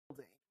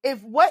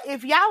if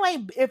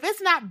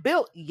it's not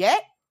built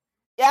yet,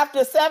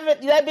 after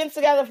 7, they've been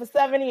together for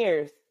 7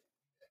 years.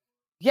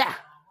 Yeah,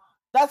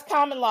 that's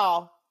common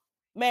law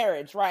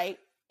marriage, right?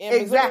 In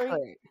exactly.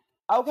 Missouri?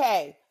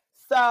 Okay,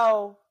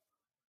 so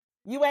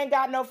you ain't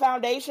got no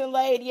foundation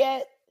laid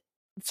yet.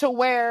 To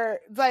where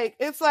like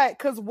it's like,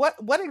 because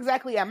what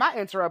exactly am I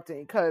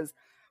interrupting? Because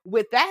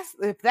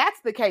if that's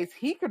the case,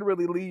 he could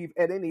really leave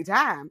at any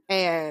time,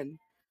 and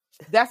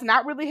that's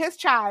not really his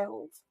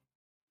child.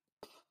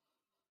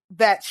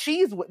 That's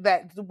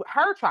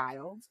her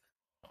child.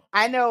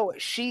 I know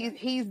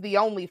he's the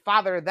only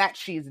father that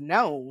she's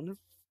known.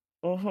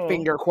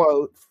 Finger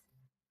quotes.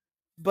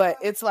 But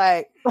it's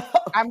like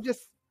I'm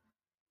just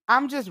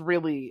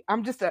annoyed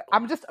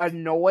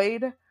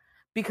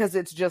because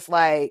it's just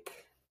like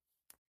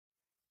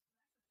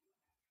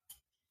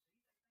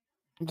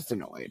I'm just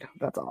annoyed.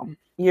 That's all.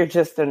 You're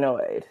just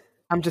annoyed.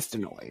 I'm just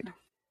annoyed.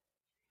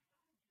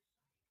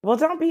 Well,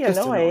 don't be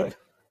annoyed.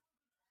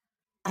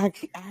 I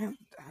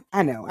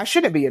know I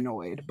shouldn't be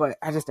annoyed, but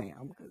I just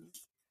am.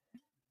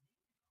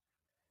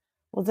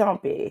 Well,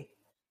 don't be.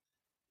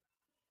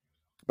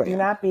 But do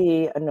not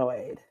be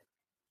annoyed.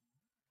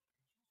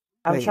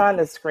 I'm trying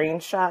to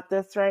screenshot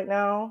this right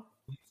now.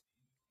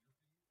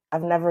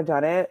 I've never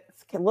done it.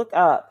 Look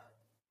up.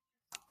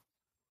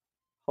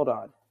 Hold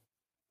on.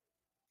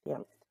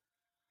 Damn it.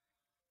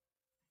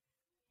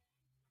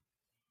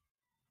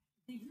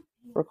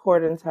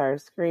 Record entire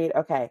screen.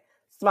 Okay.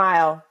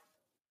 Smile.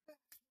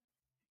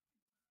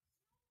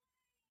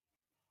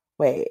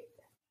 Wait.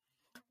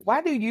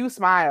 Why do you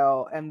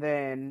smile and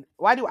then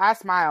why do I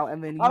smile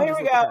and then you here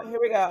we go. Here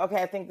we go.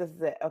 Okay, I think this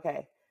is it.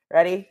 Okay.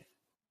 Ready?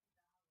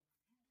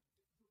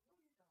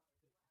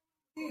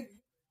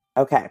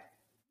 Okay.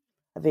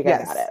 I think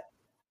I got it.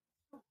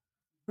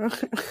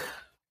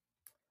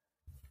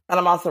 And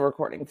I'm also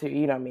recording too.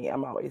 You know me.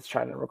 I'm always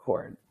trying to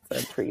record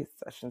the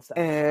pre-session stuff.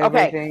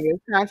 Everything is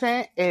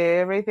content.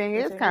 Everything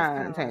is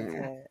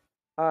content.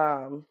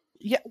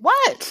 Yeah.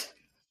 What?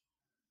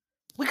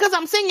 Because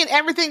I'm singing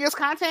everything is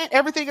content.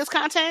 Everything is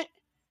content.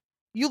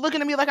 You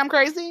looking at me like I'm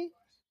crazy?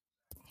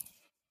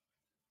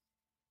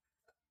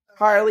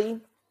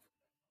 Harley.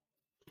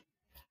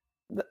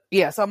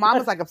 Yeah. So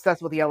Mama's like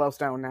obsessed with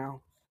Yellowstone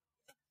now.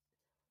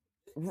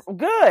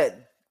 Good.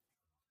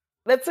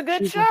 That's a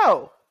good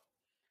show.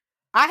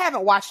 I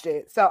haven't watched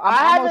it, so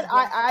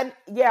I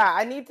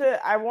need to.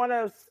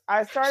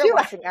 I started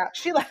watching.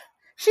 She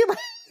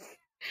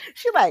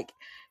like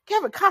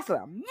Kevin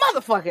Costner,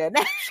 motherfucker.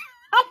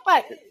 I'm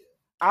like,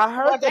 I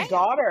heard the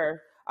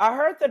daughter. I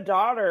heard the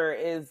daughter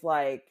is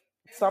like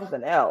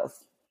something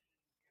else.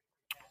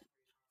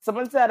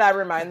 Someone said I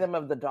remind them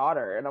of the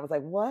daughter, and I was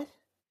like, what?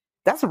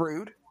 That's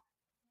rude.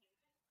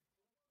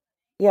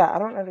 Yeah, I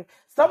don't know.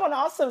 Someone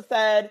also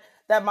said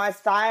that my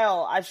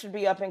style, I should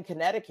be up in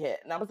Connecticut.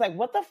 And I was like,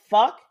 what the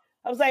fuck?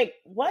 I was like,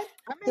 what?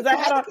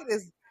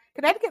 Because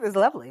Connecticut is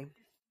lovely.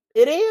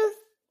 It is?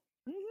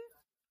 Mm-hmm.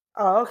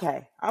 Oh,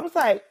 okay. I was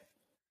like,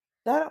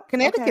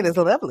 Connecticut is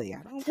lovely.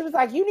 She was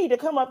like, you need to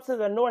come up to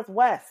the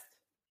Northwest.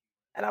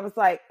 And I was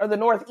like, or the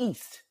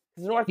Northeast.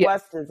 Because the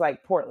Northwest is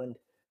like Portland.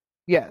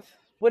 Yes.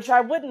 Which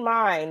I wouldn't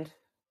mind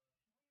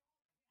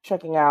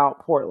checking out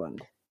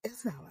Portland.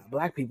 It's not a lot of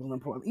black people in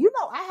Portland. You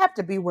know, I have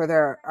to be where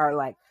there are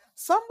like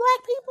some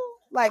black people.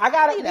 Like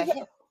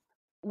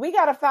we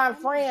gotta find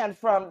Fran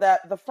from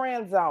the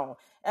Fran zone.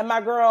 And my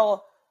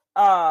girl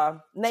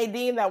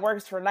Nadine that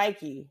works for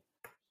Nike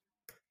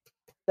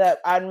that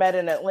I met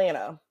in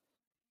Atlanta.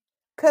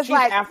 Because she's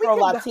like Afro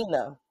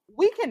Latina.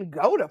 We can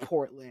go to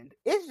Portland.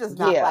 It's just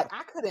not like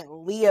I couldn't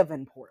live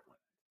in Portland.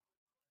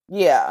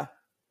 Yeah.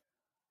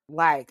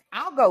 Like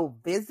I'll go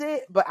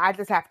visit, but I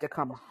just have to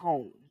come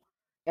home.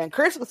 And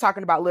Chris was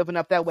talking about living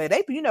up that way.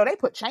 They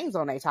put chains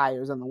on their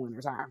tires in the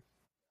wintertime.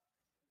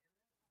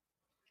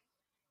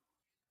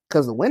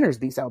 Because the winters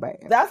be so bad.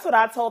 That's what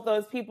I told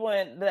those people.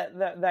 And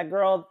that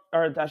girl,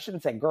 or I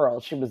shouldn't say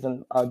girl, she was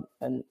a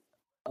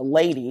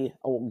lady,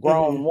 a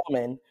grown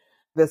woman.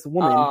 This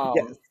woman,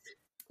 yes.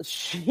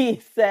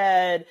 She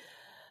said,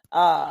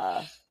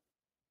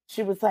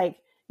 she was like,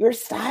 your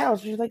style.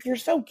 She was like, you're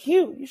so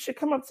cute. You should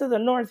come up to the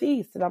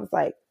Northeast. And I was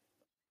like,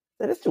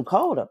 it's too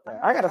cold up there.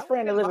 I got a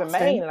friend that lives in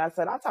Maine, and I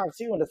said, I'll talk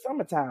to you in the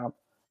summertime.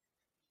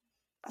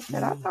 I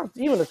said, I'll talk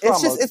to you in the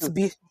summer.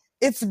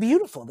 It's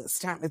beautiful this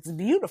time. It's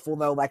beautiful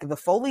though, like the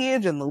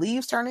foliage and the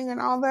leaves turning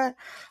and all that.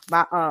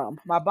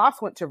 My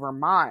boss went to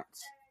Vermont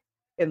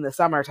in the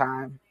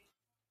summertime.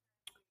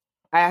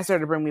 I asked her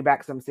to bring me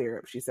back some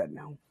syrup. She said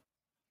no.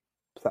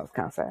 So I was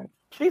kind of sad.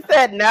 She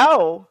said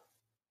no.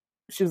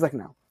 She was like,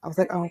 no. I was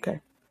like, oh, okay.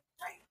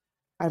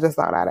 I just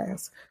thought I'd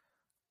ask.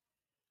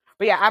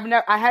 But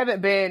yeah, I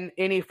haven't been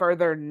any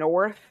further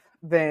north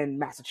than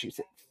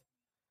Massachusetts.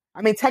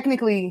 I mean,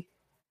 technically,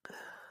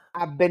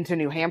 I've been to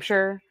New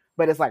Hampshire,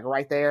 but it's like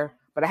right there.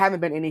 But I haven't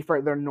been any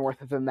further north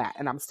than that.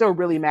 And I'm still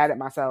really mad at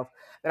myself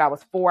that I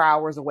was 4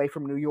 hours away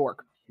from New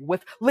York.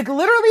 With like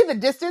literally the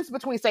distance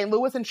between St.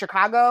 Louis and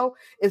Chicago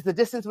is the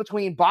distance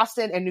between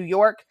Boston and New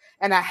York.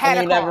 And I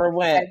had never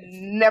went.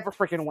 And never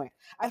freaking went.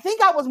 I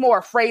think I was more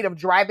afraid of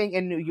driving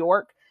in New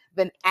York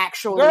than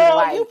actually Girl,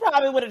 like you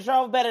probably would have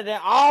drove better than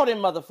all them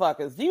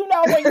motherfuckers. Do you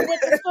know where you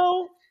went to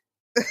school?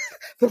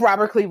 the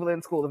Robert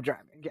Cleveland School of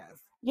Driving. Yes.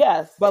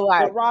 Yes. But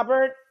like the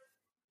Robert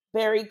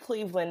Barry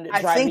Cleveland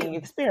driving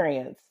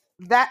experience.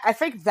 I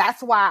think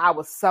that's why I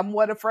was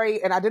somewhat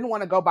afraid, and I didn't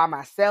want to go by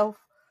myself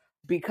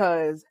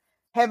because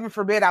heaven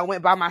forbid I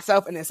went by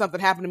myself and then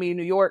something happened to me in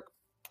New York.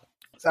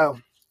 So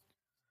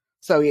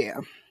yeah,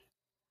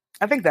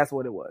 I think that's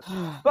what it was.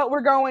 But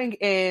we're going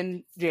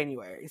in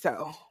January,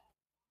 so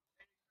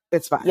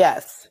it's fine.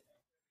 Yes.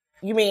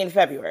 You mean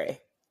February?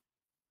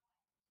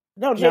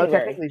 No, January. No,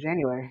 technically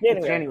January.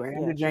 It's January.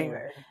 End of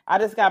January. I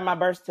just got my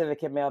birth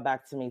certificate mailed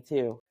back to me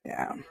too.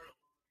 Yeah.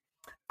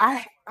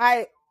 I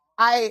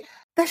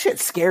that shit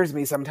scares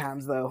me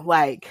sometimes though.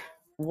 Like,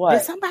 what?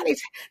 Did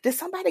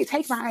somebody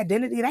take my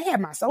identity? They had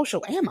my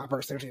social and my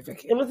birth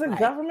certificate. It was a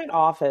government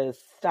office.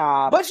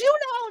 Stop. But you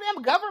know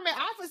them government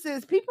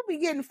offices, people be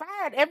getting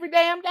fired every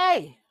damn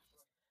day.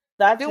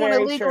 That's doing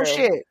illegal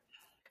shit.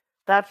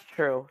 That's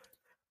true.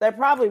 They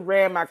probably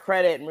ran my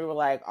credit and we were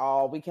like,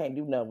 oh, we can't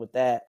do nothing with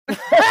that.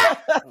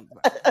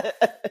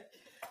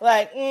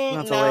 Like,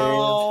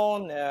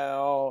 no.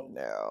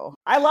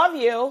 I love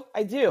you.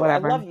 I do.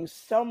 Whatever. I love you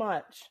so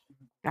much.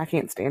 I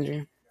can't stand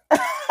you.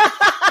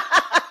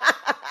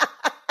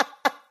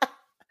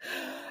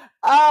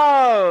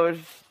 Oh,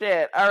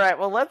 shit. All right.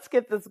 Well, let's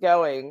get this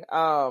going.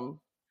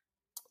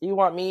 You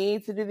want me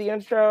to do the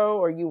intro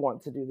or you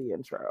want to do the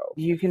intro?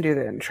 You can do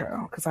the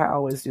intro because I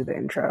always do the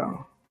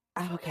intro.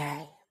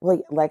 Okay.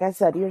 Well, like I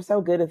said, you're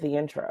so good at the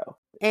intro.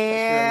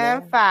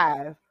 And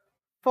 5,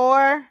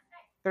 4,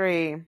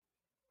 3.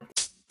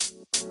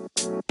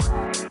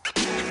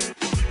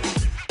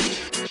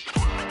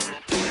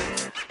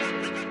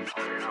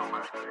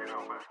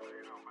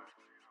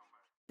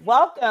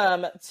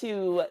 Welcome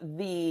to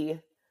the,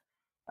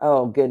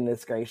 oh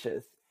goodness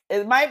gracious.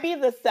 It might be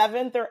the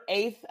 7th or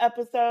 8th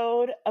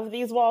episode of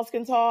These Walls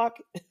Can Talk.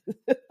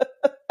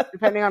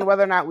 Depending on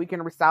whether or not we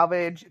can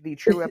salvage the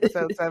true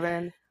episode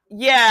 7.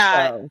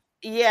 Yeah.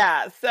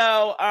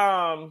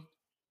 So,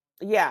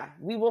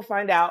 we will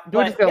find out.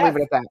 We're just going to leave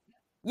it at that.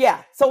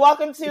 Yeah. So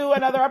welcome to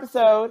another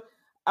episode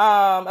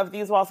of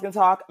These Walls Can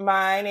Talk.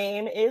 My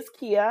name is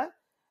Kia.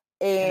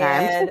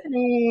 And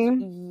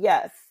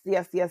yes.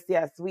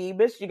 We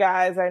missed you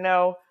guys. I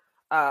know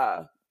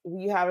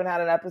we haven't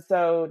had an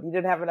episode. You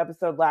didn't have an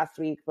episode last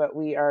week, but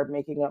we are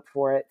making up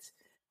for it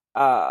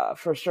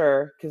for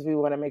sure because we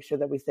want to make sure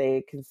that we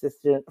stay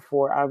consistent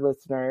for our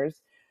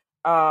listeners.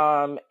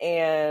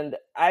 And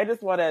I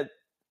just want to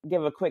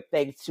give a quick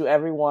thanks to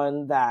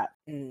everyone that.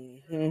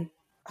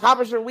 How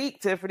was your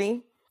week,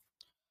 Tiffany?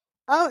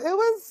 Oh,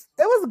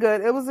 it was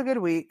good. It was a good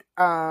week.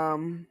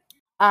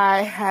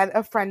 I had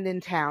a friend in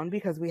town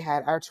because we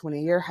had our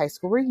 20-year high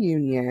school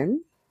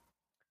reunion.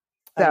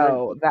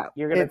 So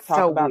you're gonna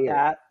talk about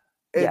that.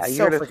 It's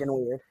so freaking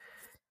weird.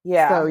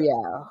 Yeah. So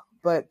yeah,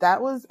 but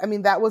that was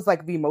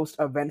like the most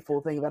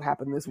eventful thing that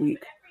happened this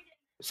week.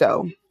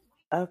 So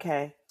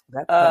okay.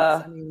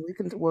 I mean,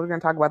 we're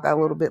gonna talk about that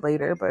a little bit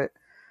later, but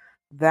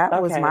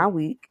that was my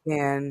week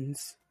and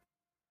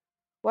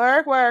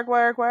work.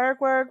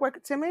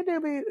 Timmy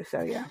Doobie.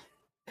 So yeah.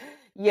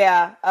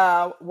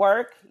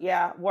 Work.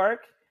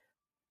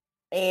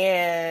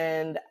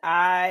 And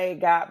I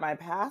got my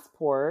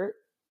passport.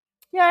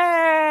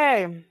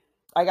 Yay!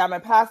 I got my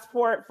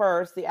passport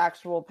first, the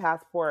actual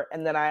passport,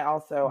 and then I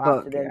also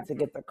opted in to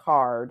get the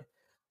card.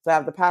 So I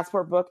have the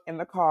passport book and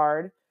the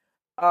card.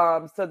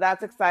 So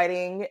that's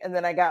exciting. And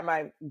then I got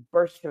my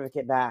birth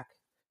certificate back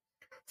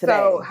today.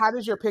 So how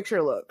does your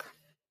picture look?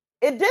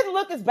 It didn't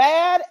look as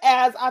bad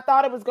as I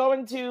thought it was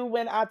going to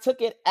when I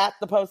took it at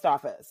the post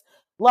office.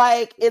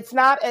 Like, it's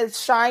not as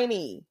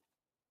shiny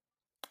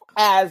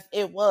as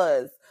it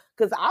was.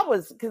 Because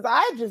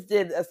I just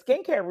did a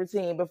skincare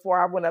routine before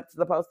I went up to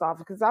the post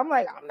office. Because I'm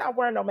like, I'm not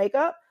wearing no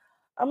makeup.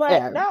 I'm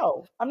like,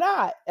 no, I'm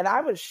not. And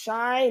I was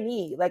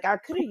shiny. Like, I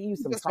could have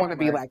used some. Just want to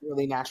be like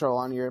really natural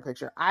on your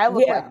picture. I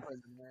look like a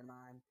prisoner in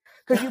mine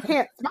because you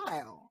can't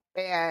smile.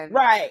 And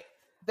right,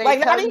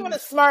 like not even a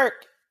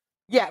smirk.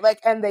 Yeah,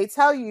 like, and they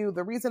tell you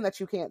the reason that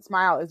you can't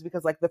smile is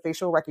because like the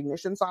facial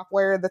recognition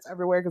software that's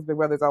everywhere because Big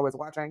Brother's always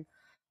watching.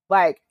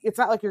 Like, it's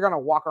not like you're going to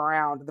walk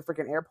around the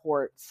freaking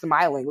airport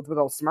smiling with a big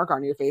old smirk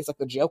on your face like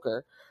the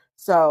Joker.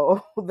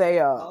 So they...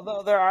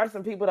 Although there are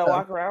some people that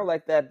walk around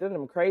like that, they're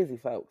them crazy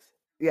folks.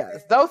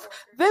 Yes.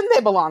 Then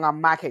they belong on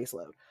my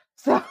caseload.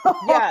 So,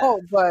 yeah.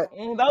 But...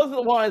 those are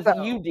the ones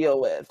that you deal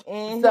with.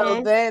 Mm-hmm.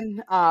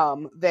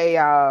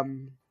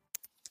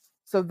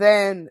 So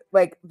then,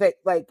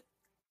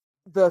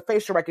 the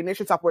facial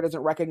recognition software doesn't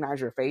recognize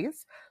your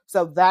face.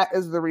 So that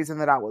is the reason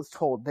that I was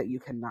told that you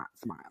cannot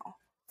smile.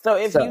 So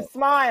if you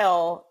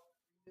smile,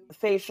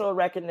 facial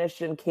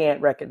recognition can't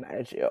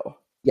recognize you.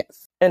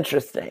 Yes.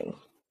 Interesting.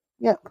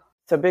 Yep.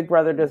 So Big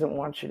Brother doesn't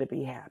want you to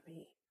be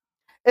happy.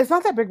 It's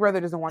not that Big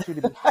Brother doesn't want you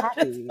to be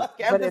happy,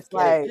 but it's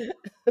like,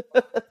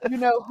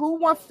 who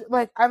wants to,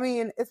 like, I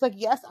mean, it's like,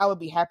 yes, I would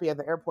be happy at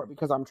the airport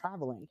because I'm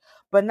traveling,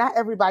 but not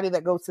everybody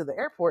that goes to the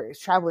airport is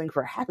traveling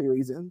for happy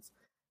reasons.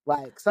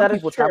 Like, some That is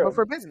people travel true.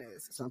 for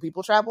business. Some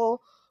people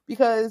travel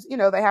because, you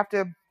know, they have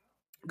to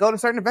go to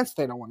certain events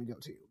they don't want to go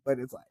to. But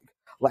it's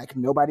like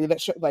nobody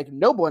that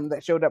no one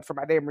that showed up for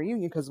my damn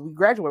reunion, because we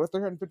graduated with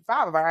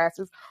 355 of our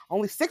asses.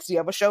 Only 60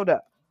 of us showed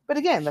up. But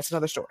again, that's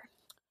another story.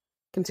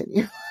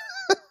 Continue.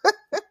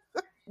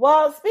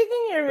 Well,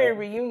 speaking of your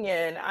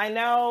reunion, I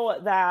know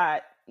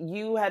that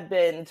you had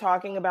been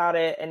talking about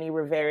it and you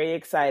were very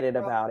excited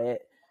about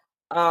it.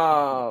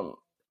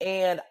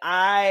 And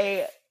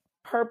I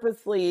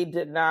purposely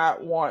did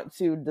not want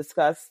to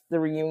discuss the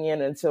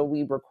reunion until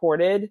we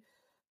recorded.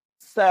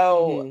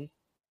 So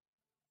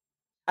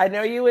I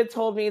know you had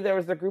told me there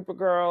was a group of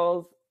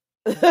girls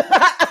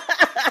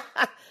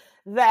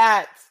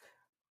that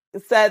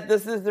said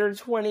this is their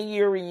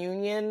 20-year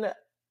reunion,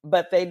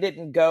 but they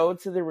didn't go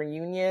to the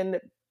reunion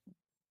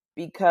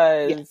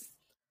because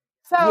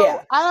I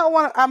don't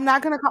want to, I'm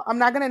not going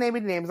to name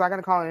any names. I'm not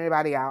going to call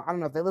anybody out. I don't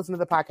know if they listen to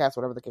the podcast,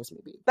 whatever the case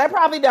may be. They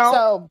probably don't.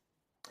 So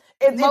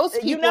most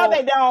people, you know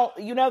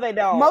they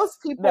don't.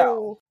 Most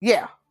people,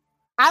 yeah.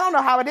 I don't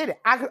know how I did it.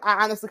 I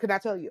honestly could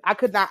not tell you. I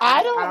could not.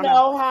 I don't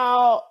know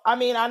how. I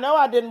mean, I know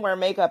I didn't wear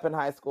makeup in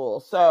high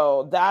school,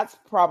 so that's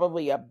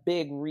probably a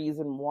big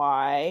reason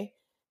why.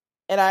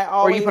 And I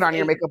always. Or you put on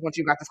your makeup once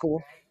you got to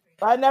school?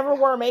 I never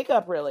wore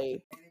makeup,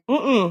 really.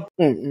 Oh,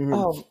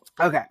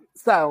 okay.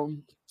 So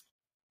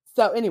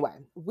anyway,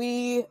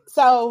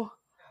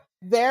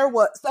 there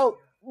was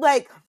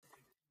like.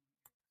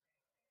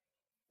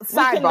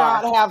 Sidebar. We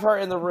cannot have her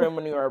in the room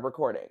when you are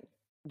recording.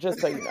 Just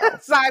so you know.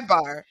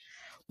 Sidebar.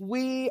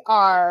 We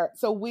are.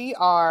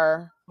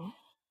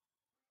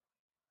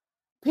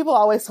 People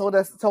always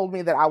told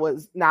me that I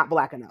was not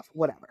Black enough.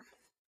 Whatever.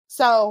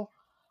 So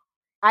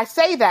I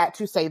say that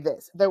to say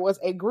this: there was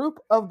a group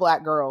of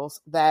Black girls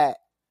that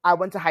I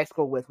went to high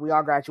school with. We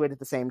all graduated at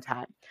the same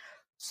time.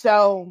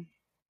 So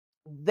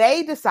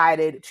they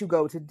decided to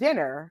go to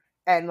dinner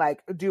and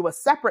like do a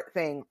separate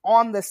thing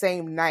on the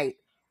same night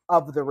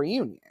of the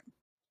reunion.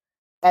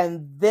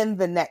 And then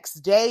the next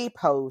day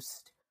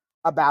post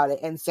about it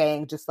and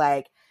saying just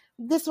like,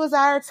 this was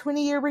our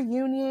 20-year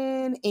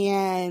reunion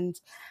and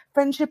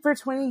friendship for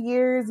 20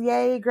 years.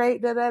 Yay,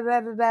 great, da, da, da,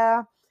 da,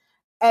 da.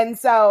 And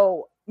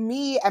so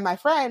me and my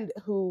friend,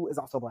 who is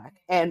also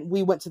Black, and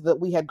we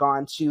had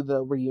gone to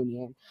the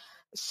reunion.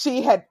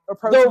 She had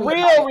approached the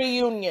real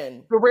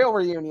reunion. The real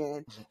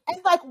reunion.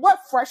 And like, what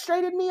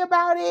frustrated me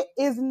about it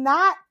is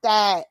not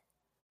the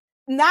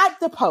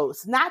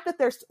post, not that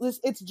there's,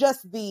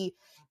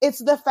 it's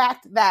the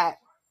fact that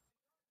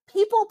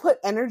people put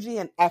energy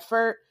and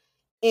effort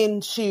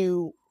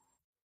into,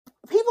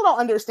 people don't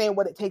understand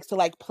what it takes to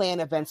like plan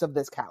events of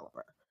this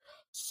caliber.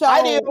 So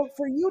I do.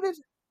 For you to,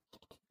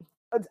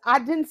 I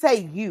didn't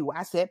say you,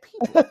 I said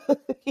people.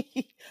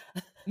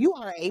 You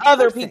are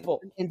other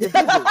people.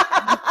 Individual.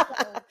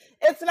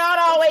 It's not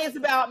always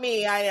about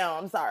me. I know.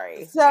 I'm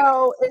sorry.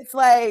 So it's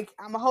like,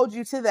 I'm gonna hold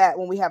you to that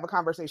when we have a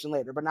conversation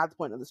later, but not the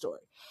point of the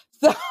story.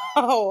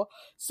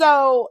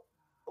 So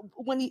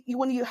when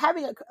you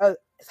having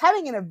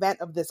having an event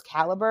of this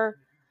caliber,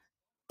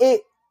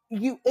 it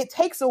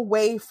takes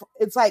away.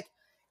 It's like,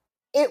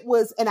 it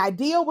was an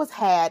idea was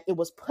had, it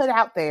was put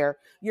out there,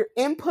 your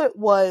input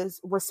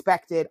was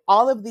respected,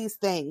 all of these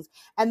things,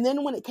 and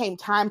then when it came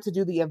time to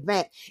do the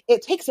event,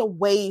 it took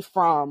away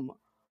from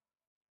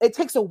it.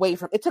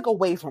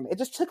 It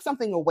just took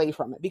something away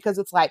from it, because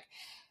it's like,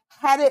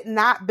 had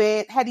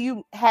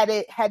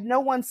no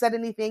one said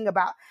anything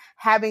about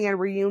having a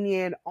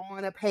reunion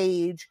on a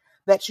page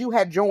that you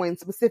had joined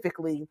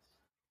specifically,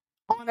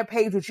 on a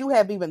page which you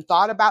have even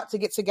thought about to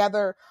get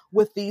together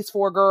with these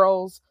 4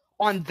 girls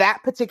on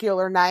that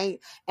particular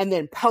night, and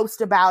then post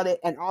about it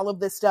and all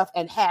of this stuff,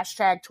 and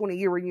hashtag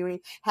 20-year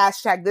reunion,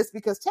 hashtag this,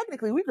 because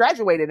technically we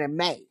graduated in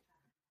May.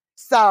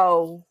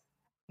 So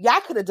y'all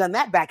could have done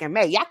that back in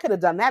May. Y'all could have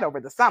done that over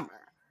the summer.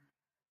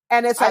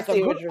 And it's like, I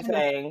see what you're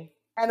saying.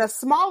 And a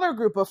smaller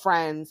group of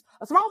friends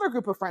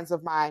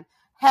of mine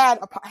had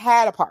a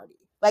party.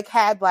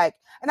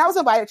 And I was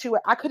invited to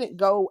it. I couldn't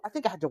go. I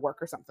think I had to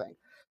work or something.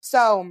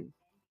 So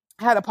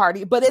I had a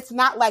party, but it's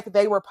not like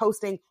they were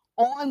posting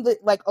on the,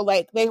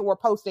 like they were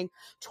posting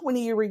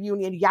 20-year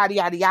reunion, yada,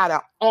 yada,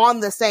 yada, on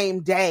the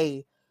same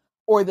day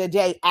or the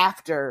day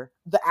after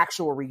the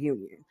actual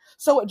reunion.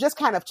 So it just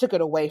kind of took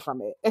it away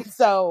from it. And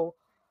so,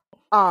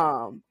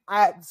 a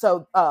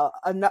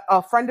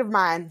friend of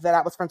mine that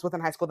I was friends with in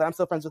high school, that I'm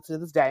still friends with to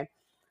this day,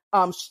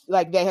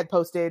 they had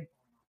posted,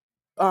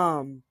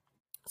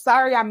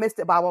 sorry I missed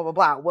it, blah, blah, blah,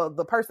 blah. Well,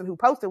 the person who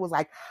posted was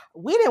like,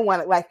 we didn't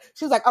want to,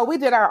 she was like, oh, we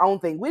did our own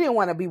thing. We didn't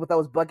want to be with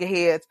those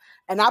bucketheads.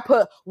 And I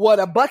put, well,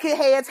 the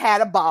bucketheads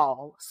had a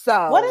ball.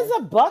 So what is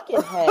a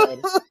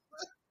buckethead?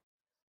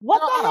 What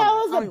the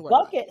hell is a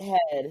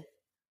buckethead?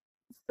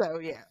 So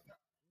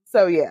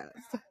yeah.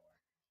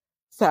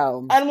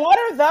 So and what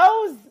are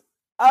those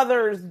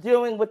others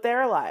doing with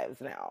their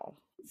lives now?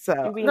 So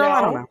I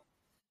don't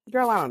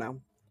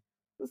know.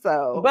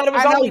 So, but it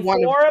was only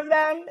 4 of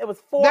them. It was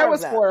 4. There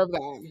was 4 of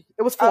them.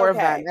 It was 4 of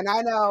them, and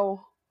I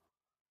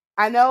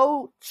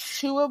know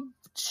 3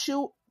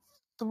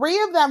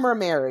 of them are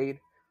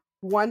married.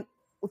 1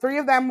 3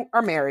 of them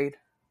are married.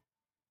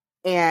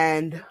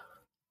 And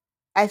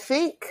I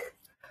think,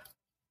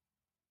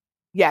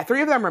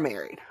 3 of them are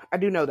married. I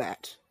do know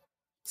that.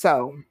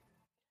 So,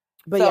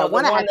 but so yeah, the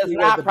one that's actually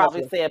not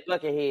probably said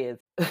Bucketheads.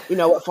 You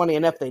know what? Funny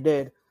enough, they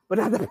did, but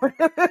not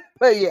the.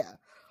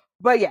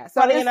 But yeah.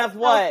 So funny enough,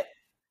 what?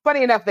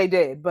 Funny enough, they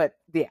did, but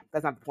yeah,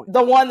 that's not the point.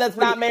 The one that's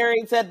not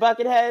married said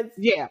Bucketheads.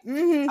 Yeah.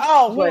 Mm-hmm.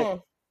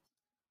 Oh,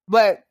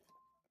 but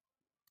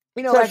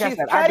you know, so like she's I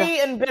said, petty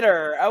and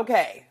bitter.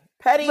 Okay,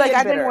 petty like and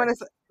I bitter. didn't want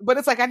to, but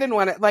it's like I didn't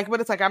want to, like,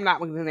 but it's like I'm not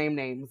going to name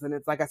names, and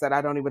it's like I said,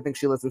 I don't even think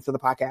she listens to the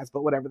podcast,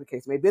 but whatever the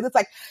case may be, it's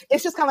like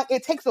it's just kind of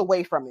like it takes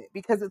away from it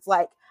because it's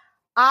like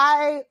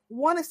I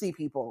want to see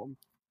people.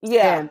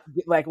 Yeah. And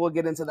like we'll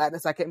get into that in a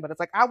second, but it's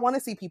like I want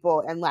to see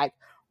people and like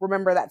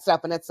remember that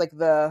stuff. And it's like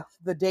the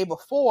day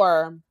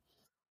before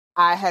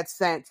I had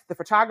sent the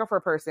photographer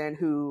person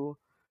who,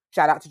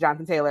 shout out to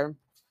Jonathan Taylor,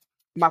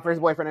 my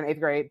first boyfriend in 8th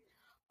grade.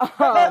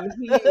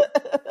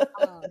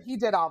 He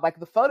did all like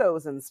the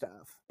photos and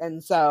stuff.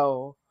 And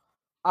so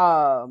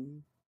yeah,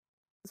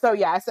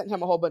 I sent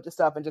him a whole bunch of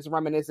stuff and just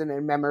reminiscing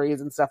and memories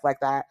and stuff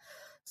like that.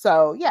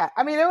 So yeah,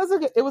 I mean,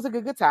 it was a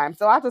good time.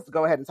 So I'll just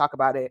go ahead and talk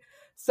about it.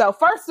 So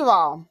first of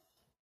all,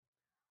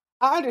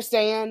 I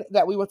understand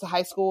that we went to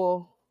high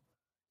school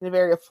in a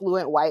very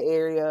affluent white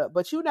area,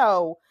 but you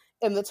know,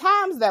 in the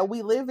times that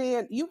we live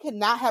in, you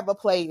cannot have a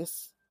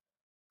place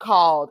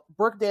called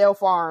Brookdale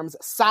Farms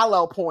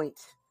Silo Point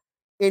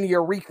in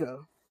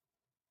Eureka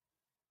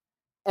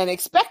and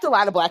expect a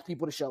lot of Black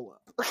people to show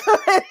up.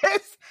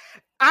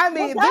 I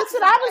mean, that's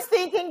what I was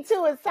thinking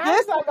too. It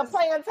sounds like a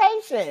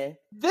plantation.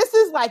 This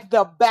is like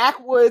the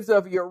backwoods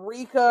of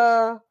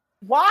Eureka.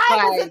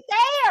 Why is it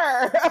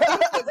there?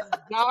 It's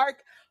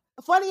dark.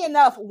 Funny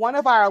enough, one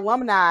of our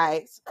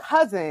alumni's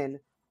cousin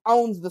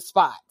owns the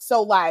spot.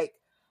 So like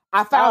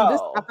I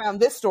found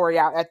this story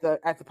out at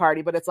the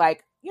party, but it's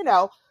like, you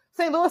know,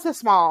 St. Louis is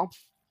small.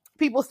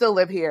 People still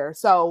live here.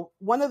 So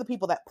one of the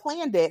people that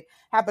planned it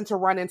happened to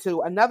run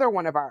into another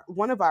one of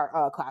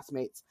our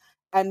classmates.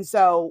 And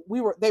so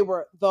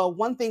the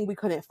one thing we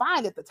couldn't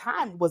find at the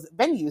time was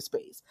venue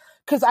space.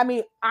 Cause I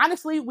mean,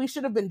 honestly, we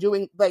should have been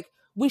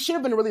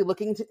really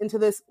looking into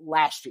this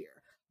last year.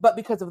 But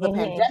because of the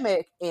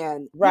pandemic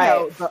and you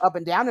know, the up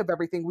and down of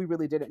everything, we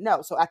really didn't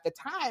know. So at the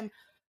time,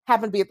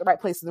 happened to be at the right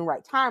place in the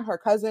right time. Her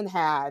cousin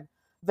had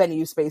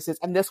venue spaces,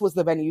 and this was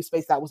the venue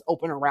space that was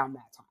open around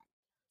that time.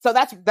 So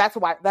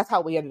that's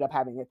how we ended up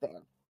having it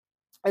there.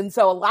 And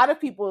so a lot of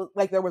people,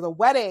 like there was a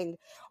wedding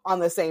on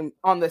the same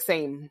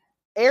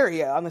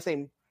area, on the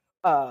same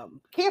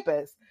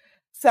campus.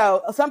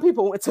 So some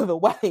people went to the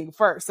wedding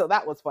first. So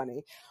that was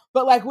funny.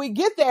 But like we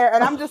get there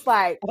and I'm just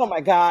like, oh my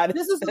God,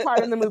 this is the part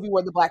in the movie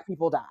where the Black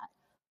people die.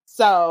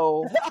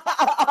 So,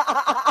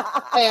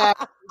 and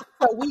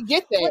so we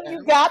get there. When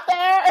you got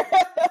there?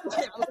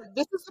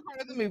 This is the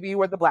part of the movie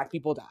where the Black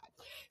people died.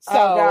 So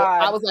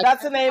I was like,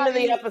 that's the name of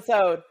the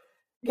episode.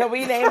 Can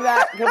we name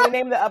that? Can we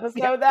name the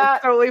episode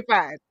that? Totally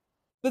fine.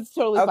 That's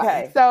totally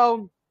fine.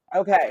 So,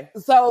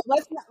 So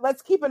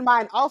let's keep in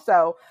mind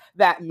also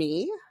that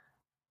me,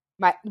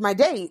 my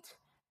date,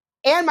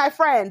 and my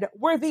friend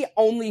were the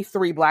only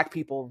 3 Black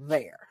people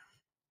there.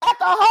 At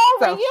the whole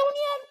reunion?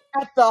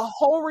 At the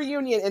whole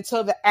reunion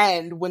until the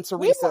end when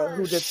Teresa,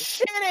 who did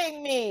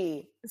shitting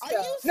me. Are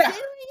you serious?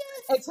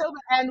 Until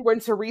the end when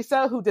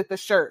Teresa, who did the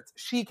shirts,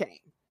 she came.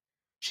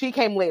 She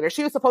came later.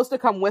 She was supposed to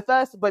come with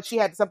us, but she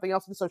had something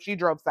else, and so she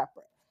drove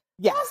separate.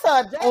 Yeah. That's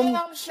a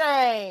damn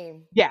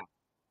shame. Yeah.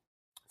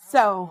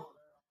 So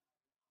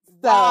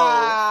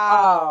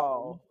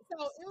wow. So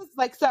it was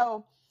like,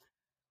 so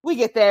we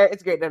get there,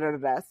 it's great,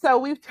 So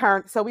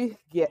we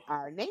get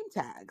our name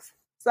tags.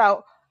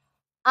 So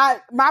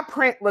my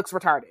print looks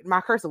retarded.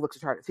 My cursive looks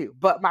retarded too,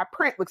 but my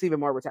print looks even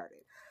more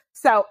retarded.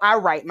 So I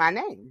write my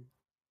name.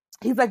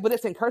 He's like, but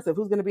it's in cursive.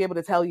 Who's going to be able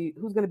to tell you?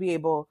 Who's going to be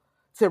able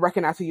to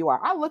recognize who you are?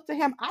 I looked at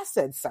him. I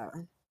said,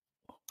 sir,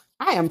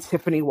 I am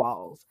Tiffany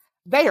Walls.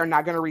 They are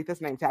not going to read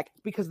this name tag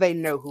because they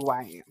know who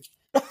I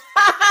am.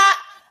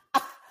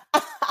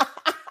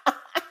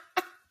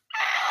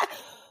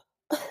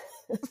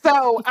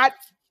 So I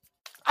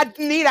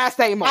need I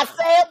say more. I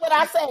said what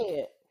I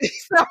said.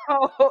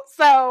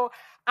 So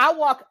I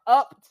walk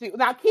up to,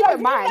 now keep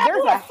in mind,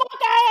 there's a fuck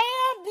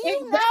I am. Do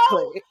you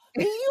know?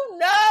 Do you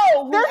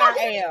know who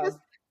I am?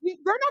 They're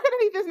not going to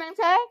need this name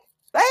tag.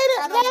 They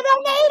don't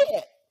need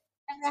it.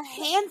 And a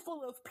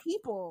handful of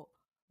people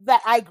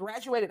that I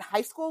graduated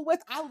high school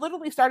with, I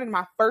literally started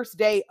my first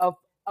day of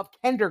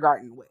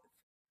kindergarten with.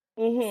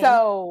 Mm-hmm.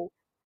 So,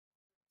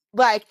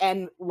 like,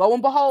 and lo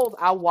and behold,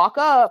 I walk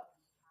up.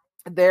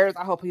 I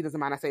hope he doesn't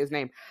mind I say his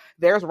name.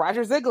 There's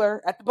Roger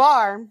Ziegler at the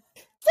bar.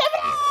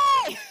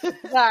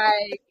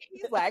 Tiffany!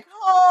 He's like,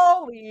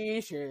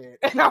 holy shit.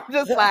 And I'm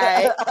just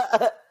like, hey,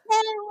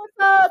 what's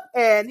up?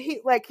 And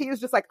he was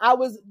just like, I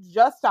was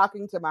just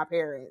talking to my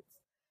parents.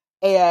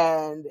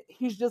 And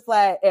he's just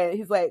like,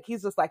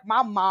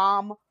 my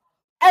mom,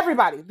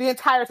 everybody, the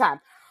entire time,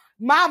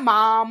 my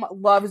mom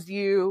loves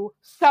you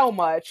so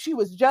much. She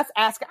was just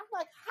asking. I'm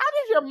like, how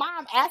did your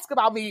mom ask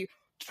about me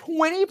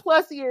 20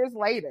 plus years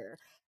later?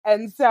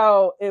 And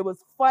so it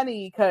was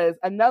funny because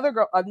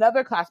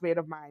another classmate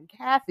of mine,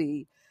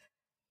 Kathy,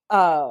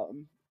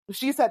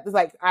 she said,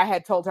 like, I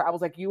had told her, I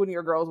was like, you and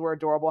your girls were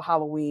adorable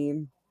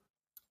Halloween.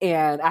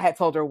 And I had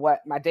told her what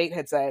my date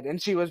had said. And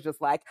she was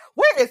just like,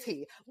 where is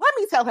he? Let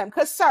me tell him.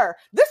 Because, sir,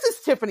 this is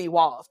Tiffany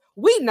Walls.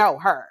 We know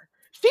her.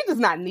 She does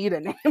not need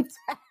a name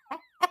tag.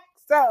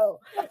 So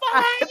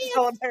I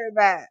told her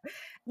that.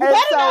 And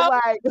so,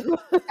 like,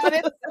 and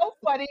it's so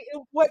funny.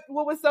 What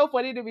was so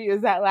funny to me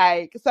is that,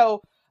 like,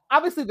 so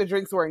obviously the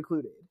drinks were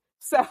included.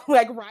 So,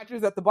 like,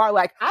 Roger's at the bar,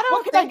 like, I don't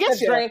what can I think get the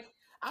you? drink.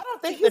 I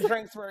don't think the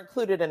drinks were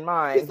included in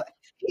mine.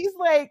 He's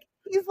like,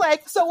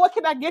 so what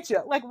can I get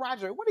you? Like,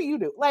 Roger, what do you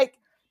do? Like,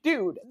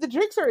 dude, the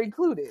drinks are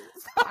included.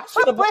 I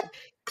should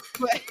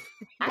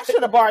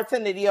have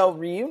bartended the old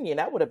reunion.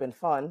 That would have been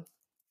fun.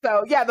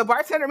 So yeah, me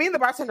and the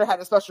bartender had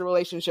a special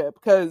relationship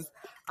because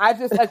I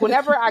just, like,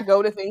 whenever I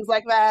go to things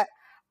like that,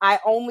 I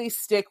only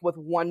stick with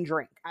one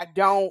drink. I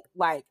don't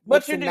like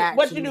what you do.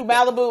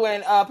 Malibu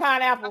and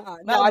pineapple,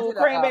 Malibu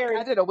cranberry.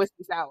 I did a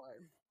whiskey sour.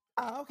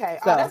 Oh, okay.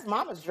 So, that's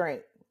Mama's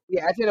drink.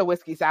 Yeah, I did a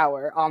whiskey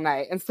sour all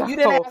night, and so you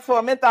didn't ask for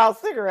a menthol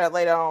cigarette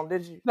later on,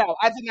 did you? No,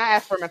 I did not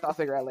ask for a menthol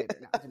cigarette later.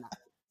 No, I did not.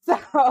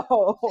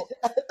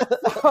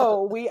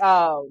 So we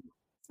so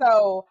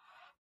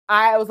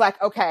I was like,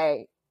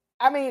 okay.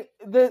 I mean,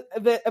 the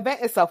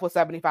event itself was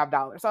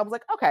 $75, so I was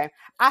like, okay,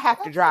 I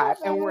have to drive,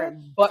 and we're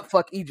in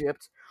buttfuck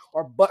Egypt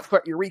or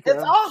buttfuck Eureka.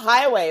 It's all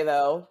highway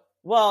though.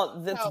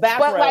 Well, it's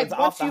back roads, like,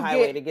 off the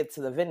highway to get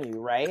to the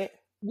venue, right?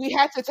 We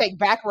had to take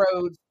back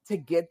roads to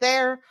get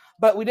there,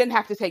 but we didn't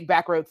have to take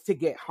back roads to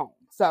get home.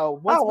 So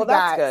once we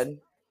got good.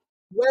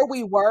 Where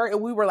we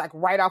were like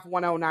right off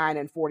 109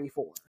 and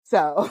 44.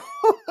 So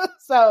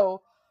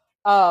so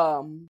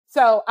I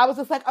was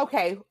just like,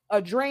 okay,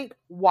 a drink,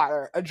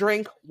 water.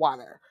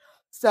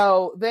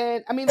 So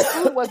then, I mean, the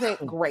food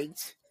wasn't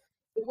great.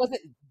 It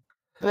wasn't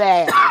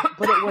bad,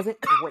 but it wasn't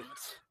great.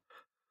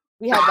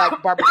 We had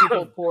like barbecue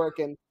pulled pork,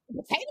 and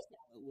the potato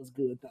salad was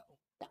good though.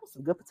 That was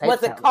some good potato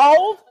salad. Was it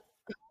cold?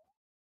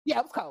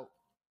 Yeah, it was cold.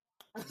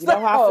 You know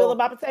how I feel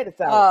about potato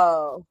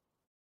salad.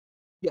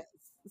 Yes.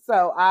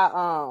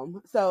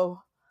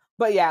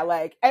 But yeah,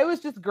 like, it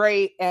was just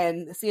great,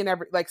 and seeing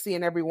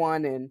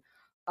everyone, and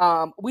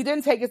I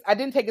didn't take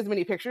as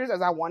many pictures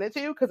as I wanted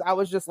to because I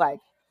was just like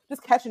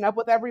catching up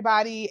with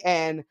everybody,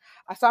 and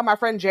I saw my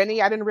friend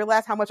Jenny. I didn't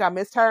realize how much I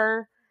missed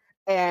her,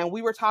 and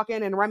we were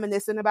talking and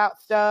reminiscing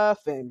about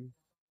stuff, and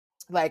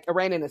like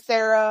Irene and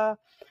Sarah.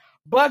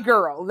 But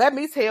girl, let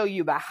me tell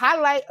you the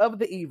highlight of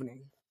the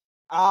evening.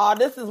 Oh,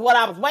 this is what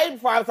I was waiting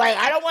for. I was like,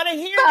 I don't want to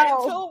hear it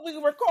until we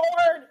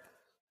record.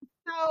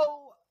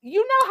 So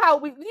you know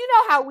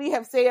how we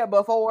have said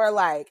before,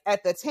 like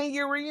at the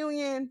 10-year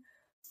reunion,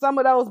 some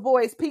of those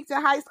boys peaked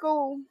in high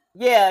school.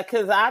 Yeah,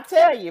 because I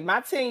tell you,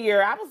 my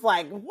 10-year, I was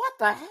like, what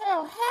the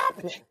hell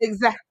happened?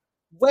 Exactly.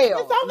 Well,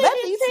 it's only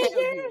been 10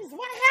 years.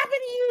 What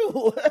happened to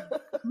you?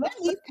 Let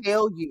me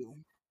tell you,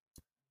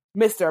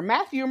 Mr.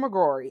 Matthew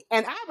McGrory,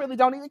 and I really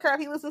don't even care if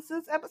he listens to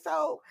this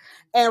episode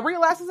and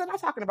realizes that I'm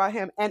talking about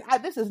him. And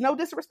this is no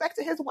disrespect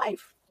to his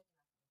wife.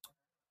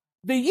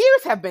 The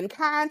years have been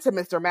kind to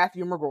Mr.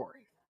 Matthew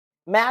McGrory.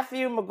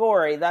 Matthew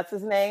McGrory, that's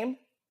his name?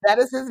 That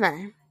is his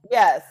name.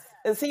 Yes.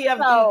 Is he of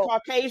the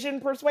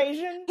Caucasian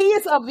persuasion? He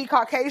is of the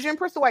Caucasian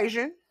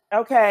persuasion.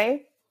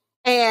 Okay.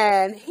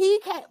 And he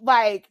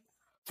like,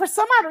 for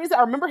some odd reason,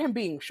 I remember him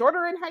being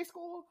shorter in high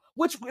school,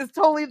 which is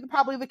totally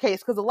probably the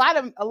case because a lot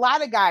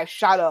of guys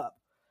shot up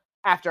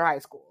after high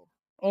school.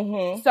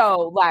 Mm-hmm.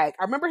 So like,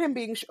 I remember him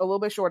being a little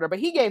bit shorter, but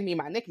he gave me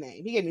my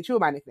nickname. He gave me two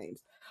of my nicknames,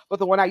 but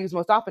the one I use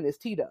most often is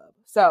T-Dub.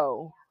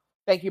 So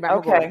thank you, Matt.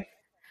 Okay.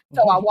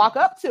 So I walk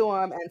up to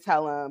him and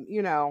tell him,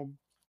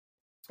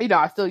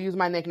 I still use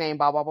my nickname,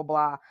 blah, blah, blah,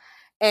 blah.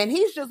 And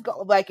he's just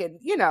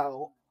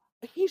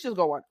he's just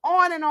going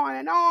on and on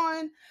and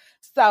on.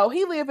 So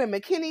he lived in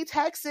McKinney,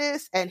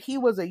 Texas, and he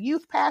was a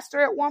youth pastor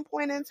at one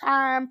point in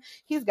time.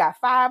 He's got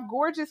 5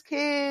 gorgeous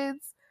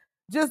kids.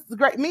 Just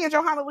great. Me and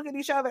Johanna look at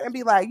each other and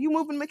be like, you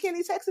moving to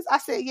McKinney, Texas? I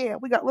said, yeah,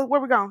 where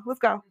we going? Let's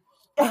go.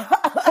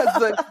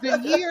 Because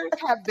the years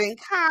have been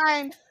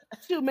kind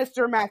to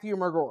Mr. Matthew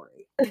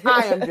McGrory.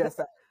 I am just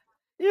saying.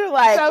 You're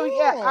like, so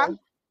yeah,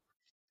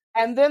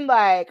 and then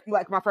like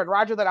my friend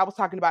Roger that I was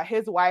talking about,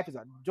 his wife is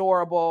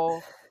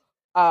adorable.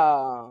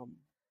 And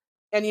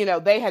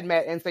they had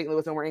met in St.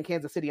 Louis and were in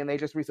Kansas City, and they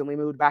just recently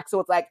moved back. So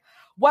it's like,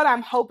 what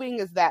I'm hoping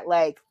is that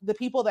like the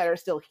people that are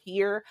still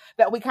here,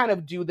 that we kind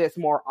of do this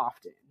more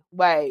often,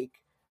 like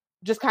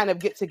just kind of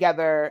get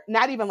together,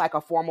 not even like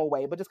a formal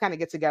way, but just kind of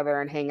get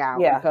together and hang out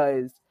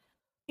because,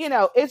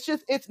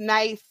 it's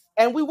nice.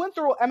 And we went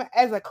through,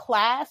 as a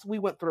class, we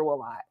went through a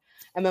lot.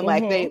 And then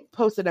like they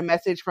posted a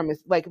message from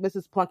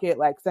Mrs. Plunkett,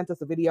 like sent us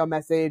a video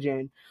message,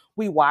 and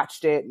we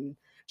watched it. And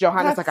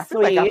Johanna's like, I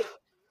feel like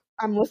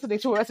I'm listening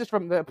to a message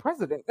from the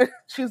president.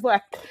 She's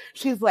like,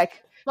 we're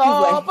like,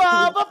 oh,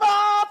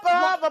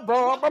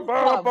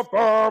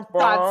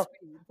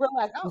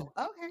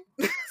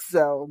 okay.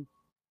 So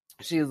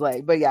she's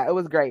like, but yeah, it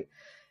was great.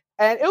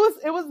 And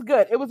it was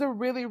good. It was a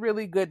really,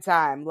 really good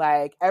time.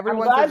 Like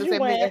everyone said the same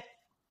thing.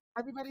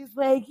 everybody's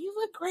like, "You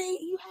look great.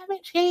 You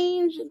haven't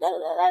changed." Da, da,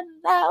 da, da,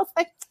 da. I was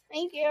like,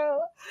 "Thank you."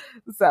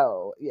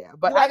 So yeah,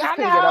 but I just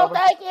couldn't get over.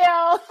 Thank you.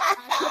 I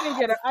couldn't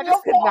get. I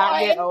just could not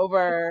get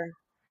over.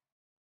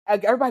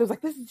 Everybody was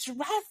like, "This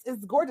dress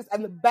is gorgeous,"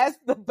 and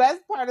the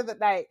best part of the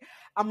night,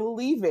 I'm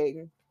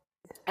leaving,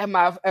 and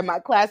my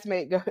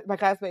classmate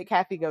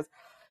Kathy goes,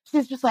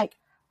 she's just like,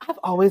 "I've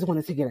always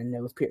wanted to get a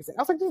nose piercing."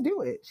 I was like, "Just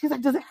do it." She's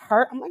like, "Does it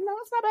hurt?" I'm like, "No,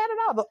 it's not bad at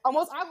all. The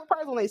most awkward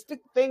part is when they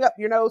stick the thing up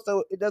your nose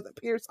so it doesn't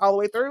pierce all the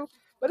way through,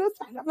 but it's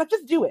fine." I'm like,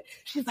 "Just do it."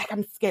 She's like,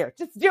 "I'm scared."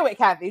 Just do it,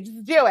 Kathy.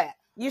 Just do it.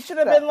 You should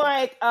have been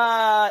like,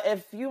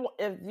 if you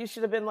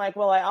should have been like,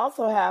 well, I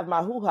also have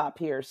my hoo-ha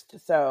pierced.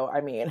 So,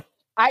 I mean,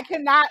 I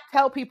cannot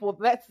tell people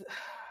that's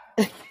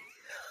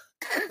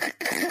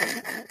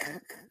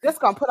just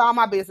gonna put all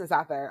my business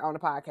out there on the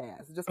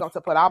podcast. Just gonna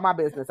put all my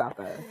business out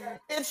there.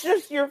 It's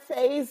just your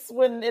face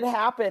when it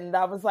happened.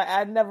 I was like,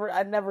 I'd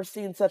never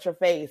seen such a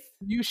face.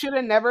 You should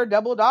have never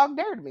double dog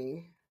dared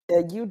me.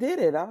 Yeah, you did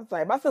it. I was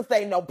like, my sister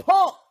ain't no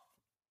punk.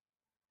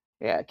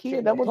 Yeah,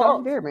 Kia double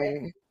dog dared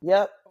me.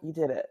 Yep, you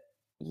did it.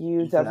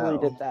 You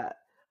definitely did that.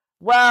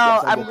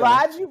 Well, yes, I'm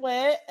glad you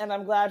went, and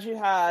I'm glad you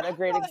had a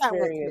great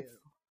experience.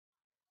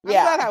 I'm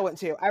glad I went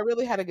too. I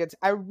really had a good.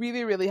 I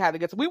really, really had a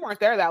good. We weren't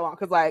there that long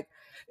because, like,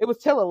 it was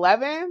till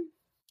 11.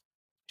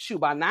 Shoot,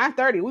 by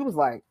 9:30, we was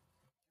like,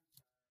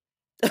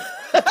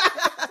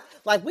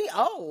 like we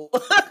old.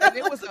 And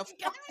it was a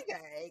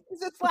Friday.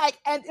 It's like,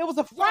 and it was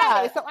a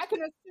Friday, so I can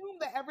assume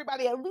that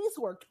everybody at least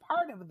worked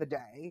part of the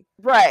day,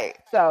 right?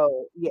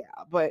 So yeah,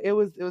 but it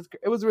was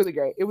really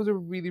great. It was a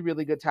really,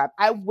 really good time.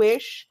 I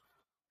wish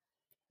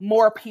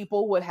more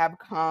people would have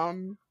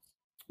come.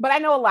 But I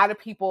know a lot of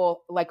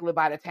people like live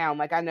out of town.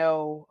 Like I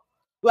know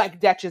like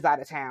Dutch is out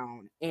of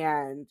town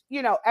and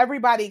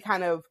everybody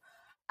I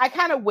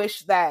kind of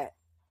wish that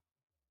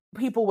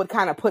people would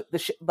kind of put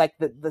the like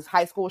the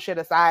high school shit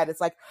aside.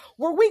 It's like,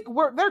 were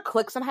there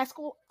cliques in high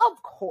school?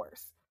 Of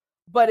course.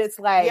 But it's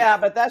like, yeah,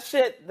 but that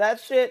shit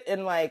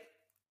in like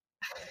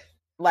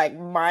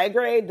my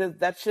grade,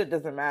 that shit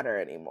doesn't matter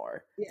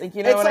anymore. Yeah. Like,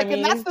 you know what I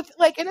mean? And that's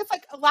and it's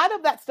like a lot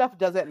of that stuff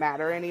doesn't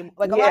matter anymore.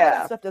 Like a lot of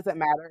that stuff doesn't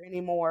matter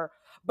anymore.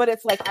 But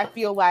it's like, I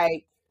feel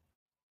like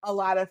a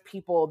lot of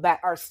people that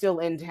are still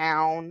in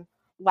town,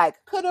 like,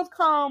 could have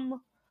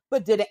come,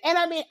 but didn't. And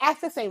I mean, at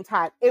the same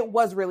time, it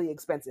was really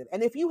expensive.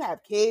 And if you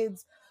have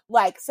kids,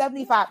 like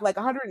 $75, like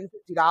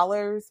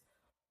 $150,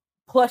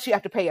 plus you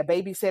have to pay a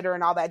babysitter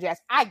and all that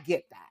jazz. I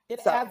get that.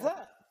 It adds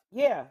up.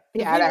 Yeah.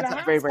 Yeah, that's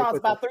very, very costs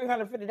about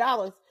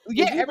 $350.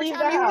 Yeah, every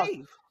time you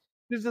leave.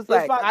 It's just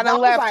like I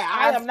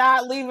am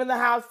not leaving the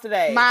house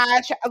today.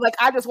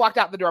 I just walked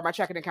out the door. My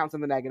checking account's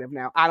in the negative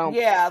now. I don't.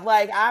 Yeah,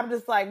 like I'm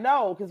just like,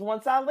 no, because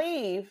once I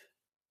leave,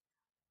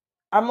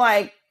 I'm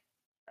like,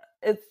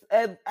 it's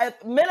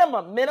at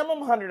minimum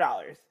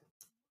 $100,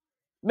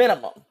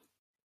 minimum,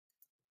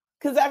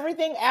 because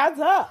everything adds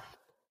up.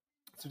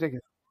 It's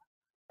ridiculous.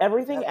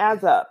 Everything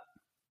adds up.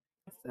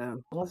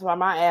 So that's why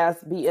my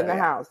ass be in the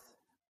house.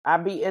 I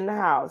be in the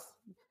house.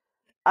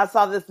 I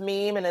saw this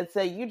meme and it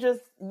said, you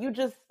just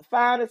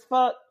fine as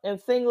fuck and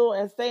single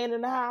and staying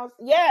in the house.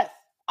 Yes,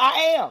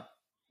 I am.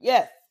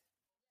 Yes.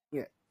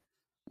 Yeah.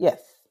 Yes.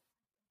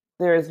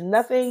 There is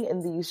nothing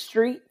in these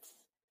streets.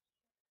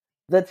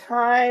 The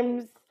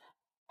times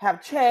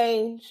have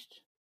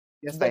changed.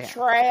 Yes, the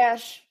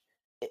trash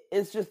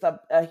is just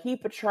a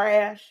heap of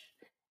trash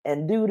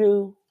and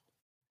doo-doo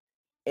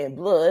and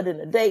blood in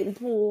the dating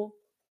pool.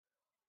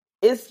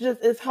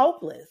 It's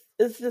hopeless.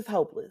 It's just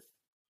hopeless.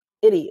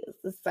 It is.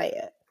 It's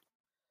sad.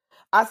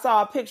 I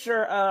saw a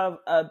picture of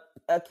a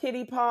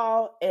kitty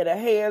paw and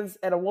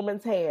a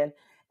woman's hand,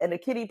 and the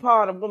kitty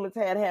paw and a woman's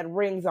hand had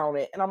rings on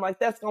it, and I'm like,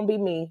 that's gonna be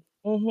me.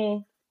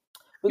 Mm-hmm.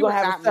 We're gonna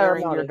have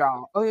marrying your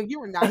dog. Oh, you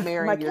were not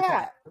marrying your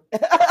cat. You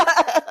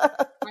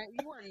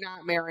were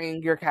not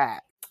marrying your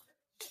cat.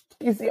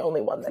 She's the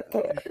only one that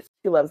cares.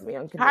 She loves me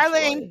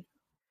unconditionally.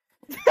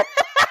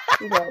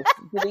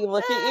 Did he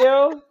look at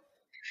you?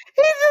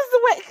 He just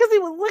went because he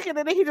was looking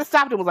and then he just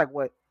stopped and was like,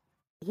 "What?"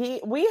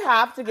 We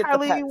have to get the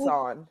pets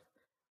on.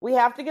 We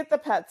have to get the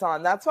pets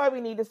on. That's why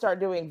we need to start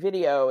doing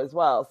video as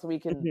well, so we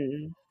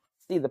can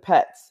see the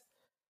pets.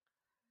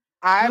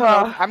 I'm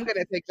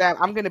gonna take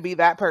that. I'm gonna be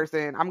that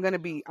person. I'm gonna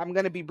be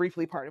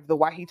briefly part of the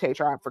Wahite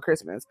tribe for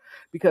Christmas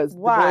because the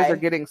boys are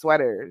getting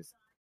sweaters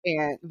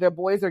and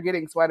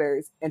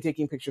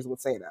taking pictures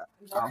with Santa.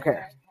 I don't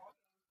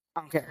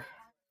care.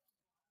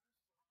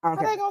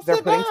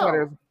 They're putting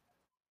sweaters.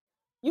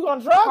 You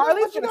gonna drug?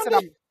 Harley's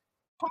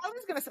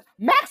gonna sit.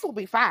 Max will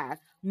be fine.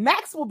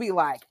 Max will be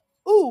like,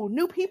 "Ooh,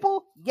 new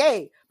people,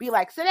 yay!" Be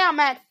like, "Sit down,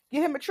 Max.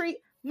 Give him a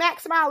treat."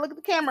 Max smile, look at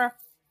the camera,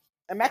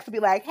 and Max will be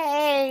like,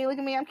 "Hey, look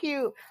at me, I'm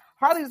cute."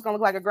 Harley's just gonna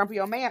look like a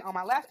grumpy old man on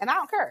my left, and I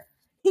don't care.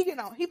 He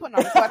putting on the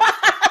sweater.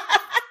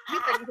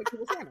 He's taking pictures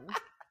with Santa.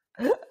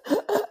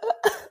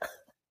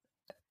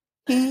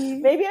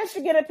 Maybe I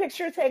should get a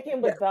picture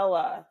taken with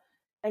Bella.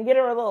 And get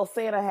her a little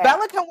Santa hat.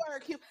 Bella can wear a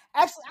cute.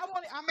 Actually, I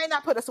may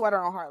not put a sweater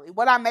on Harley.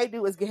 What I may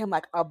do is get him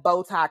like a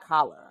bow tie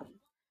collar,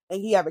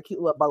 and he have a cute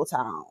little bow tie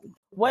on.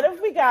 What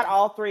if we got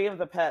all three of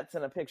the pets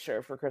in a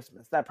picture for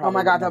Christmas? That probably Oh my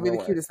would God, that'd be never the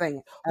work. cutest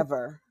thing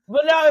ever.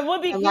 But no, it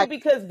would be And cute like-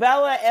 because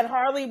Bella and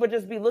Harley would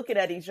just be looking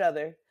at each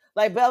other.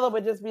 Like Bella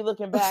would just be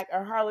looking back,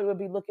 or Harley would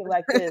be looking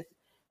like this,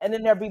 and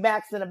then there'd be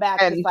Max in the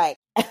back, And- just like,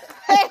 Hey,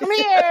 I'm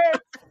here.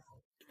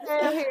 Hey,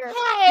 I'm here.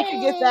 Hi. We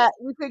could get that.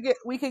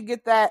 We could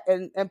get that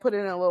and put it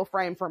in a little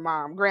frame for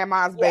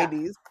grandma's Yeah.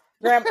 babies.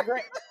 The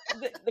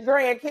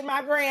grandkids,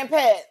 my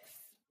grandpets.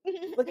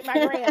 Look at my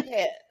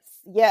grandpets.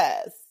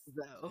 Yes.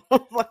 So,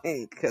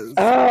 like, cause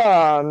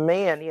Oh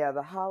man, yeah,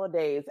 the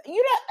holidays.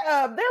 You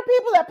know, there are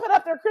people that put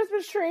up their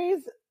Christmas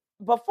trees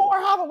before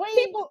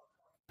Halloween.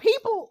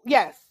 people,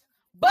 yes,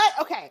 but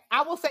okay,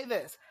 I will say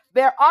this: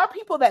 there are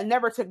people that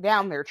never took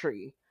down their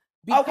tree.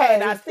 Okay,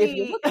 now Because if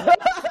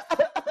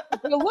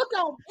you look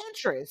on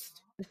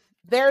Pinterest,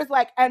 there's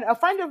like, and a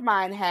friend of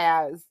mine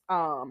has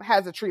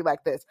a tree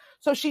like this.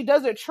 So she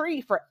does a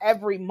tree for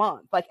every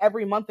month, like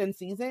every month in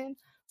season.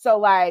 So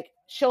like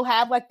she'll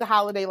have like the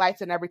holiday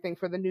lights and everything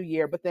for the new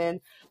year, but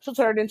then she'll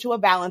turn it into a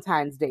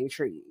Valentine's Day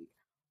tree.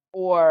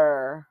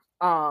 Or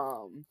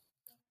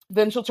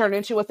then she'll turn it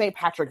into a St.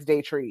 Patrick's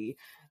Day tree.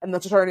 And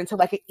then she'll turn it into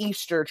like an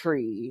Easter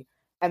tree.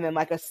 And then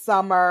like a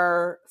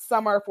summer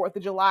 4th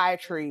of July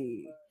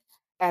tree.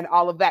 And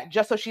all of that,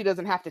 just so she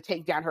doesn't have to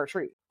take down her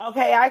tree.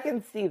 Okay, I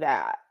can see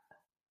that.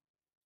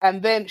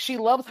 And then she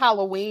loves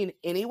Halloween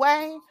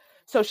anyway,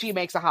 so she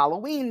makes a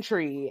Halloween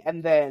tree,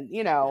 and then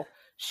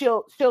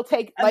she'll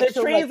take And like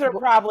the trees are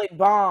probably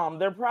bomb.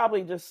 They're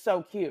probably just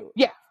so cute.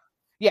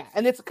 Yeah,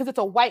 and it's because it's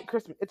a white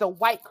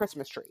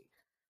Christmas tree,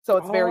 so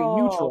it's very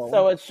neutral.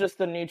 So it's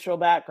just a neutral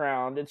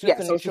background. It's just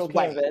a so it's neutral just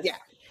white. canvas. Yeah,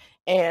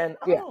 and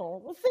Yeah.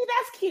 well, see,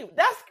 that's cute.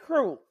 That's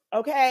crude.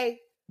 Okay.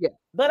 Yeah.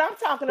 But I'm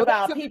talking But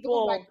about some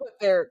people like put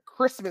their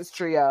Christmas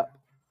tree up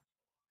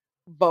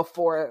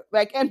before,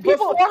 like, and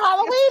people before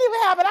Halloween even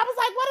happened. I was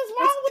like, what is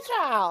wrong with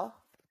y'all?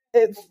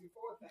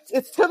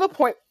 It's to the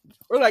point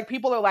where like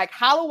people are like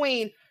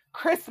Halloween,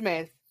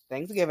 Christmas,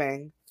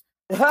 Thanksgiving.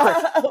 Right.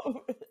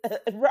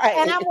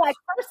 And I'm like,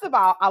 first of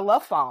all, I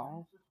love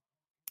fall.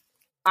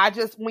 I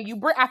feel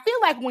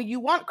like when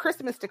you want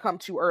Christmas to come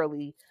too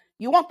early,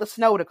 you want the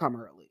snow to come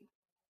early.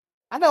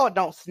 I know it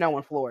don't snow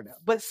in Florida,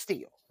 but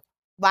still,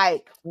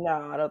 like, no,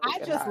 I don't think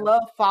I just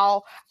love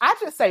fall. I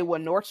just say what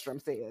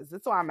Nordstrom says.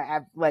 That's why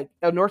I'm like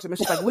Nordstrom is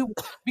just like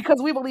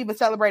because we believe in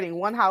celebrating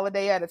one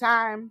holiday at a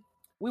time.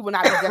 We will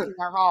not be decking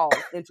our halls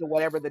into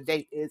whatever the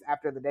date is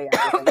after the day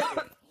after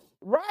Thanksgiving.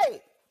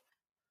 Right.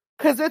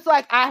 Because it's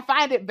like, I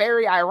find it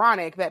very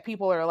ironic that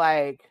people are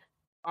like,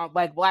 on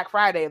like Black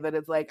Friday, that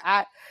it's like,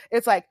 hi,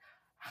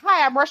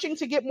 I'm rushing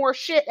to get more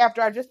shit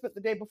after I just spent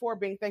the day before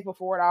being thankful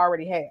for what I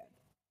already had.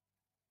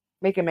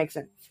 Make it make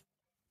sense.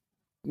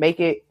 Make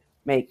it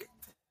make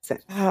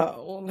sense.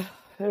 Oh,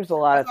 there's a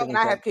lot of things. When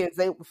I have kids,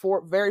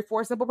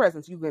 four simple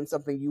presents. You get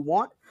something you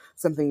want,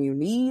 something you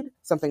need,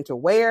 something to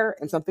wear,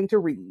 and something to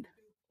read.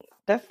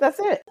 That's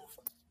it.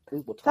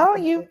 We will talk Tell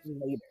about you it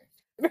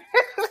later.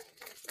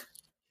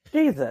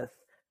 Jesus.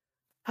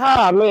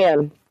 Oh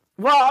man.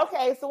 Well,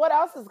 okay, so what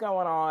else is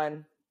going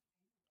on?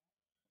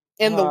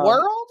 In the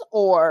world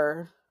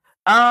or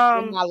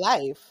in my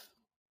life?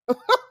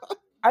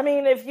 I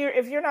mean, if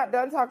you're not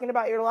done talking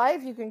about your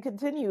life, you can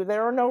continue.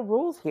 There are no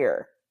rules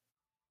here.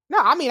 No,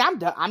 I mean, I'm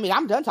done.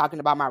 I'm done talking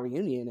about my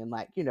reunion and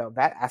like,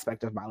 that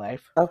aspect of my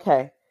life.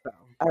 Okay. So.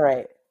 All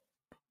right.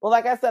 Well,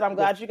 like I said, I'm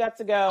glad you got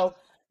to go.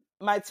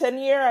 My 10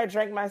 year, I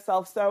drank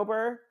myself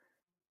sober.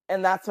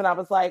 And that's when I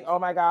was like, oh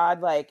my God,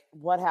 like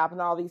what happened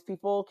to all these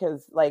people?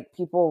 Because like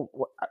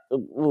people, it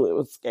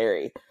was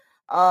scary.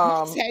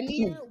 My 10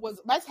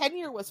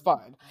 year was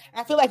fun.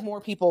 I feel like more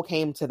people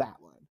came to that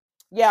one.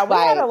 Yeah, we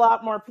had a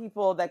lot more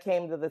people that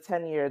came to the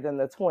 10 year than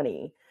the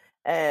 20.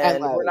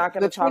 And we're not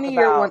going to talk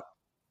about... one,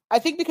 I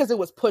think because it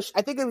was pushed.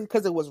 I think it was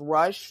because it was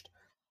rushed.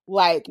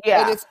 Like,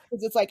 yeah, and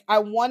it's like I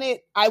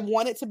wanted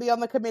to be on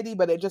the committee,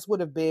 but it just would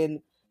have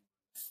been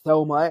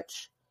so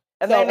much.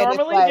 And they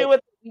normally do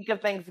it the week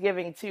of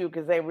Thanksgiving too,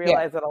 because they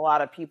realize that a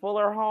lot of people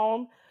are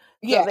home.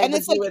 So they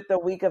would do it the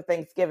week of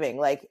Thanksgiving,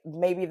 like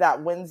maybe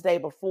that Wednesday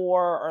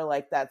before or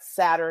like that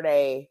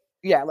Saturday.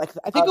 Yeah, like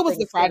I think it was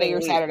the Friday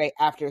or Saturday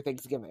after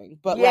Thanksgiving.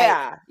 But the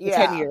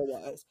 10 year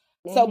was.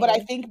 Mm-hmm. So, but I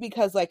think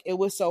because like it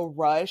was so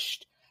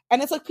rushed,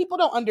 and it's like people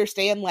don't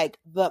understand like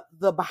the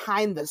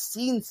behind the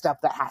scenes stuff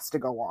that has to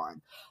go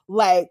on.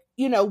 Like,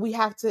 we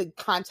have to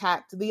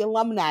contact the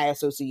Alumni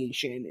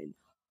Association and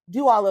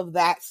do all of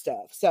that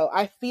stuff. So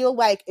I feel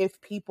like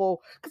if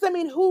people, because I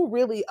mean, who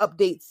really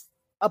updates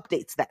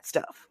that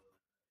stuff?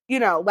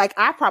 Like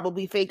I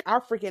probably think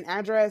our freaking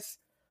address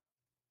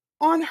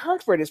on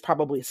Hartford is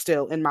probably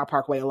still in my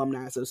Parkway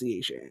Alumni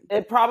Association.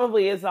 It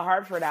probably is the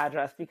Hartford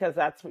address because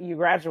that's where you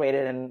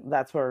graduated and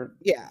that's where.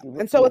 Yeah.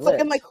 And so it's like,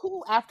 and like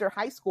who after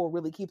high school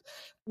really keeps,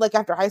 like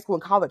after high school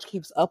and college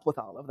keeps up with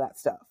all of that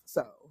stuff.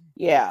 So,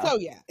 yeah. So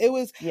yeah, it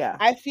was, yeah.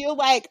 I feel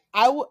like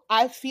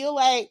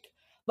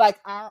like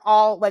our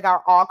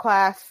all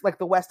class, like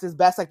the West is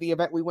Best, like the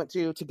event we went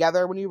to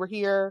together when you were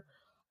here.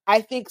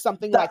 I think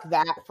something like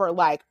that for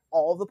like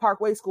all the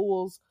Parkway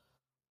schools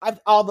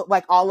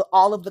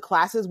all of the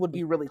classes would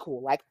be really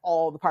cool. Like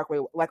all the Parkway,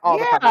 the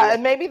Parkway.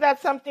 And maybe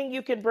that's something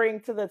you can bring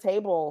to the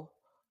table.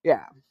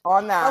 Yeah.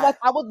 On that. Or like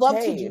I would love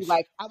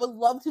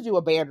to do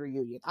a band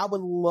reunion. I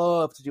would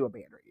love to do a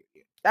band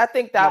reunion. I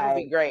think that would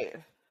be great.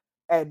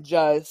 And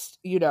just,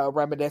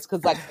 reminisce,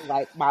 because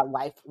like my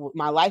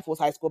life was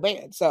high school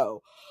band.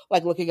 So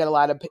like looking at a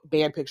lot of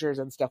band pictures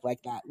and stuff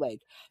like that,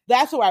 like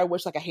that's where I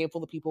wish like a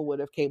handful of people would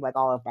have came, like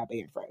all of my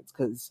band friends,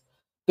 because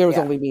there was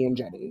only me and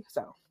Jenny.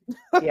 So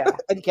yeah.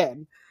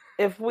 Again,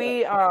 if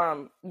we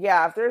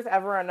if there's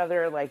ever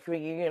another like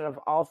reunion of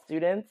all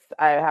students,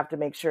 I have to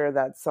make sure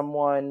that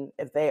someone,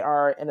 if they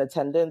are in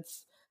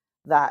attendance,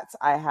 that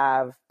I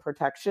have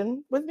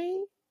protection with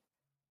me,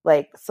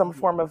 like some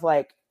form of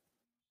like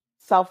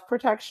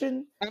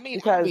self-protection. I mean,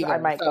 because I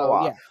might go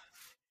off.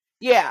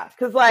 Yeah,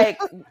 because like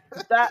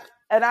that,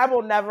 and I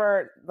will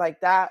never,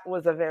 like, that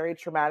was a very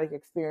traumatic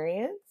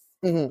experience.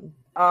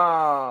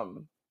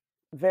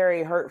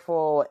 Very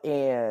hurtful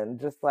and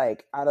just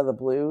like out of the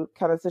blue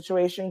kind of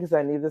situation, because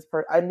I knew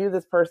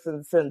this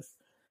person since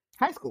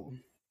high school,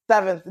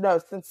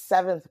 since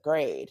seventh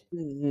grade,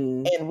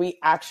 and we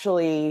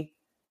actually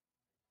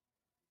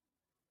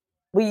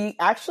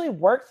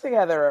worked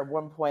together at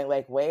one point,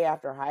 like way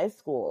after high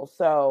school.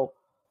 So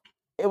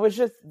it was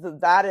just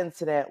that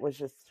incident was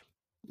just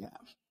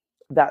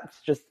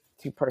that's just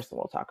too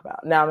personal to talk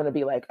about. Now I'm going to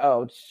be like,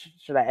 oh,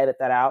 should I edit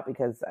that out,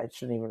 because I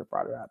shouldn't even have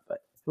brought it up, but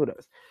who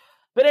knows.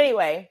 But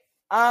anyway,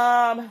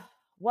 let's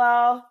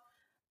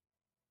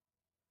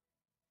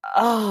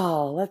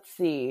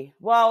see.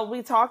 Well,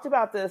 we talked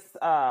about this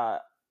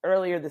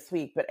earlier this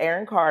week, but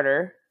Aaron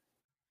Carter,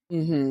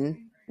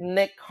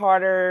 Nick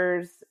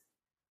Carter's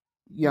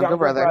younger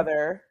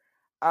brother,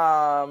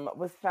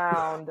 was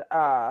found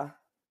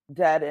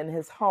dead in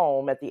his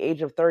home at the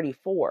age of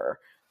 34.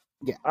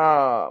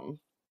 Yeah.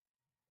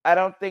 I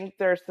don't think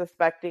they're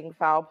suspecting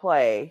foul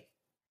play.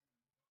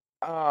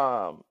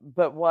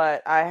 But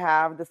what I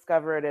have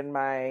discovered in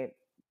my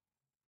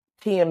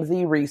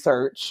TMZ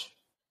research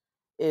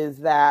is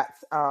that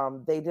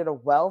they did a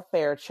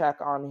welfare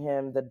check on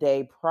him the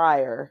day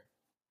prior,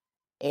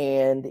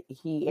 and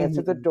he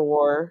answered the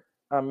door.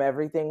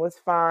 Everything was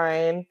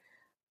fine.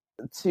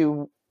 He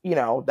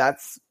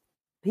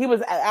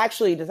was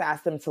actually just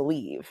asked him to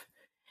leave.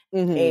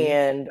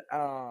 And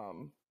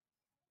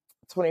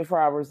 24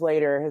 hours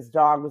later, his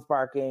dog was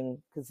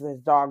barking, because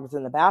his dog was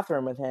in the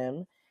bathroom with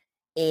him.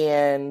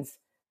 And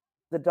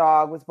the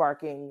dog was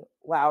barking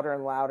louder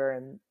and louder.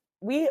 And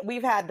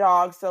we've had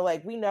dogs, so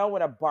like we know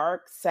when a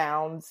bark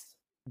sounds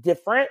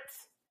different,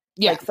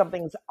 like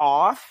something's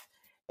off.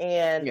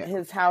 And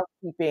his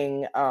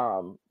housekeeping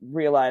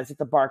realized that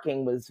the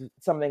barking was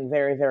something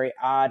very, very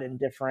odd and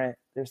different.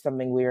 There's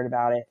something weird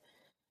about it.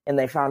 And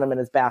they found him in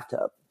his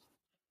bathtub.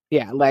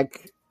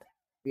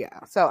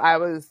 So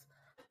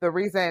the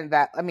reason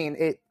that, I mean,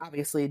 it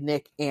obviously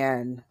Nick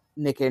and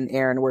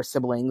Aaron were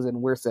siblings,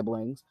 and we're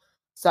siblings.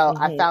 So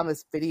I found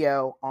this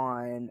video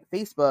on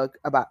Facebook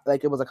about,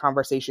 like, it was a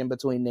conversation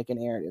between Nick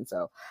and Aaron. And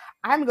so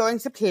I'm going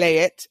to play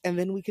it, and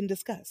then we can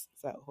discuss.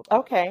 So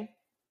okay.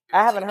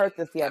 I haven't heard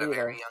this yet either. At a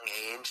very young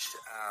age,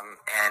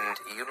 and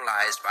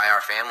utilized by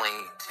our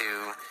family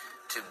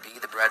to be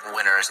the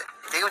breadwinners.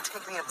 They would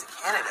take me up to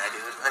Canada,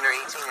 dude, under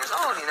 18 years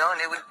old, and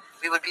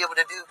we would be able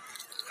to do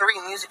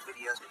Korean music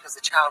videos, because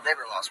the child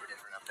labor laws were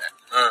different up there.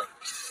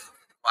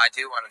 Well, I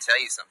do want to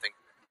tell you something.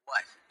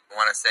 What? I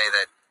want to say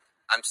that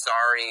I'm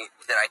sorry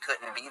that I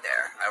couldn't be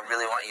there. I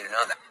really want you to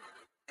know that.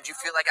 Did you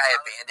feel like I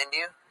abandoned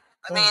you?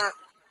 I mean,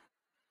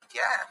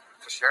 yeah,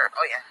 for sure.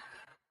 Oh, yeah.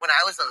 When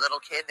I was a little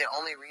kid, the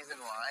only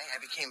reason why I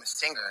became a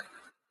singer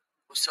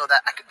was so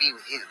that I could be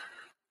with you.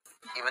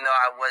 Even though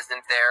I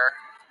wasn't there,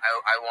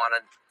 I want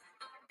to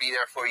be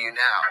there for you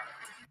now.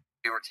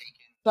 We were taken.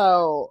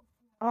 So,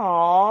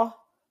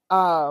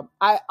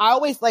 I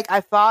always,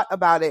 I thought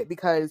about it,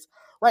 because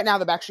right now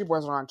the Backstreet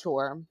Boys are on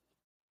tour.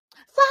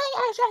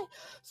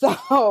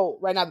 So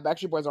right now the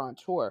Backstreet Boys are on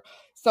tour.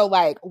 So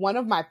like one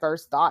of my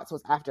first thoughts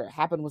was, after it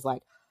happened, was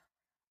like,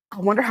 I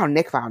wonder how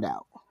Nick found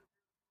out.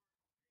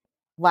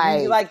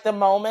 Like the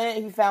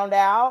moment he found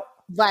out?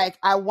 Like,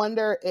 I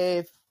wonder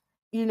if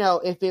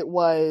it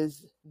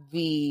was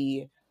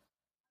the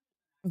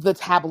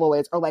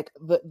tabloids, or like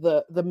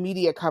the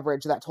media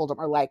coverage that told him,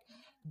 or like,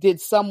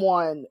 did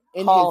someone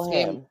call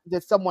him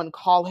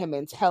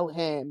and tell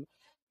him,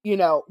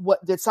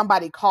 what did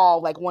somebody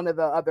call like one of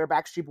the other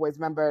Backstreet Boys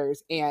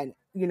members and,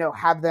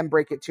 have them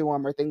break it to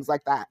him, or things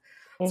like that.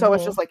 So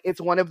it's just like,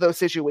 it's one of those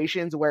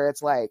situations where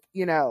it's like,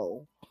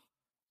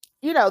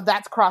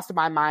 that's crossed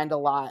my mind a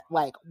lot.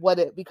 Like,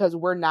 because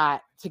we're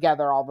not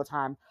together all the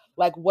time.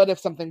 Like, what if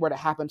something were to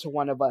happen to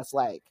one of us?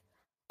 Like,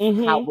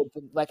 how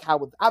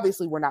would,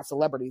 obviously we're not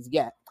celebrities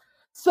yet.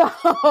 So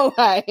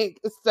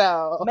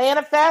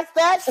manifest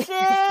that shit.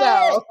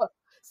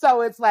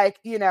 So it's like,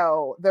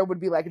 there would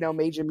be like no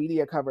major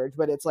media coverage,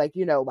 but it's like,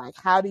 like,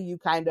 how do you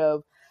kind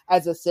of,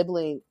 as a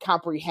sibling,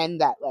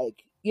 comprehend that,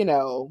 like,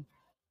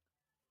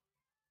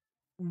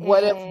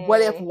 what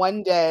if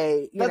one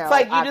day, that's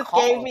like,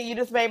 you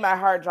just made my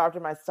heart drop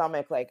to my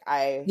stomach. Like,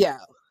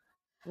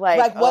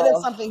 Like what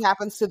if something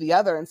happens to the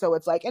other? And so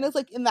it's like, and it's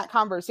like in that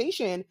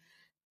conversation,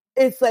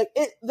 it's like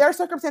their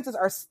circumstances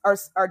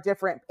are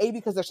different,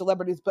 because they're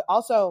celebrities, but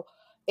also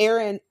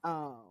Aaron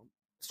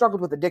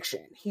struggled with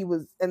addiction.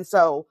 And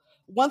so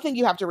one thing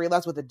you have to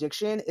realize with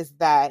addiction is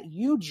that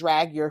you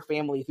drag your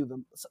family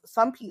through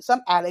some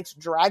addicts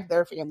drag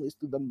their families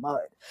through the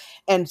mud,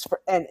 and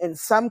in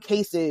some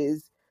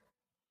cases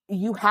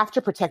you have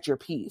to protect your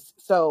peace.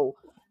 So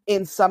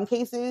in some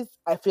cases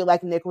I feel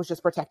like Nick was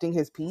just protecting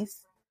his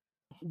peace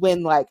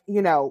when, like,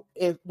 you know,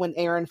 when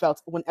Aaron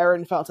felt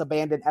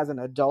abandoned as an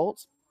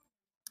adult.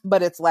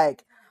 But it's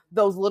like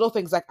those little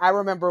things. Like I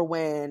remember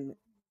when,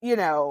 you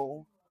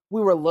know,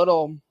 we were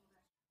little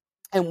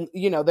and,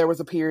 you know, there was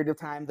a period of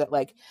time that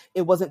like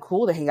it wasn't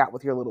cool to hang out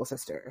with your little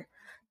sister.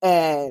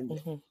 And,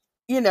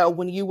 you know,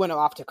 when you went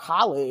off to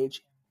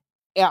college,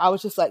 and I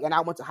was just like, and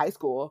I went to high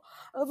school,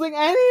 I was like,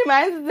 I need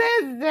my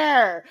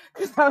sister.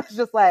 Because I was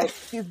just like,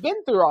 she's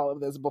been through all of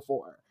this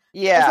before.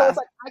 Yeah. And so it's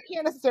like, I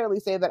can't necessarily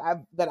say that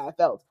I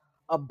felt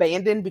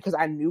abandoned, because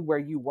I knew where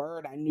you were.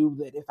 And I knew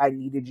that if I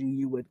needed you,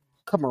 you would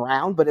come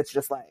around. But it's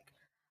just like,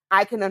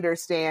 I can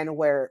understand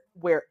where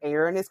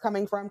Aaron is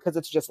coming from, because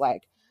it's just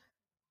like,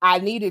 I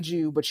needed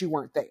you, but you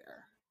weren't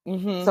there.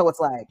 So it's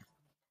like,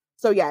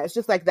 so yeah, it's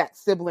just like that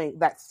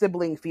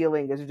sibling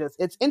feeling is just,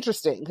 it's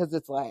interesting, because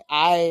it's like,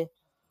 I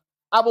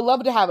would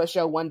love to have a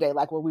show one day,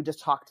 like where we just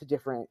talk to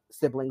different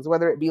siblings,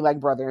 whether it be like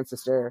brother and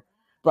sister,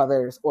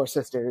 brothers or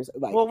sisters.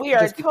 Like, well, we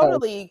are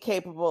totally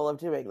capable of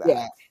doing that.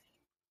 Yeah.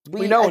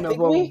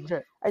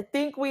 I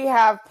think we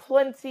have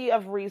plenty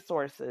of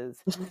resources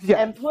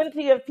and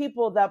plenty of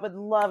people that would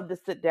love to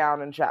sit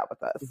down and chat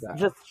with us. Yeah.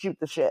 Just shoot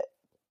the shit.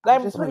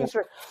 I'm pretty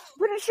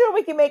sure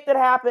we can make that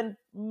happen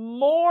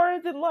more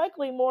than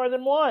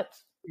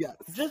once. Yes.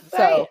 Just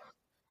saying.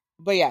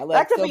 But yeah,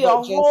 that could be a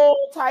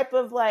whole type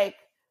of like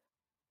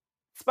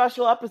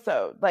special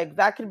episode. Like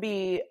that could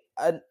be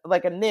a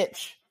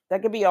niche.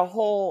 That could be a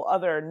whole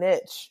other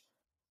niche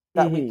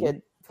that we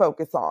could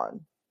focus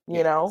on.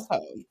 You know, so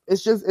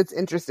it's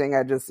interesting.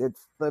 It's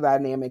the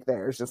dynamic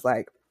there. It's just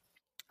like,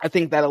 I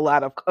think that a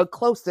lot of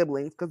close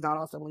siblings, because not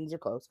all siblings are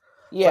close,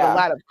 but a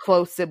lot of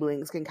close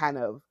siblings can kind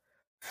of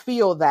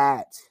feel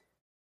that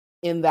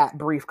in that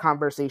brief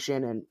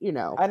conversation. And, you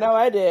know, I know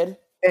I did.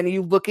 And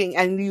you look at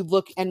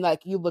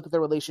the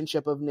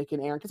relationship of Nick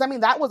and Aaron, because I mean,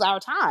 that was our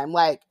time.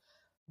 Like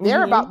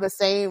they're about the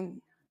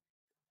same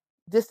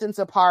distance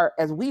apart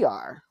as we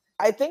are.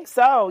 I think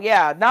so.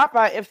 Yeah. Not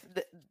by, if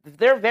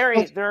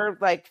they're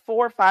like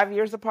 4 or 5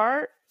 years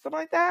apart, something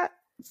like that.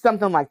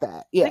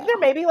 Yeah. I think they're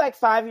maybe like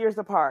 5 years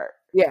apart.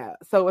 Yeah.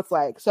 So it's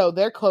like, so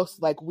they're close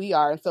like we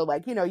are. And so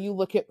like, you know, you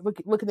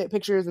looking at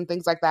pictures and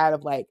things like that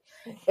of like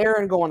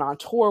Aaron going on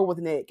tour with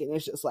Nick. And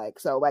it's just like,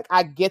 so like,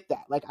 I get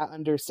that. Like, I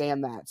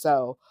understand that.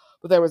 So,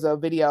 but there was a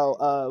video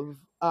of,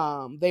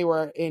 they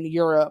were in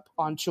Europe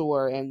on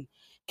tour, and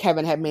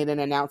Kevin had made an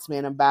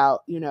announcement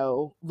about, you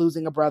know,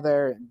 losing a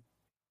brother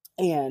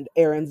and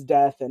Aaron's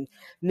death, and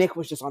Nick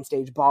was just on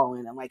stage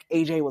bawling, and like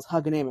AJ was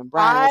hugging him and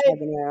Brian was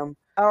hugging him.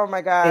 Oh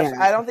my gosh.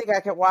 And I don't think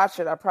I could watch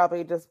it. I'd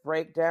probably just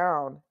break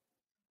down.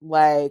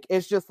 Like,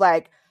 it's just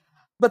like,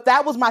 but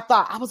that was my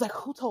thought. I was like,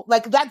 who told,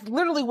 like, that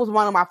literally was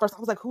one of my first, I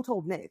was like, who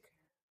told Nick?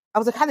 I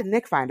was like, how did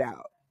Nick find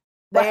out?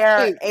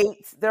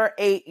 They're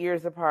 8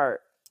 years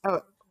apart.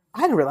 Oh,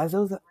 I didn't realize it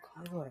was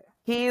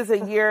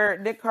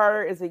Nick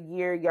Carter is a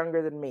year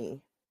younger than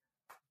me.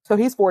 So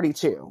he's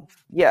 42.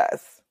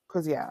 Yes.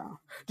 Because, yeah.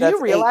 Do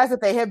you realize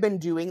that they have been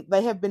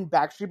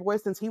Backstreet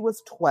Boys since he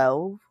was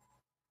 12?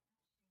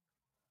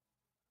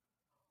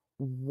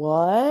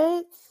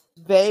 What?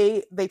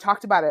 They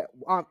talked about it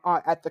on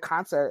at the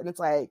concert, and it's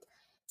like,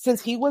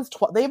 since he was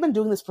 12, they've been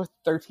doing this for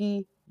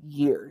 30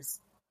 years.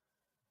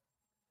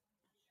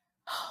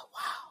 Oh,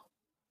 wow.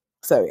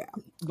 So, yeah.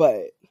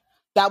 But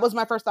that was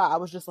my first thought. I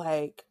was just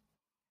like,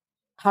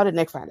 how did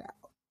Nick find out?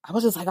 I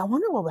was just like, I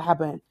wonder what would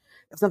happen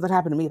if something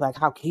happened to me, like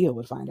how Kia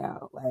would find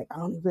out. Like, I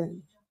don't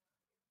even...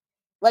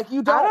 Like,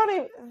 you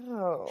don't...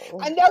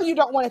 I know you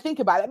don't want to think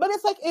about it, but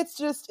it's like, it's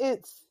just,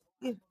 it's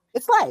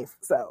life,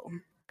 so...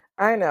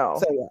 I know.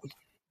 So, yeah.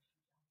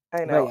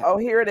 I know. Yeah. Oh,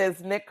 here it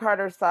is. Nick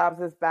Carter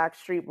sobs as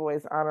Backstreet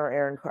Boys honor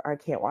Aaron. I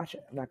can't watch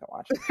it. I'm not gonna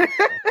watch it.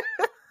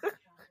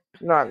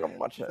 No, I'm gonna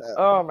watch it.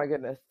 Oh my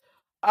goodness.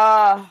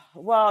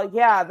 Well,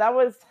 yeah, that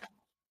was.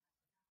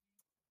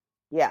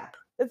 Yeah,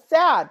 it's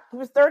sad. He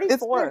was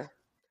 34.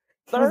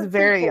 He was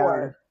very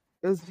young.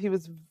 He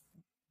was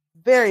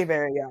very,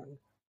 very young.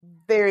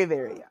 Very,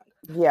 very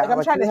young. Yeah, like,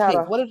 I'm trying to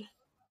think. What did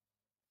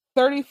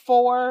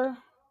 34?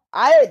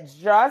 I had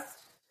just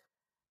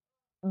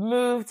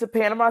moved to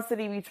Panama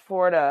City Beach,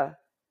 Florida.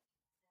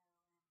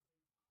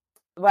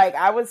 Like,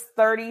 I was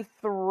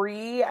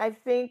 33, I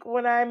think,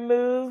 when I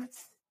moved.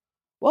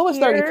 What was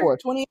 34?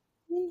 20?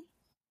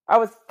 I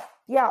was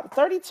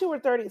 32 or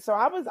 30. So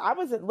I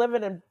was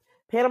living in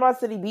Panama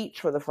City Beach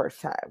for the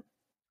first time.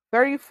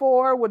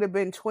 34 would have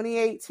been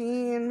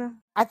 2018.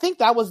 I think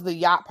that was the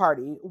yacht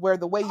party where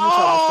the way you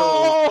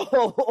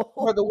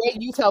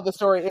tell the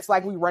story, it's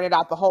like we rented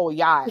out the whole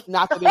yacht.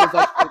 Not that it was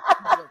like a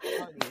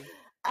party.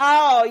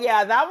 Oh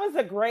yeah, that was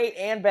a great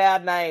and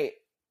bad night.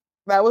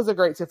 That was a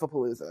great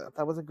Tiffapalooza.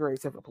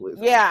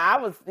 Yeah, I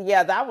was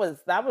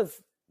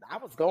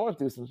going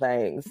through some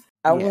things.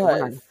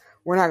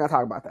 We're not gonna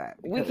talk about that.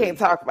 We can't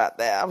talk about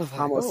that. I was I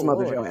like, almost oh,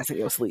 smothered Lord. your ass in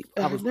your sleep.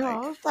 I was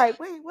like,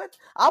 wait, what?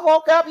 I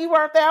woke up, you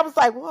weren't there. I was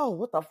like, whoa,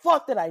 what the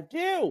fuck did I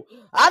do?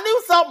 I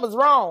knew something was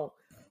wrong.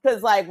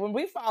 Because, like, when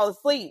we fall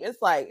asleep,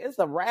 it's like, it's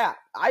a wrap.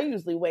 I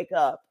usually wake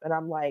up and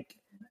I'm like,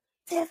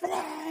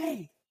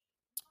 Tiffany,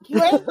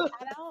 you ain't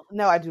cuddle?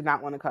 No, I do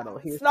not want to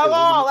cuddle.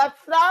 Snuggle, let's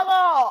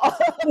snuggle.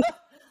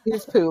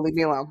 Here's Pooh, leave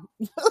me alone.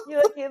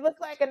 You look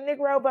like a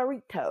Negro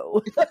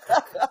burrito.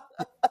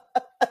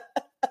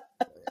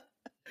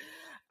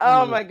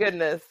 Oh my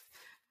goodness.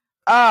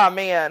 Oh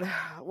man.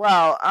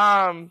 Well,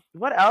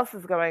 what else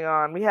is going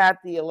on? We had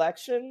the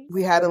elections.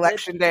 We had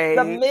election day.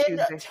 The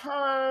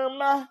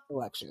midterm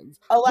elections.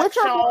 Which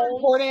are more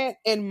important,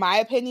 in my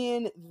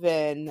opinion,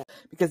 than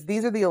because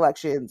these are the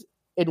elections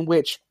in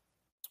which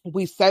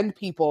we send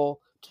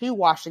people to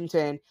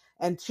Washington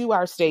and to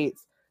our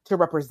states to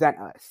represent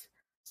us.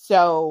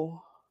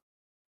 So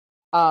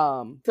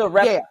to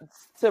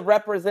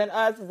represent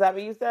us, is that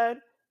what you said?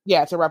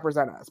 Yeah, to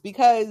represent us.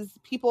 Because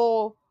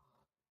people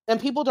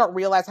don't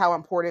realize how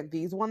important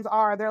these ones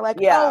are. They're like,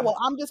 oh, well,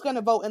 I'm just going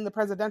to vote in the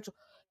presidential.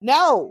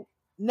 No,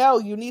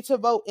 you need to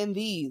vote in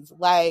these.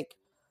 Like,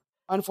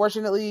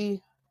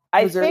 unfortunately,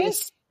 Missouri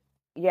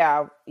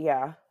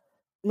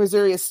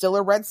is still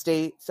a red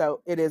state,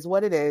 so it is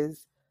what it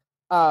is.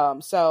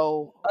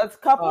 So a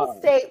couple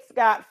states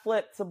got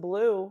flipped to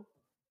blue.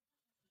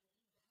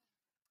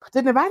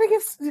 Did Nevada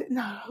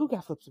who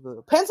got flipped to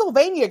blue?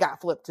 Pennsylvania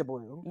got flipped to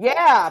blue.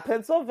 Yeah,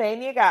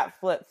 Pennsylvania got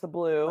flipped to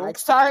blue. Like,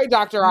 sorry,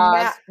 Dr.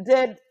 Oz.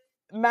 Was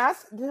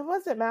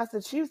it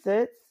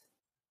Massachusetts?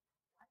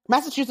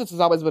 Massachusetts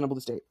has always been a blue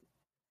state.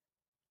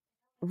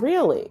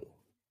 Really?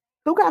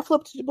 Who got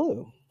flipped to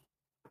blue?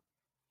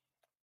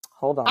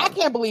 Hold on. I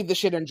can't believe the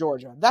shit in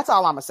Georgia. That's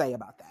all I'm going to say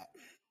about that.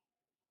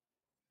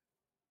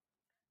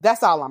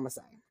 That's all I'm going to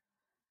say.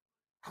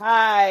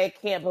 I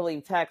can't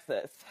believe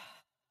Texas.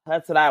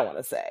 That's what I want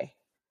to say.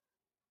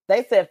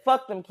 They said,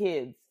 fuck them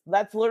kids.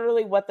 That's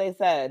literally what they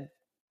said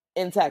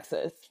in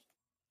Texas.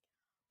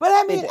 But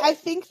I mean,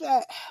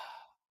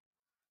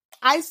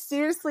 I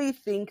seriously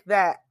think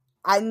that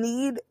I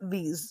need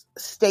these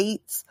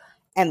states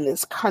and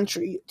this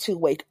country to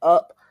wake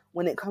up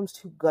when it comes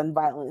to gun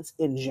violence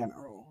in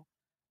general.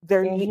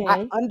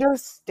 I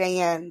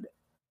understand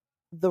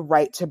the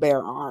right to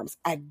bear arms.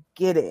 I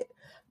get it.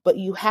 But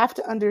you have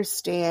to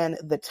understand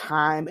the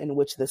time in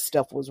which this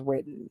stuff was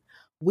written.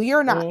 We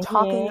are not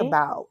talking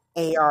about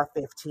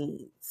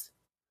AR-15s.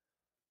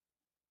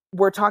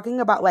 We're talking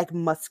about like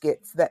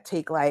muskets that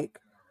take like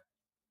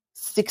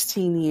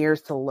 16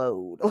 years to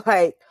load.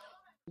 Like,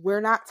 we're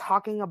not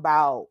talking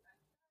about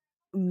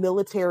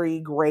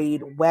military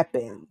grade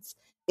weapons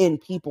in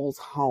people's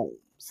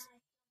homes.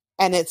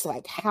 And it's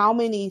like, how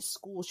many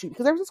school shootings?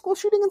 Because there was a school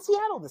shooting in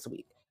Seattle this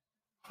week.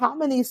 How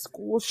many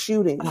school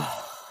shootings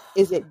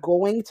is it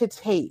going to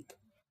take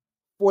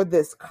for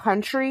this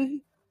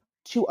country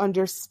to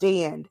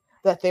understand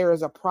that there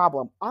is a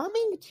problem?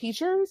 Arming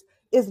teachers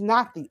is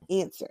not the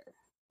answer.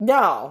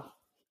 No.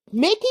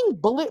 Making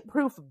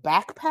bulletproof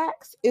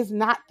backpacks is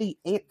not the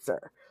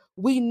answer.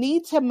 We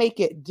need to make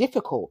it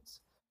difficult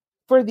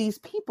for these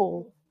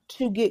people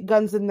to get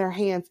guns in their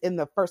hands in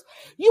the first.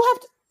 You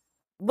have to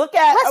look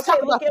at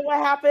what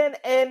happened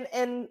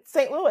in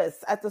St. Louis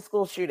at the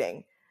school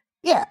shooting.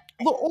 Yeah.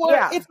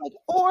 It's like,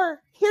 or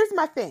here's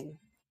my thing.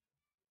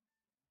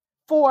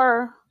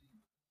 Hold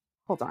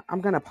on,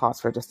 I'm gonna pause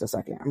for just a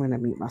second. I'm gonna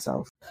mute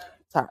myself.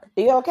 Sorry.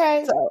 Are you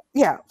okay? So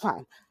yeah,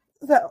 fine.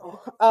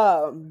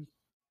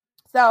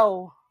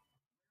 So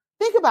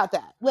think about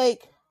that.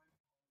 Like,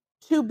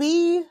 to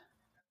be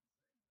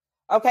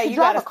okay, you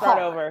gotta start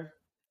over.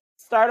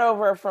 Start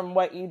over from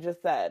what you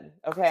just said,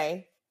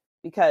 okay?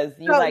 Because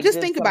you just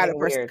think about it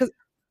first. Because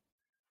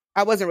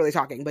I wasn't really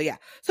talking, but yeah.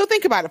 So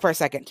think about it for a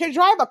second. To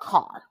drive a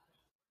car,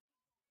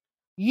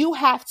 you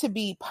have to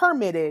be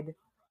permitted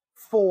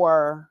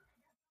for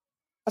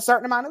a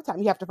certain amount of time.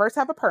 You have to first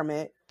have a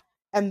permit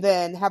and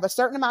then have a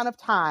certain amount of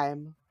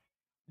time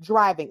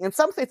driving. In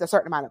some states, a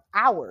certain amount of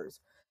hours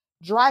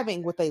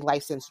driving with a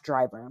licensed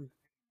driver.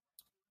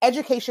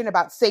 Education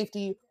about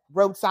safety,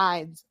 road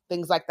signs,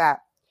 things like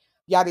that.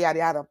 Yada, yada,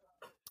 yada.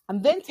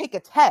 And then take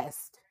a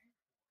test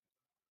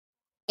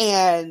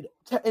and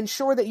to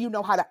ensure that you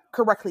know how to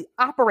correctly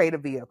operate a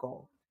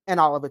vehicle and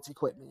all of its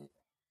equipment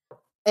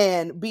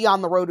and be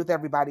on the road with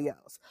everybody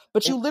else.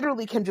 But you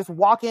literally can just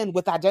walk in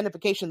with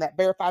identification that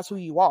verifies who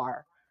you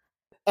are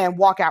and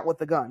walk out with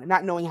the gun and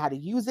not knowing how to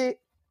use it.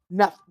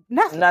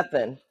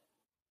 Nothing.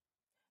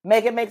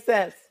 Make it make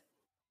sense.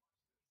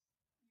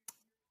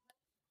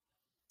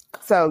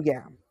 So,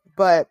 yeah.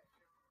 But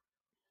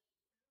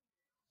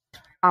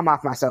I'm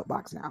off my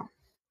soapbox now.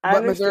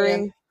 But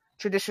Missouri,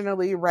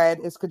 traditionally red,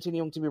 is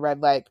continuing to be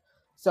red. Like,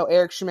 so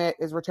Eric Schmidt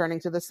is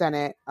returning to the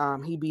Senate.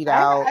 He beat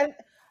out...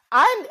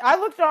 I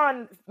looked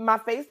on my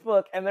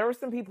Facebook and there were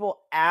some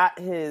people at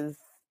his,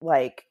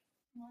 like,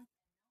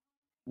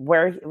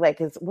 where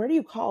do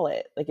you call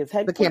it? Like his The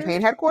headquarters?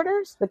 campaign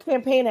headquarters? The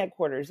campaign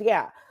headquarters,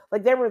 yeah.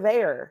 Like they were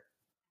there.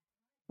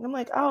 And I'm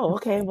like, oh,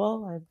 okay,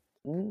 well,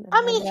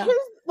 I mean, here's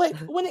like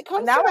when it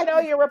comes now to I know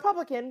you're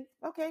Republican.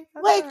 Okay.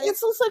 That's like all right. it's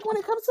just like when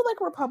it comes to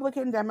like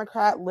Republican,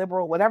 Democrat,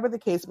 liberal, whatever the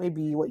case may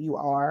be, what you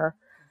are.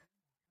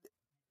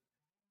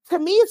 To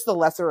me, it's the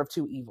lesser of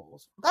two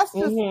evils. That's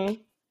just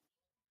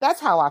that's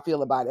how I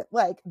feel about it.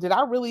 Like, did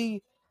I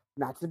really,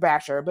 not to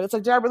bash her, but it's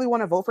like, did I really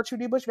want to vote for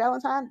Trudy Bush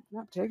Valentine?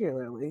 Not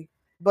particularly,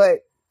 but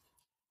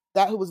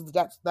that's who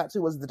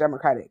was the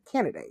Democratic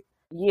candidate.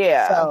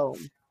 Yeah. So,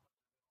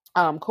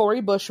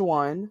 Cori Bush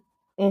won.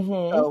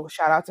 So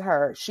shout out to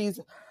her.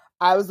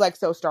 I was like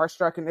so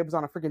starstruck, and it was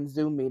on a freaking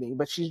Zoom meeting.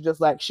 But she's just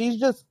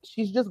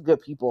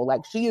good people.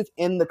 Like she is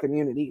in the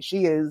community.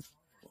 She is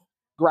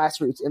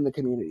grassroots in the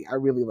community. I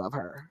really love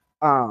her.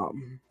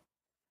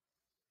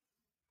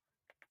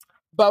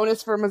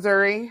 Bonus for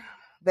Missouri.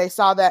 They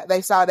saw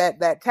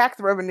that tax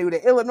revenue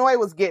that Illinois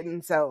was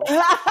getting. So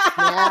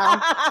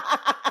now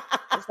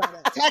they saw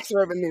that tax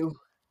revenue.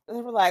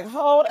 They were like,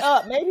 hold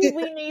up, maybe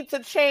we need to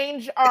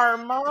change our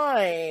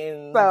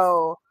minds.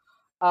 So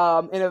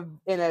in a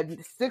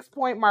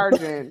 6-point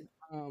margin,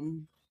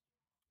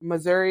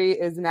 Missouri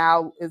is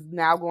now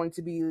going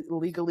to be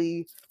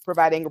legally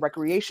providing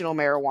recreational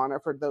marijuana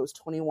for those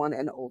 21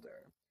 and older.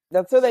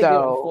 That's what they do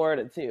in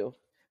Florida too.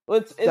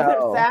 Is it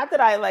sad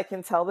that I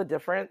can tell the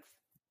difference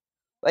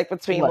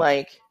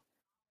between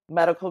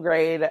medical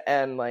grade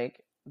and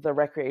the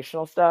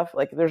recreational stuff?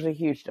 There's a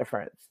huge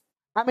difference.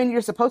 I mean,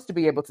 you're supposed to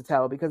be able to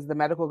tell because the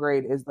medical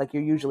grade is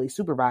you're usually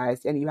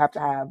supervised and you have to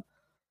have,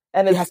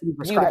 and it has to be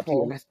prescribed to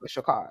you in a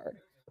special card.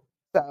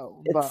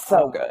 So it's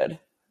so good.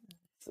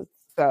 It's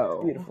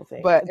so beautiful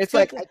thing. But it's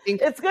I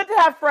think it's good to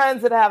have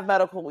friends that have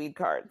medical weed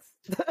cards.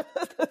 But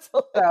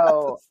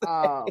I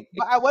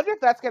wonder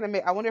if that's gonna be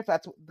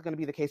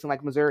the case in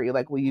Missouri.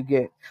 Will you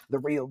get the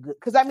real good?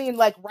 Because I mean,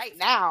 right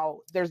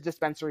now there's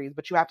dispensaries,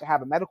 but you have to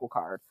have a medical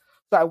card.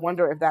 So I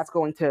wonder if that's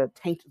going to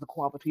taint the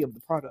quality of the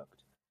product.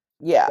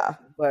 Yeah,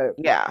 but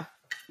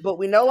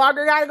we no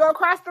longer got to go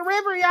across the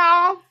river,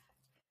 y'all.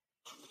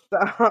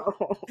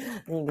 So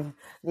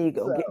you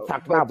go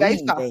talk about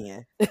weed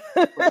then.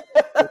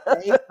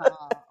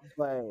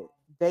 But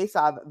they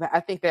saw. I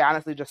think they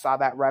honestly just saw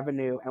that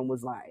revenue and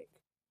was like,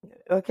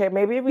 "Okay,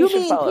 maybe we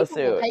should follow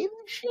suit." Pay this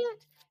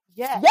shit?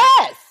 Yes.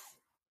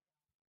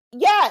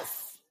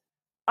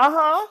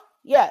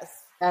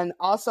 Yes. And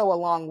also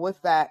along with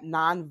that,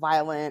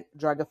 non-violent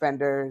drug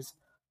offenders.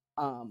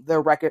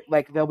 Their record,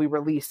 they'll be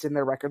released and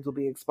their records will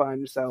be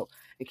expunged. So,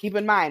 and keep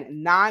in mind,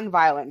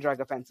 non-violent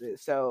drug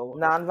offenses. So,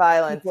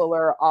 non-violent people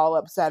are all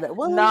upset at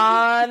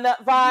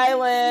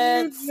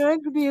non-violent.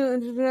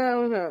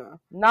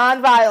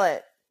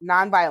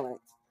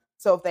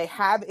 So, if they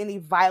have any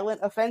violent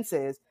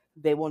offenses,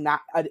 they will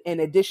not. In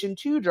addition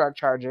to drug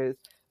charges,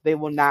 they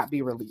will not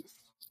be released.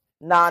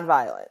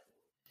 Non-violent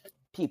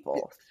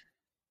people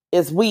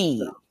is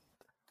weed.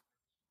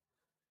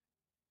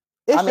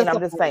 I'm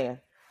just saying.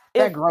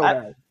 That grow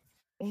does.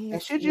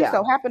 And should you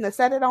so happen to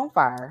set it on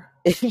fire,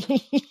 there's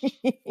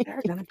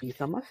gonna be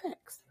some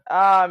effects.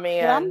 Oh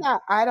man,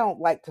 but I don't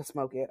like to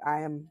smoke it.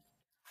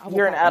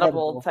 You're an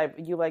edible type.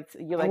 You like.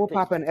 I will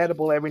pop an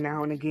edible every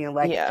now and again.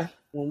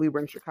 When we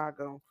were in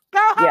Chicago. Go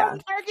home,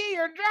 turkey.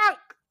 You're drunk.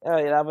 Oh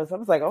yeah, I was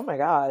like, oh my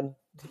god.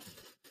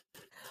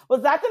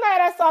 Was that the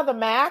night I saw the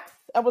Max?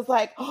 I was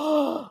like,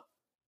 oh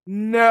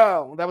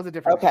no, that was a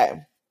different. Okay.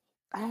 Night.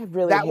 I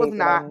really that was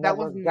not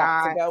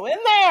to go in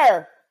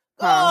there.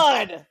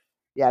 God.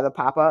 Yeah, the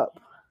pop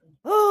up.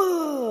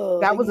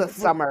 That was a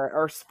summer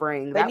or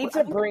spring. They need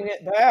to bring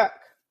it back.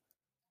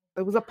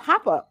 It was a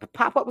pop up.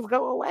 Pop ups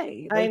go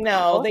away. I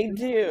know they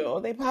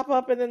do. They pop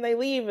up and then they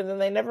leave and then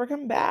they never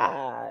come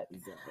back.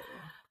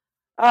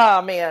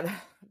 Oh man.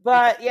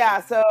 But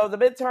yeah, so the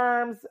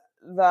midterms,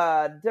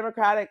 the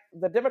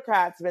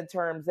Democrats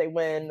midterms, they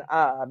win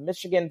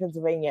Michigan,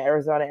 Pennsylvania,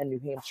 Arizona, and New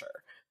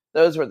Hampshire.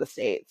 Those were the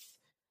states.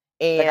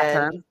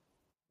 And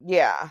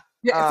yeah.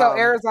 So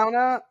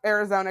Arizona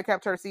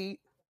kept her seat.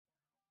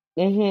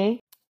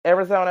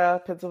 Arizona,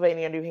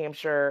 Pennsylvania, New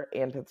Hampshire,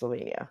 and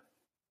Pennsylvania.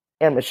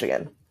 And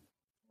Michigan.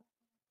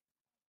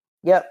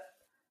 Yep.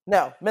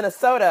 No,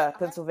 Minnesota,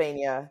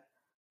 Pennsylvania,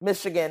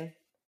 Michigan.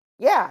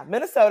 Yeah,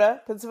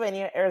 Minnesota,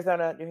 Pennsylvania,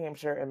 Arizona, New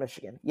Hampshire, and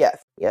Michigan.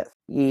 Yes.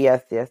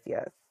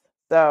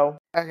 So,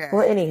 okay.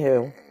 Well,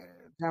 anywho.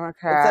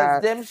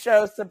 Democrats. It says Dems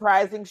show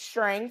surprising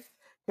strength,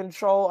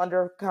 control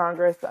under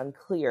Congress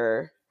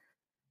unclear.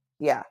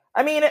 Yeah.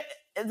 I mean,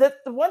 the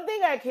one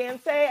thing I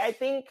can say, I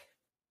think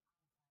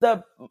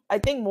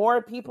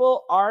more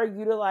people are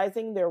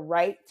utilizing their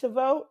right to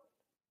vote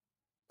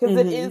because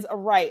it is a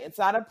right. It's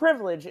not a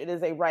privilege. It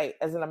is a right.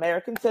 As an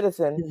American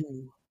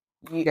citizen,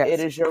 it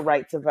is your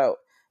right to vote.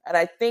 And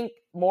I think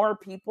more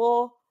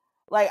people,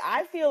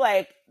 I feel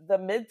like the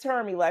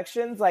midterm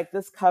elections,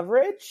 this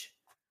coverage,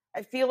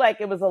 I feel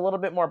like it was a little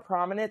bit more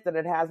prominent than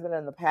it has been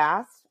in the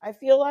past. I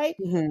feel like.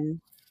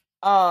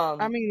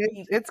 I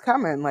mean, it's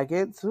coming.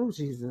 Oh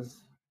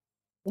Jesus.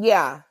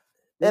 Yeah.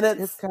 And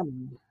it's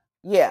coming.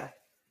 Yeah.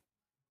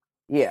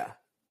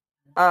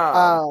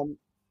 How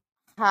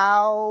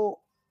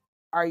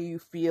are you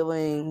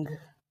feeling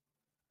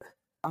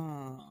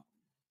about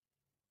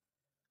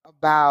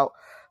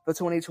the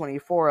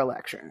 2024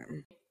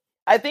 election?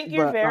 I think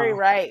you're very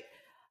right.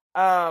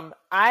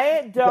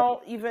 I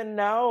don't even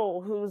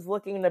know who's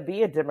looking to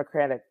be a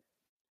Democratic.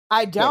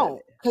 I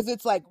don't, because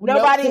it's like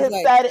nobody has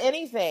said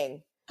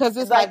anything. Because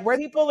it's like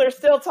people are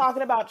still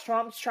talking about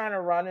Trump's trying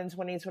to run in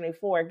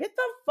 2024. Get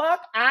the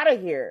fuck out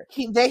of here.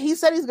 He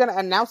said he's going to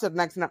announce it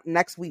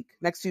next week,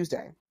 next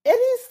Tuesday. Is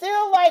he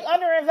still like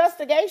under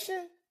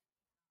investigation?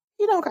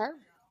 He don't care.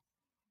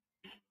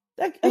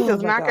 He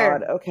does not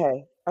care.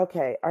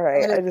 Okay. All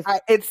right.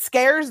 It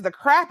scares the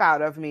crap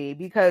out of me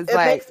because it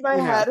makes my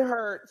head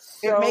hurt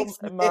so much.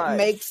 It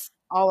makes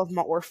all of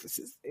my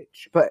orifices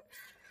itch. But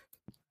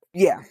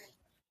yeah.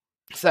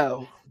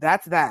 So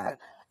that's that.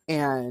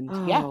 And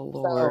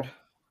Lord.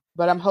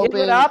 But I'm hoping.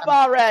 Give it up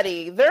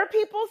already. There are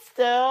people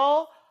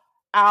still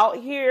out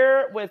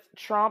here with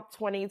Trump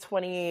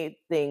 2020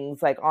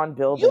 things like on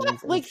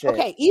buildings and shit.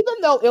 Okay, even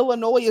though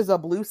Illinois is a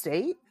blue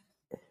state,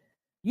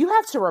 you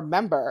have to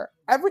remember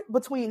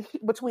between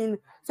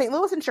St.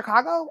 Louis and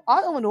Chicago,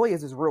 all Illinois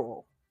is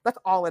rural. That's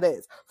all it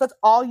is. So that's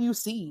all you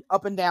see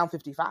up and down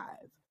 55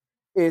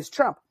 is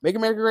Trump, make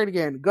America great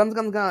again, guns,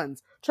 guns,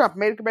 guns. Trump,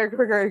 make America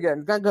great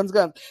again, guns, guns,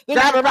 guns.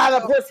 Grab her by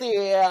the pussy.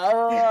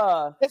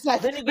 It's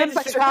like, then you get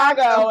to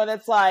Chicago and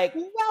it's like,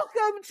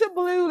 welcome to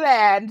Blue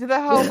Land, to the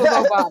home of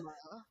Obama.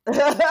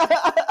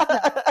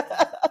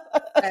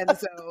 And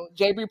so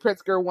J.B.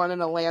 Pritzker won in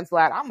a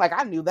landslide. I'm like,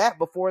 I knew that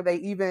before they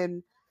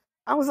even.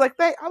 I was like,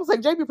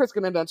 J.B.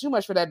 Pritzker done too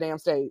much for that damn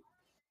state.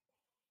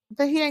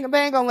 They ain't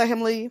gonna let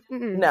him leave.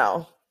 Mm-mm.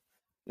 No.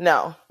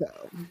 So.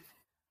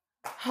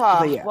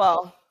 Yeah.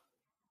 Well,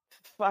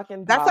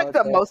 fucking. That's politics.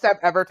 like the most I've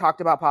ever talked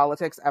about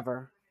politics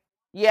ever.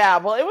 Yeah,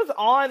 well, it was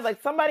on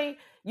like somebody.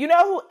 You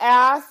know who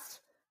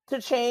asked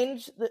to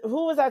change?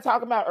 Who was I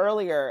talking about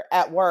earlier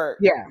at work?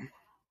 Yeah,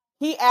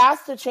 he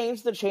asked to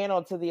change the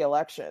channel to the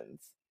elections,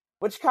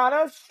 which kind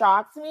of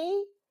shocked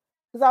me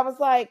because I was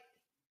like,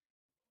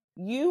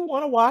 you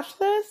want to watch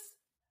this,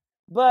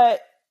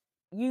 but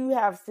you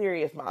have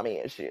serious mommy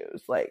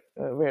issues. Like,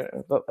 oh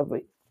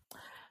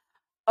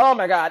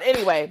my God.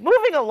 Anyway,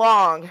 moving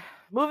along.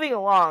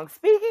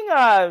 Speaking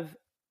of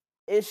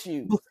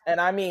issues,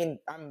 and I mean,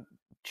 I'm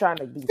trying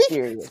to be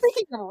serious.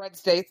 Speaking of red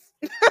states.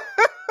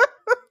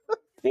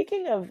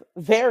 Speaking of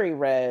very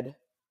red.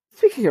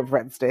 Speaking of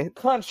red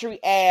states. Country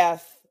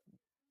ass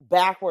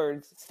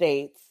backwards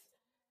states.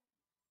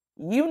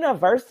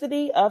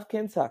 University of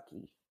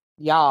Kentucky.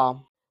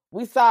 Y'all.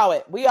 We saw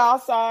it. We all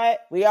saw it.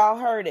 We all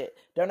heard it.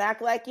 Don't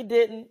act like you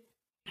didn't.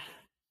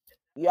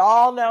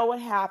 Y'all know what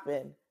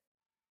happened.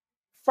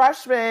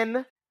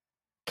 Freshman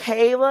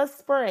Kayla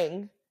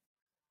Spring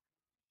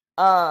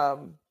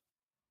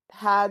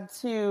had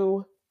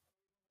to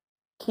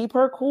keep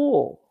her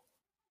cool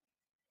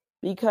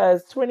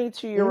because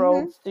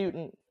 22-year-old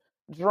student,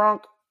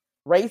 drunk,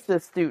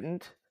 racist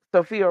student,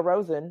 Sophia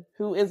Rosen,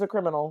 who is a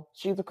criminal.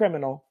 She's a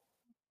criminal.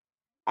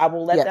 I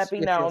will let that be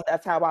known. Yes.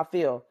 That's how I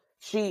feel.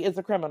 She is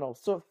a criminal.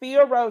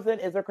 Sophia Rosen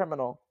is a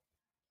criminal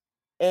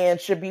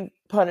and should be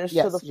punished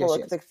to the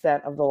fullest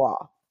extent of the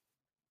law.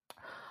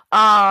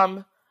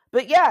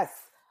 But yes,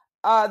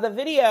 the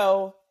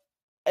video,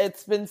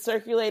 it's been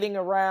circulating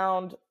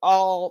around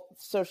all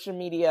social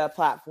media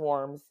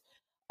platforms.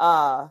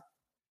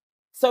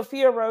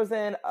 Sophia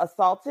Rosen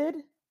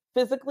assaulted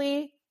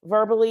physically,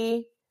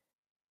 verbally,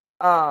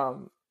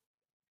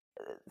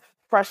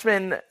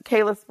 freshman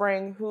Kayla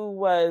Spring, who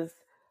was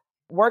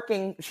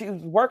working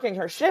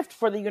her shift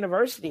for the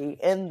university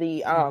in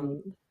the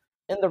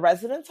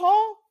residence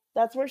hall.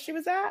 That's where she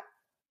was at.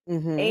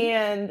 Mm-hmm.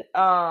 And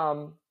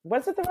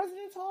was it the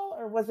residence hall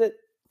or was it?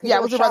 Yeah,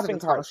 it was the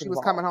residence hall. She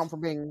was coming home from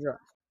being drunk.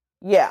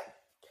 Yeah,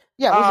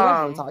 it was the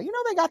residence hall.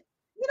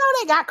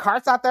 They got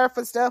carts out there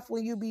for stuff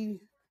when you be,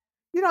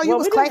 you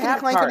was clanking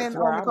in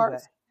on the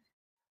carts.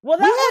 Well,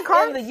 that was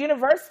carts in the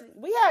university.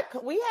 We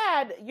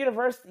had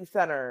University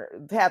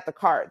Center had the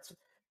carts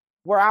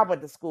where I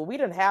went to school. We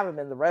didn't have them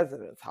in the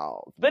residence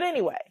halls. But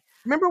anyway,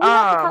 remember we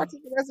had the carts in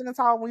the residence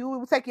hall when you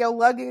would take your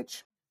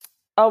luggage.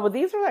 Oh, but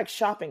these are like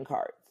shopping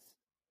carts.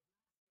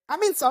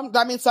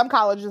 Some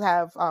colleges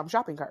have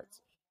shopping carts.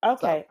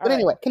 Okay. But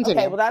anyway, continue.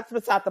 Okay, well that's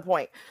beside the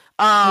point.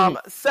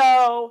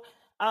 So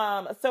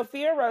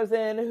Sophia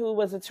Rosen, who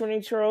was a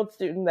 22-year-old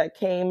student that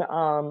came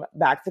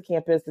back to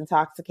campus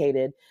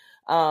intoxicated,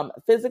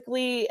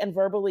 physically and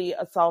verbally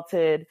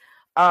assaulted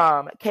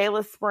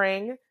Kayla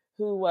Spring,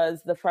 who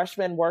was the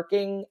freshman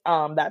working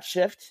that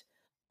shift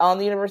on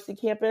the university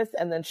campus.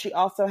 And then she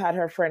also had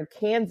her friend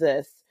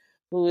Kansas,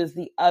 who is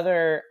the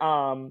other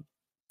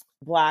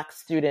Black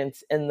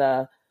student in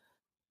the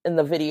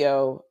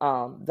video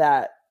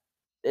that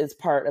is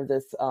part of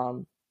this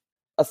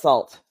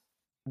assault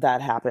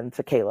that happened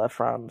to Kayla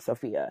from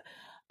Sophia.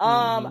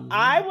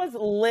 I was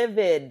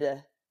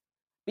livid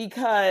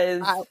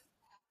because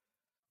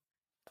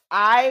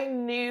I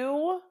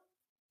knew,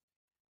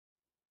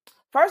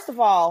 first of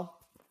all,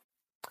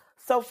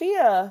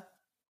 Sophia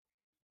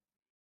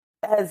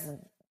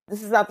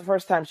This is not the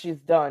first time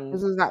she's done.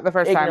 This is not the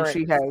first time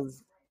she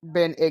has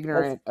been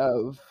ignorant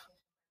of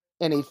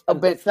anything.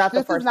 It's not the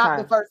this first is not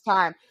time. the first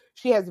time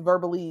she has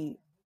verbally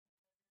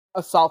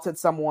assaulted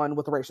someone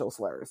with racial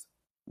slurs.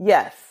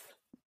 Yes.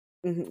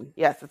 Mm-hmm.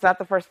 Yes, it's not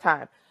the first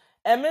time.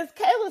 And Miss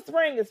Kayla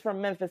Spring is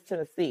from Memphis,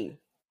 Tennessee.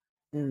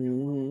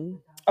 Mm-hmm.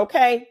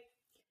 Okay?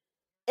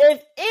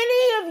 If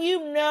any of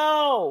you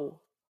know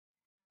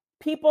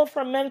people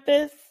from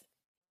Memphis,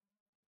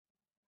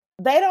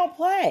 they don't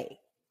play.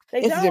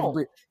 They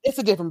don't. It's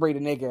a different breed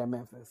of nigga in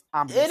Memphis.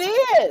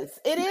 It is.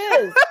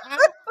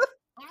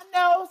 I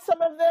know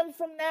some of them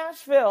from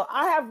Nashville.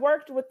 I have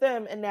worked with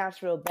them in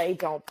Nashville. They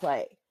don't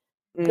play.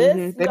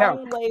 This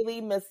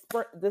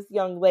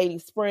young lady,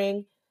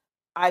 Spring,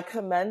 I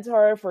commend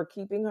her for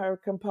keeping her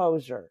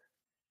composure.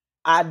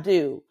 I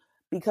do,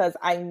 because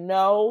I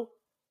know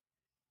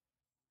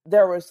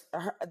there were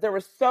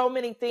so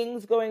many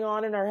things going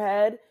on in her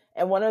head,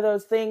 and one of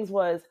those things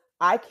was,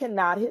 I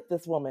cannot hit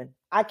this woman.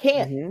 I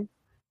can't. Mm-hmm.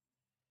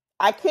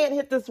 I can't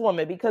hit this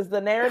woman because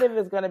the narrative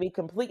is going to be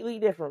completely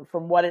different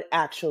from what it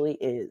actually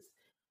is.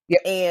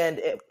 Yep. And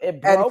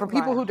it broke and for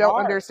people who don't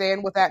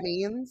understand what that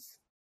means,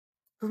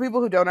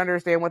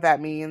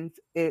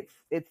 it's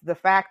the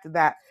fact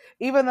that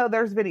even though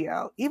there's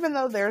video, even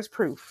though there's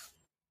proof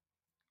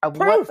of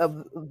this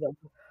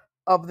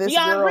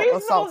beyond girl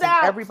assaulting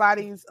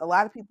everybody's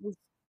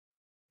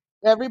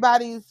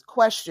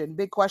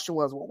big question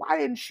was, well, why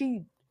didn't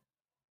she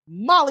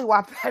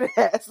mollywop that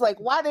ass? Like,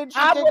 why didn't she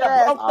kick her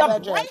ass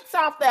broke the brakes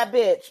off that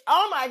bitch?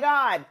 Oh my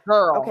God.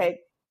 Girl. Okay.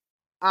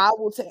 I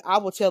will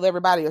tell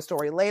everybody a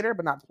story later,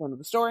 but not the point of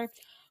the story.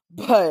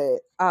 But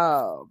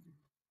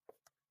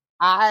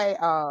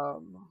I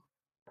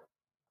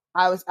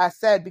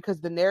said,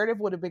 because the narrative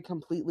would have been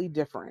completely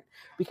different,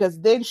 because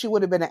then she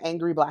would have been an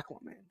angry black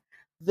woman.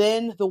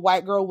 Then the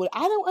white girl would,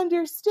 I don't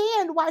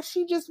understand why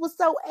she just was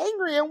so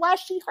angry and why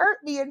she hurt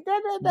me and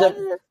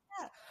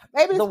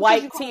maybe the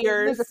white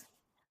tears.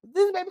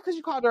 This is maybe because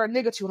you called her a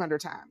nigga 200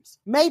 times.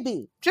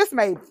 Maybe, just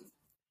maybe.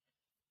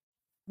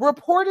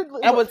 Reportedly,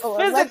 and was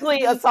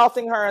physically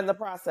assaulting her in the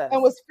process, and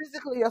was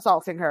physically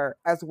assaulting her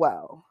as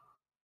well.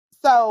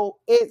 So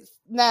it's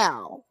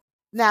now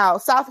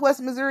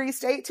Southwest Missouri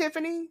State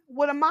Tiffany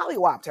would have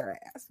mollywopped her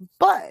ass,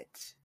 but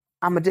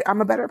I'm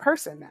a better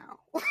person now.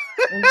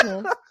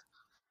 Mm-hmm.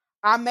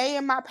 I may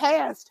in my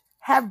past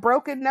have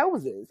broken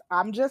noses.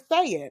 I'm just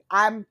saying.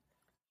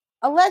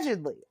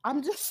 Allegedly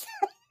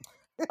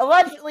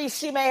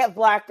she may have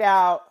blacked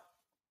out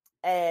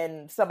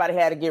and somebody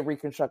had to get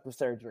reconstructive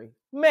surgery.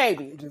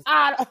 Maybe.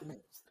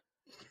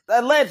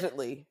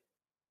 Allegedly.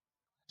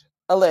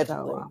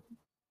 So,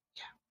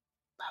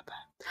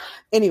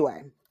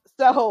 anyway,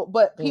 so,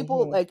 but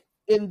people like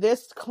in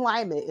this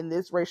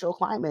racial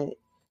climate,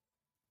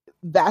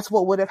 that's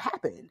what would have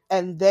happened.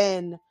 And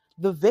then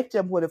the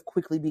victim would have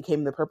quickly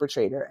became the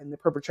perpetrator, and the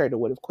perpetrator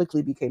would have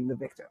quickly became the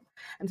victim.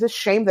 And it's a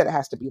shame that it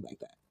has to be like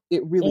that.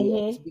 It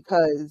really is,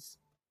 because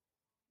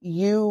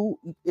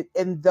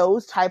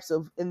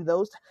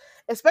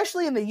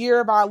especially in the year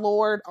of our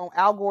Lord on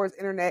Al Gore's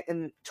internet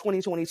in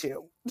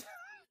 2022,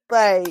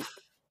 like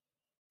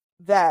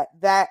that,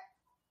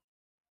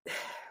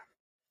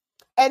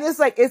 and it's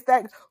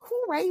that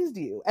who raised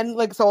you? And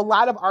like, so a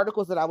lot of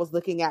articles that I was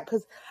looking at,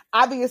 because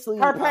obviously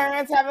her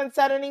parents haven't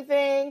said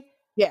anything.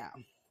 Yeah,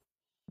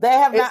 they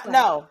have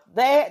not.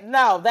 They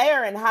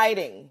are in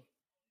hiding.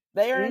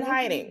 They are in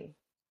hiding.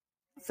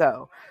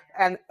 So,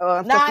 and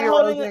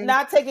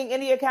not taking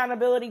any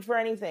accountability for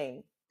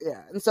anything.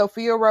 Yeah, and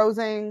Sophia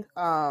Rosing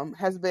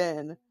has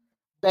been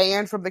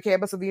banned from the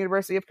campus of the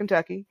University of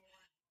Kentucky.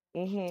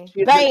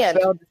 Mm-hmm. Banned.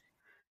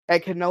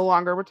 And can no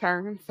longer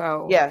return.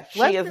 So yeah,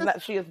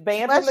 she is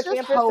banned from the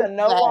campus and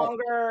no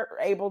longer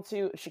able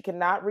to. She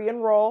cannot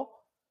re-enroll.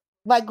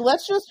 Like,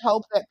 let's just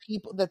hope that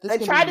they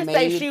tried to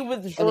say she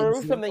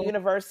withdrew from the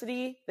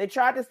university. They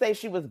tried to say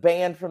she was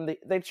banned from the.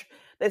 They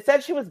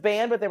said she was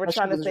banned, but they were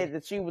trying to say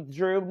that she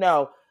withdrew.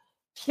 No,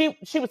 she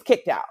was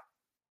kicked out.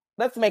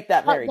 Let's make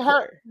that very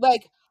clear.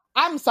 Like,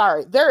 I'm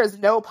sorry, there is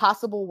no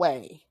possible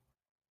way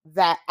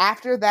that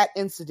after that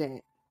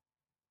incident,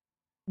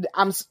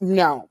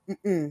 no.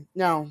 And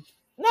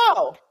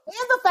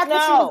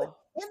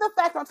the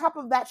fact on top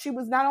of that, she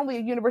was not only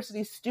a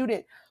university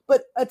student,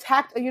 but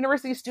attacked a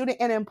university student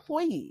and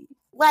employee.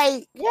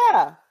 Like,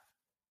 yeah,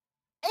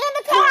 and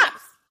the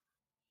cops.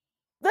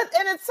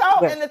 And it's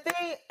so, and the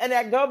thing, and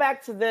I go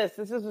back to this.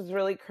 This is what's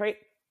really crazy.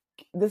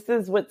 This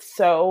is what's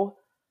so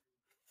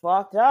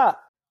fucked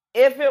up.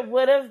 If it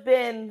would have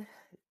been,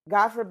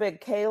 God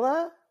forbid,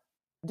 Kayla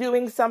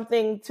doing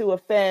something to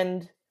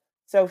offend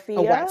Sophia,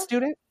 a white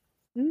student,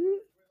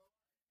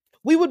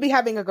 we would be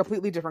having a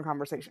completely different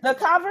conversation. The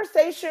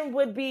conversation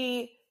would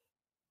be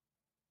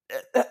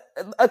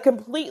a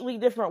completely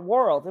different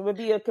world. It would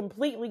be a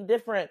completely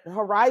different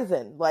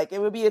horizon. Like,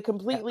 it would be a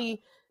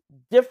completely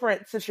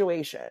different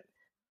situation.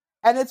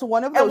 And it's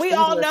one of those things. And we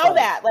all know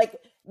that. Like,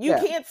 you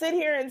can't sit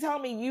here and tell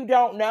me you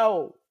don't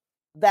know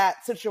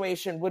that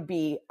situation would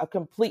be a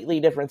completely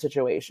different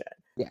situation.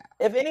 Yeah.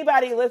 If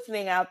anybody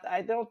listening out,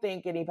 I don't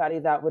think anybody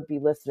that would be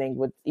listening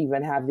would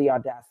even have the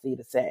audacity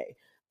to say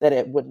that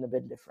it wouldn't have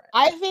been different.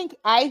 I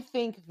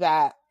think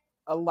that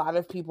a lot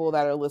of people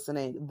that are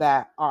listening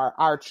that are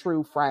our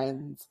true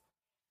friends,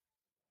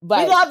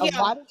 we love you.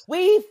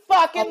 We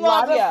fucking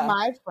love you.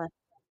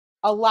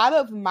 A lot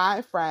of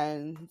my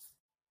friends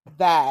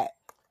that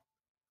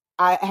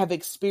I have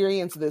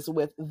experienced this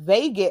with,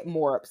 they get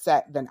more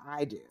upset than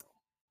I do.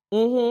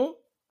 Mm-hmm.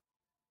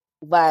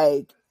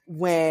 Like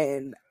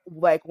when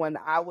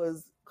I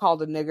was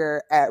called a nigger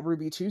at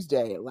Ruby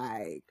Tuesday,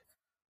 like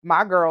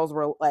my girls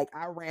were like,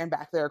 I ran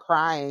back there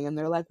crying and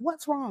they're like,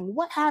 what's wrong?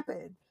 What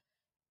happened?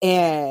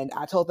 And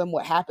I told them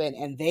what happened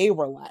and they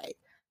were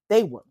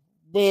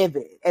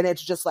livid. And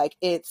it's just like,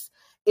 it's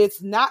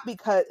not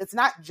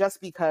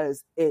just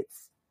because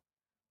it's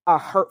a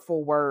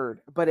hurtful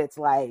word, but it's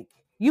like,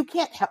 you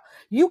can't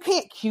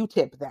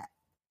Q-tip that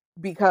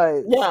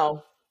because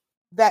no,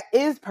 that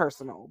is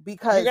personal,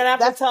 because you're gonna have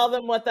to tell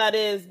them what that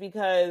is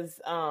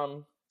because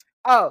oh,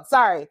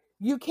 sorry.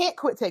 You can't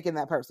quit taking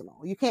that personal.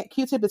 You can't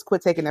Q-tip is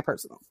quit taking it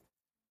personal.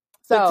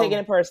 So quit taking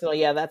it personal.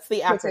 Yeah, that's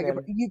the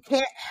acronym. You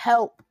can't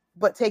help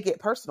but take it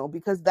personal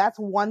because that's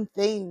one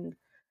thing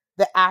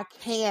that I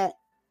can't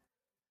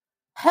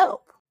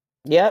help.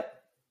 Yep.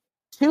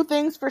 Two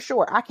things for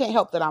sure. I can't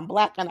help that I'm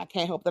Black and I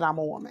can't help that I'm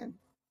a woman.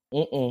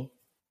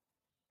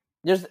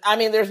 There's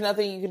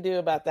nothing you can do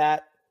about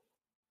that.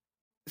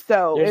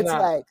 So it's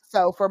like,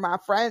 so for my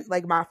friends,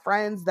 like my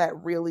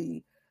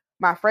white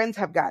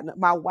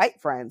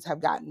friends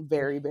have gotten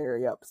very,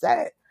 very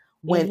upset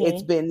when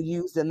it's been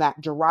used in that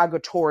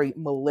derogatory,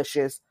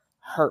 malicious,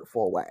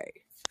 hurtful way.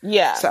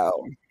 Yeah.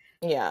 So,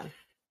 yeah.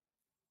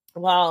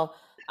 Well,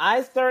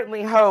 I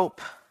certainly hope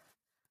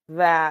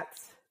that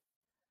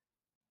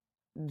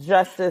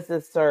justice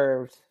is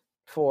served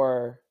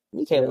for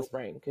Kayla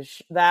Spring,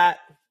 because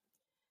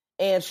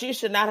and she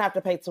should not have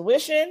to pay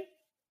tuition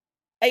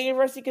at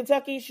University of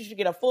Kentucky. She should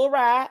get a full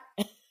ride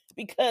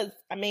because,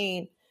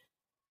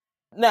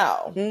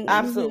 no,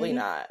 absolutely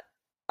not.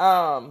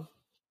 But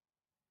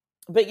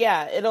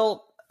yeah,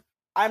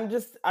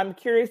 I'm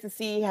curious to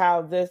see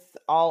how this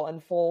all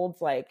unfolds,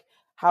 like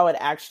how it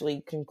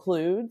actually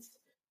concludes.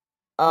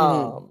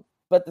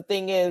 But the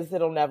thing is,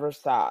 it'll never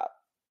stop.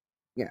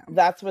 Yeah.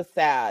 That's what's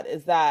sad,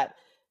 is that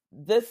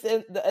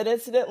an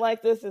incident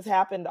like this has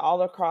happened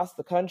all across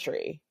the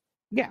country.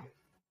 Yeah.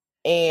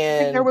 And I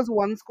think there was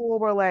one school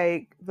where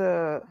like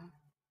the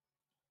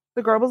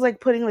girl was like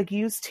putting like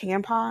used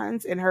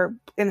tampons in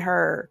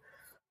her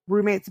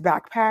roommate's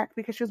backpack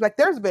because she was like,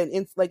 there's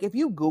been like, if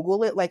you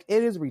Google it, like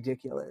it is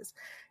ridiculous.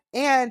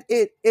 And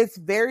it's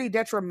very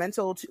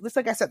detrimental to, just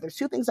like I said, there's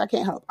two things I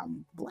can't help.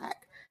 I'm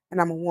Black and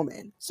I'm a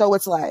woman. So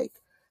it's like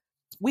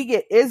we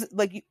get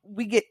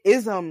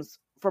isms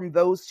from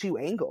those two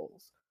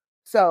angles.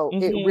 So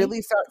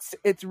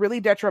it's really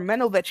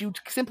detrimental that you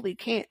simply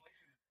can't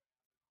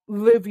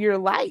live your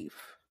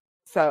life.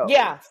 So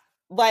yeah,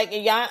 like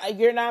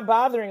you're not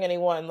bothering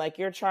anyone. Like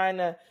you're trying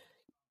to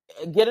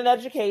get an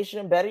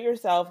education, better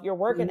yourself. You're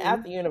working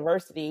at the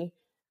university.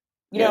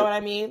 You know what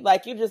I mean?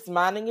 Like you're just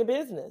minding your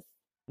business,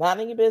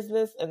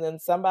 and then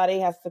somebody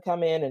has to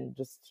come in and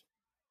just.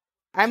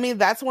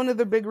 That's one of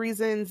the big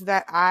reasons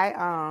that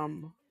I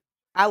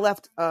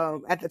left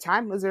at the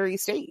time Missouri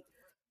State,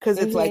 because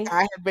it's like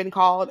I had been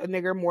called a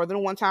nigger more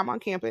than one time on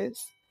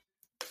campus.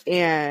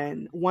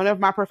 And one of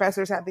my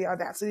professors had the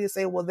audacity to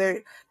say, well,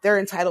 they're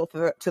entitled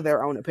to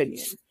their own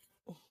opinion.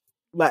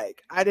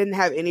 Like, I didn't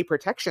have any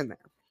protection there.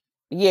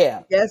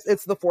 Yeah. Yes,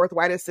 it's the fourth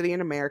whitest city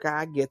in America.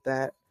 I get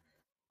that.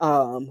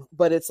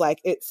 But it's like,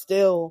 it's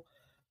still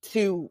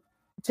to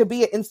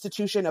be an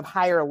institution of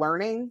higher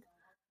learning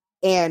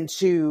and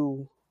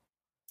to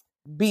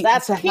be.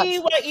 That's key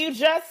what you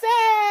just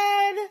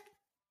said.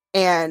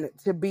 And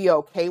to be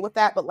okay with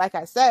that. But like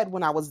I said,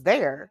 when I was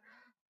there,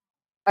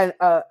 an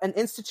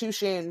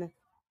institution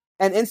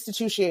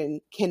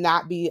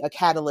cannot be a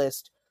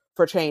catalyst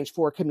for change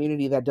for a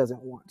community that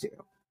doesn't want to.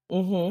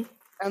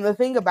 And the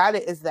thing about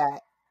it is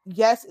that,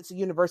 yes, it's a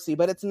university,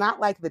 but it's not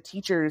like the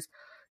teachers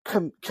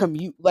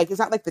commute. Like, it's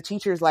not like the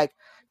teachers like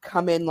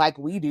come in like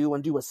we do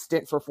and do a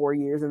stint for 4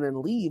 years and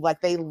then leave.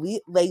 Like they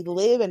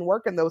live and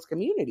work in those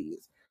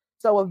communities.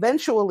 So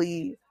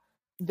eventually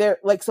they're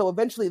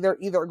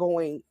either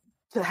going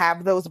to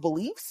have those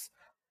beliefs,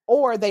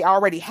 or they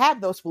already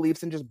had those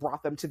beliefs and just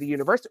brought them to the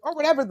university, or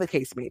whatever the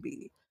case may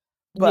be.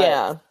 But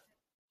yeah,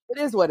 it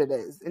is what it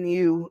is. And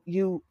you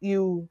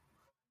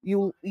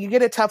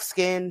get a tough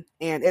skin,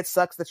 and it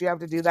sucks that you have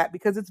to do that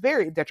because it's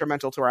very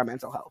detrimental to our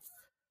mental health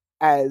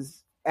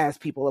as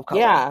people of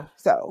color. Yeah.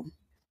 So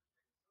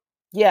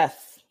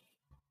yes.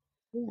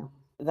 Yeah.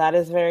 That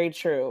is very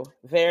true.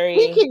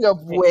 Speaking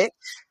of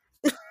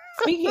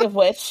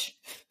which.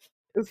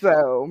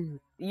 So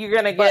you're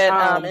gonna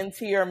get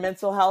into your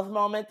mental health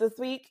moment this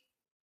week?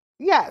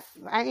 Yes,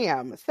 I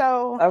am.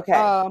 So okay.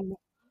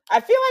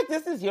 I feel like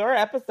this is your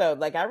episode.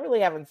 Like I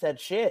really haven't said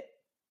shit.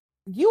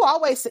 You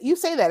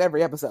say that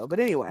every episode, but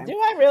anyway. Do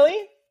I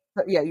really?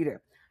 Yeah, you do.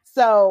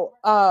 So,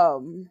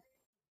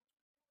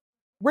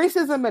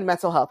 racism and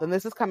mental health, and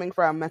this is coming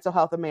from Mental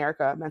Health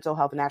America,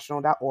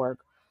 mentalhealthnational.org.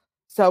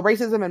 So,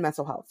 racism and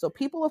mental health. So,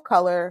 people of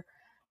color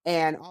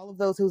and all of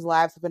those whose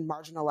lives have been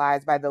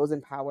marginalized by those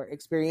in power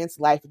experience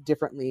life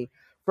differently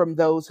from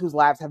those whose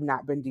lives have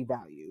not been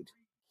devalued.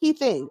 Key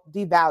thing,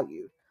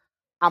 devalued.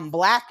 I'm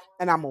Black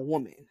and I'm a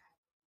woman.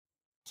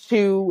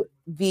 To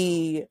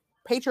the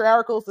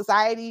patriarchal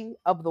society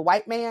of the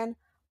white man,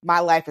 my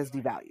life is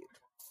devalued.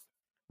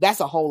 That's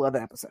a whole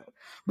other episode.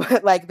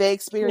 But like, they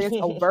experience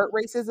overt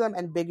racism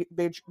and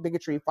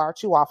bigotry far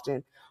too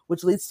often,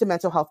 which leads to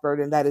mental health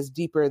burden that is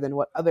deeper than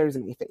what others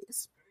may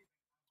face.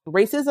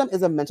 Racism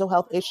is a mental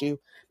health issue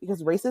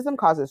because racism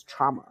causes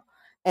trauma,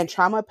 and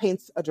trauma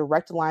paints a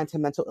direct line to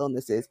mental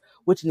illnesses,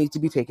 which need to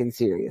be taken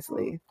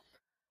seriously.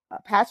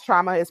 Past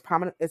trauma is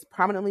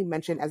prominently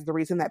mentioned as the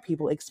reason that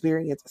people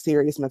experience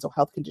serious mental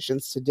health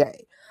conditions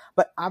today.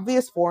 But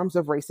obvious forms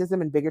of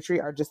racism and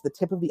bigotry are just the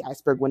tip of the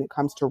iceberg when it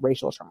comes to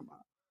racial trauma.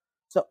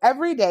 So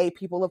every day,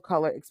 people of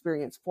color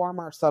experience far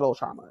more subtle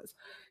traumas.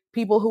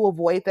 People who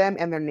avoid them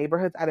and their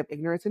neighborhoods out of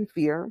ignorance and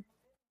fear,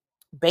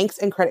 banks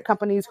and credit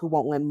companies who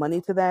won't lend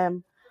money to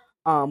them,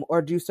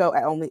 or do so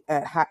only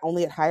at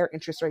higher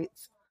interest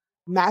rates,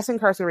 mass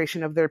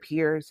incarceration of their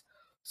peers,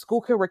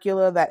 school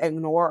curricula that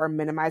ignore or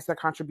minimize their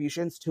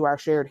contributions to our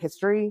shared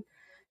history,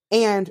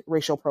 and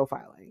racial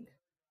profiling.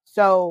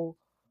 So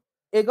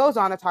it goes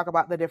on to talk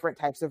about the different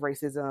types of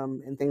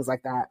racism and things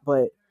like that,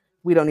 but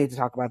we don't need to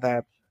talk about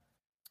that.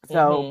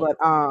 So, but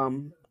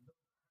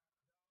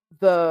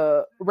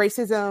the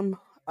racism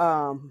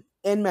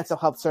in mental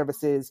health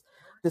services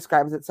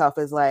describes itself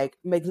as like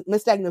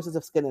misdiagnosis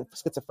of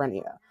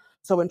schizophrenia.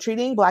 So when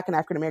treating Black and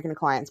African American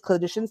clients,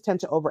 clinicians tend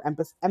to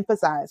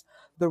overemphasize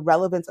the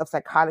relevance of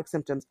psychotic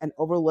symptoms and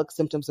overlook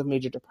symptoms of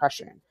major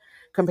depression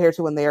compared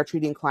to when they are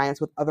treating clients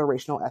with other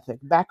racial ethnic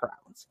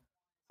backgrounds.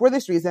 For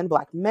this reason,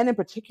 Black men in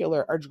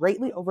particular are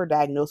greatly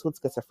overdiagnosed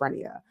with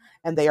schizophrenia,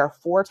 and they are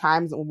 4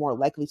 times more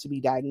likely to be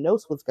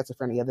diagnosed with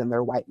schizophrenia than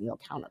their white male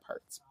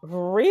counterparts.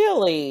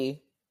 Really?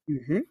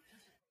 Mm-hmm.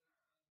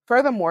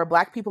 Furthermore,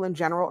 Black people in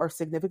general are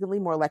significantly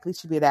more likely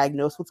to be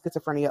diagnosed with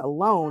schizophrenia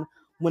alone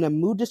when a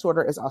mood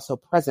disorder is also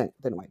present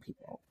than white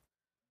people.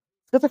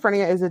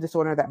 Schizophrenia is a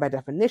disorder that by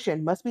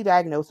definition must be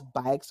diagnosed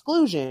by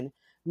exclusion,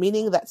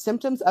 meaning that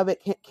symptoms of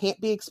it can't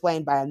be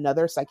explained by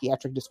another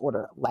psychiatric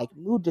disorder like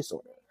mood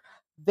disorder.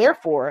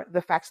 Therefore,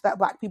 the fact that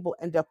Black people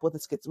end up with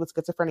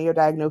schizophrenia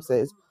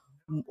diagnosis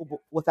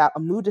without a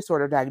mood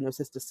disorder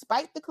diagnosis,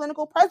 despite the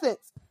clinical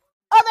presence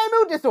of a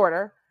mood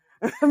disorder,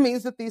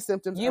 means that these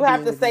symptoms you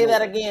have to say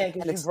that again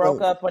because you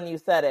broke up when you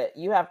said it.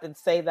 You have to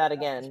say that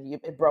again.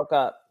 It broke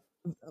up.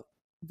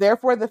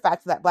 Therefore, the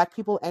fact that Black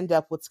people end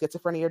up with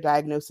schizophrenia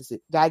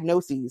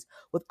diagnoses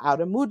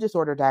without a mood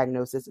disorder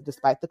diagnosis,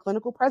 despite the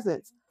clinical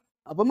presence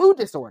of a mood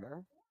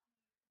disorder,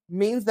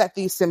 means that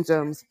these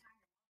symptoms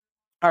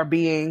are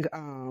being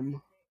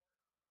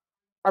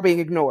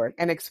ignored,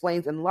 and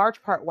explains in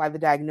large part why the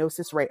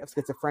diagnosis rate of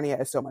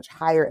schizophrenia is so much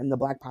higher in the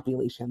Black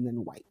population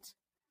than white.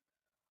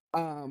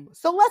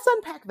 So let's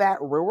unpack that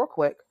real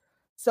quick.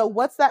 So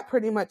what's that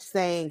pretty much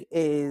saying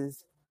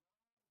is,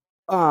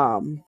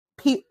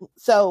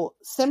 so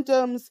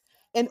symptoms,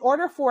 in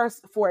order for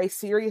a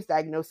serious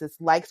diagnosis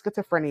like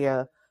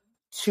schizophrenia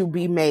to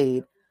be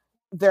made,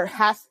 that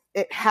has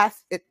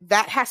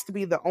to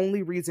be the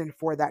only reason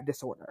for that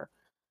disorder.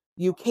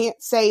 You can't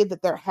say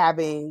that they're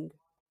having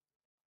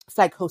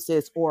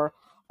psychosis or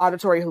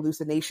auditory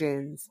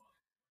hallucinations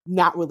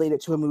not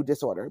related to a mood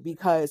disorder,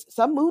 because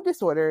some mood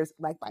disorders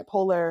like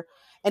bipolar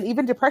and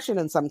even depression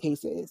in some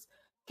cases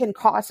can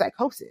cause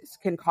psychosis,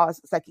 can cause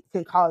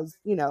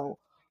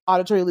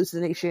auditory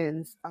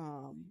hallucinations,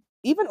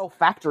 even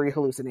olfactory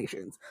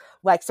hallucinations,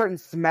 like certain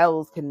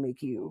smells can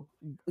make you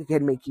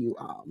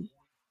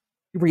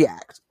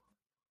react.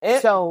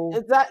 So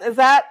is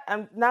that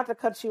not to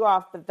cut you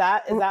off, but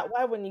is that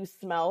why when you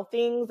smell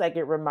things, like,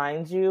 it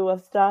reminds you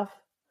of stuff?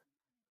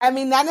 I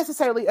mean, not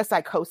necessarily a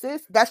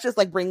psychosis. That's just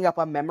like bringing up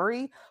a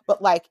memory.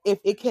 But like,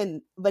 if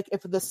the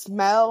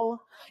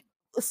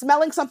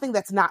smelling something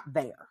that's not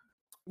there,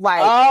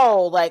 like,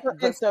 so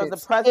the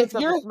presence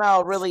of the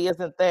smell really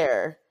isn't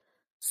there.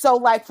 So,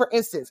 like, for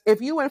instance,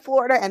 if you in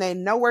Florida and ain't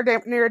nowhere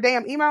near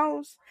damn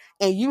emos,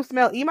 and you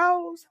smell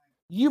emos,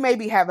 you may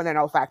be having an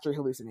olfactory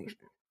hallucination.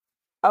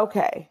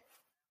 Okay,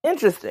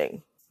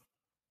 interesting.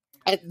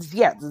 And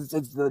yeah,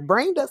 the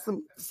brain does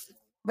some.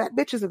 That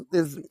bitch is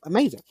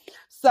amazing.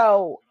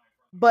 So,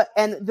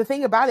 and the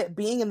thing about it,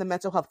 being in the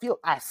mental health field,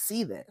 I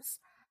see this.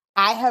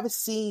 I have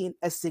seen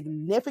a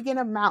significant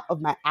amount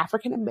of my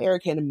African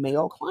American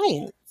male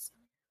clients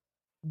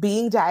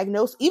being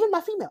diagnosed, even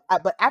my female,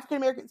 but African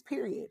Americans,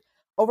 period,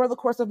 over the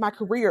course of my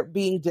career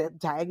being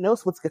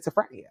diagnosed with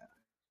schizophrenia.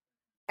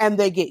 And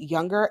they get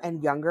younger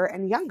and younger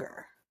and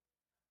younger.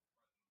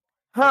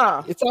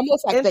 Huh. It's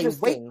almost like they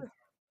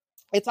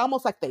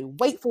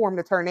wait for them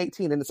to turn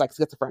 18, and it's like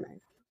schizophrenia.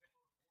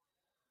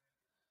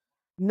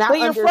 But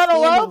your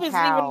frontal lobe isn't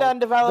even done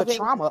developing. The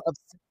trauma of,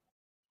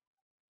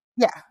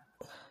 yeah,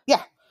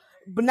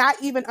 but not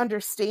even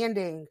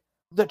understanding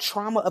the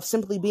trauma of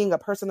simply being a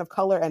person of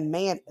color and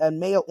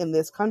male in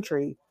this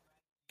country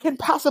can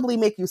possibly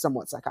make you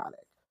somewhat psychotic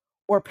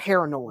or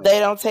paranoid. They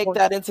don't take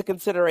that into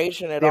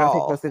consideration at all. They don't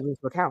take those things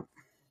into account.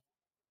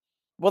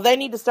 Well, they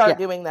need to start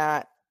doing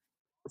that.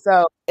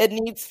 So it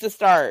needs to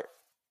start.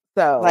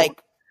 So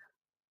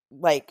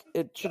like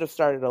it should have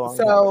started a long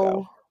time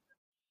ago.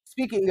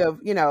 Speaking of,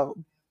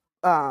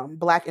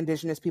 Black,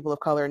 Indigenous, people of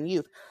color, and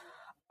youth,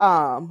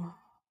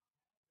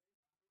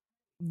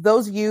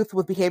 those youth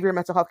with behavior and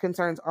mental health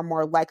concerns are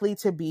more likely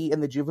to be in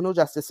the juvenile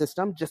justice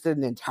system, just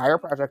an entire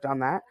project on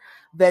that,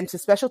 than to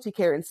specialty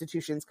care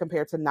institutions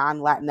compared to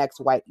non-Latinx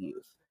white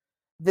youth.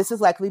 This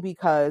is likely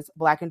because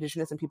Black,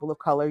 Indigenous, and people of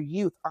color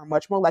youth are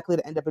much more likely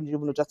to end up in the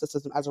juvenile justice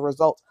system as a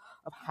result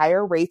of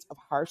higher rates of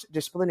harsh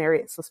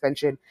disciplinary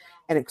suspension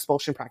and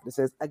expulsion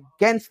practices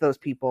against those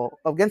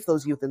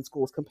youth in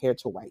schools compared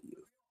to white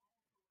youth.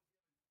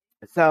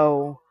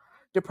 So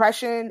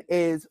depression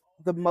is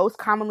the most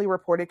commonly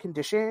reported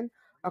condition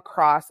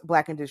across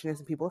Black, Indigenous,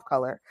 and people of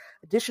color.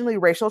 Additionally,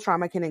 racial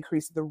trauma can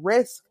increase the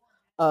risk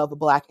of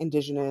Black,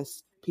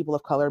 Indigenous, people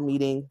of color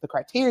meeting the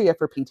criteria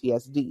for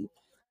PTSD.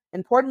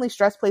 Importantly,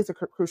 stress plays a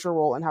crucial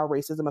role in how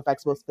racism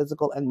affects both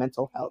physical and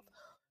mental health.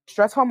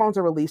 Stress hormones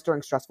are released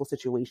during stressful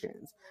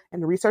situations,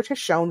 and research has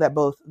shown that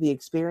both the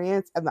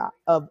experience and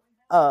of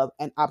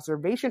an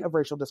observation of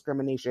racial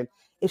discrimination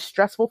is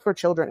stressful for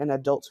children and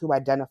adults who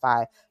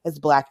identify as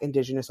Black,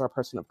 Indigenous, or a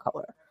person of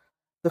color.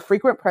 The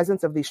frequent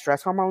presence of these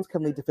stress hormones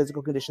can lead to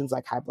physical conditions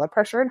like high blood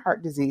pressure and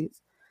heart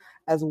disease,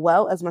 as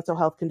well as mental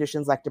health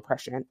conditions like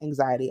depression,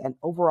 anxiety, and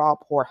overall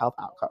poor health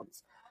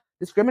outcomes.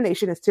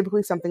 Discrimination is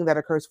typically something that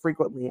occurs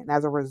frequently and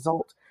as a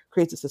result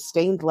creates a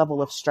sustained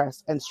level of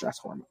stress and stress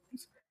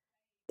hormones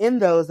in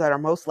those that are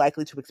most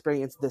likely to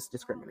experience this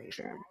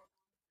discrimination.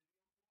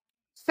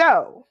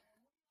 So,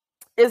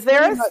 is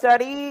there a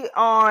study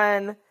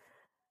on,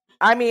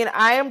 I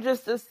am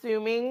just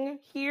assuming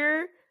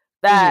here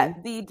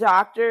that the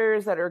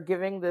doctors that are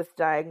giving this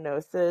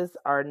diagnosis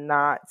are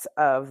not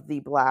of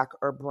the Black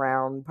or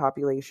brown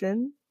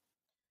population?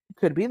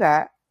 Could be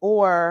that.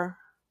 Or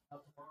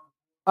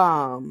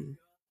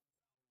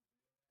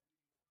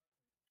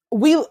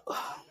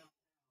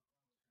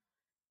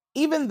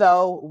even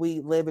though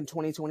we live in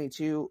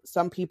 2022,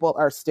 some people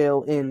are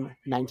still in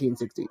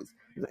 1960s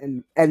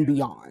and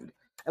beyond,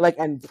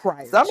 and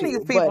prior. Some of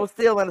these people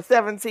still in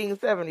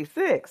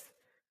 1776.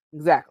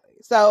 Exactly.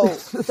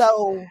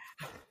 So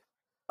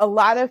a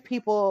lot of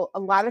people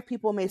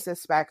may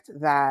suspect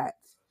that,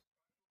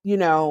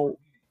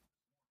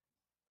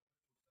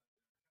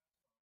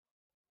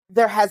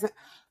 there hasn't,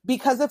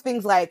 because of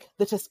things like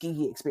the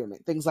Tuskegee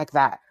experiment, things like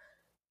that,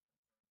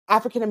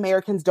 African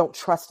Americans don't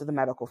trust the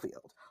medical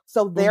field.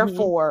 So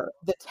therefore,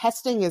 the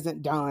testing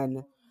isn't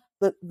done.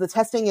 The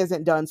testing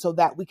isn't done so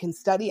that we can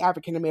study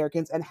African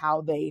Americans and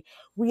how they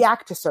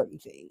react to certain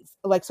things,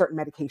 like certain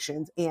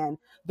medications and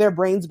their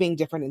brains being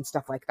different and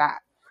stuff like that.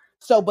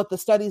 So, but the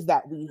studies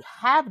that we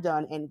have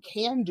done and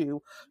can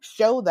do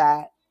show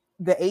that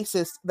the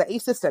ACEs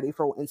study,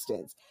 for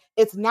instance,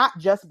 it's not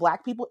just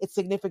Black people. It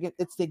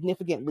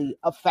significantly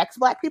affects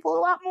Black people a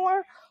lot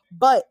more.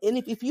 But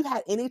if you've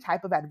had any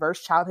type of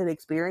adverse childhood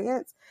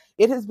experience,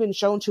 it has been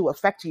shown to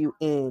affect you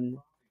in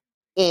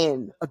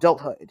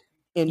adulthood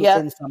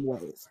in some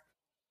ways.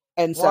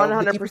 And so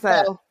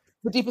 100%.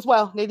 The Deepest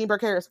Well, Nadine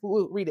Burke Harris,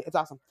 read it. It's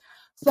awesome.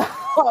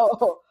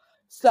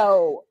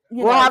 So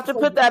we'll have to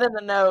put that in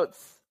the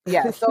notes.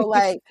 Yeah.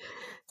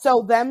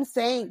 So them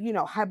saying,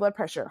 high blood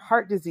pressure,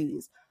 heart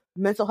disease,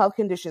 mental health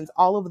conditions,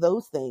 all of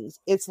those things,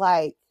 it's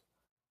like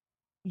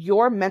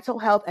your mental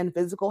health and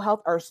physical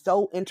health are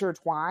so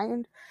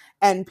intertwined,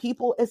 and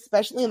people,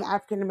 especially in the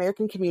African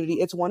American community,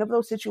 it's one of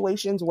those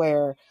situations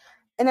where,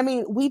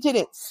 and we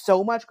didn't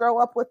so much grow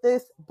up with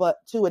this, but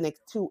to a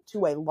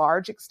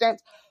large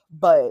extent,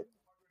 but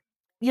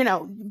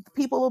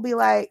people will be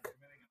like,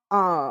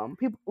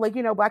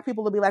 Black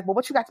people will be like, well,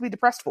 what you got to be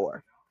depressed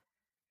for?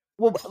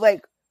 Well,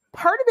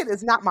 part of it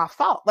is not my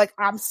fault.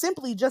 I'm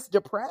simply just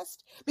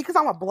depressed because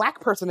I'm a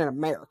Black person in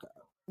America.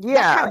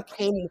 Yeah.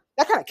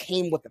 That kind of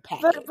came with the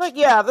package.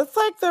 That's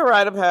like the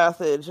rite of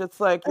passage. It's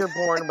like you're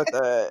born with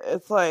it.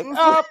 It's like,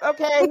 oh,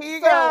 okay, here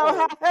you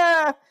go.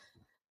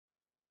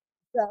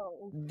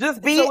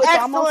 Just be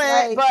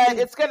excellent, but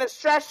it's going to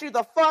stress you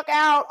the fuck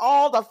out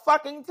all the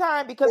fucking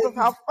time because of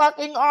how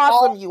fucking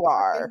awesome you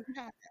are.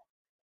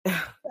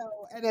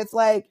 And it's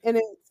like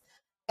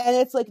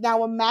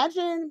now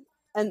imagine,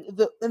 and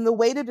the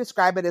way to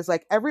describe it is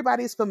like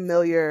everybody's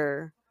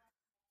familiar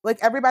with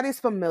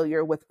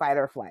fight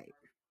or flight,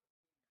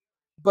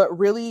 but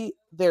really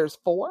there's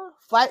 4: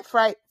 fight,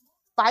 flight,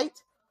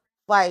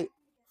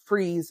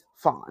 freeze,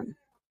 fawn.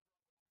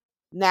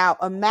 Now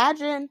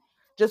imagine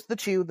just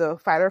the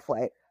fight or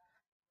flight.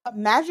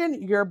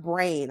 Imagine your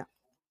brain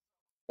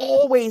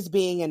always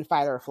being in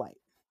fight or flight.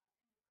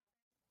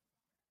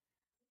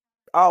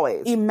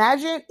 Always.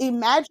 Imagine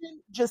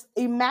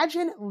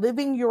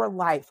living your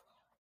life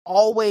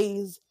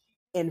always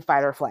in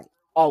fight or flight.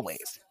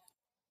 Always.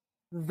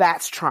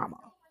 That's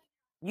trauma.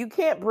 You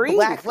can't breathe.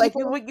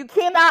 You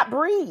cannot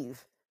breathe.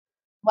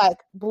 like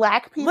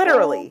Black people,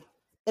 Literally.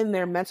 in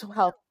their mental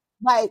health,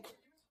 like,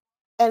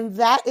 and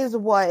that is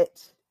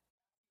what's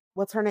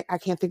her name? I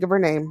can't think of her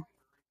name.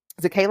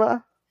 Is it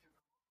Kayla?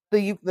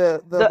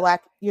 The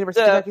Black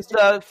University of Kentucky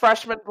student?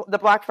 The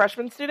Black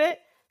freshman student,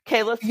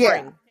 Kayla Spring.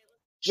 Yeah.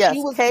 Yes,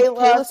 She was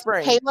Kayla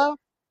Spring.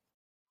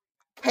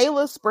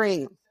 Kayla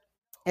Spring.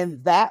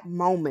 And that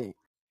moment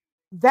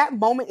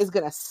is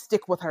gonna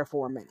stick with her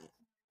for a minute.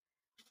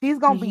 She's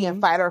gonna be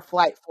in fight or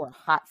flight for a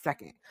hot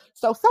second.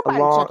 So somebody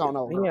check on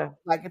her. Yeah.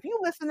 Like if you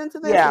listening to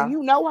this and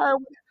you know her,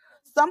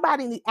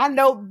 somebody. I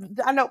know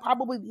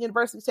probably the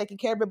university's taking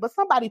care of it, but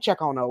somebody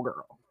check on old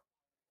girl.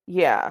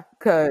 Yeah,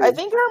 because I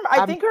think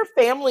her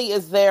family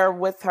is there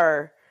with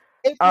her.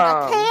 If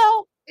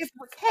Raquel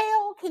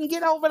can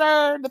get over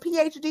there, the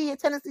PhD at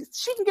Tennessee,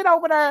 she can get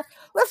over there.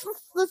 Let's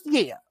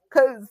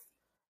because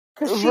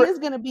she is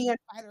going to be in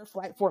fight or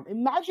flight form.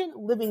 Imagine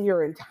living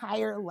your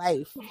entire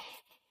life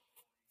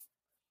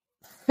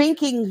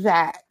thinking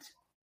that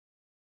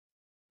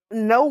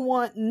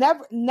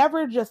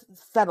never just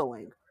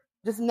settling,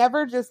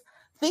 never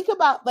think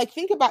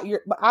about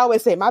your. I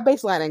always say my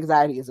baseline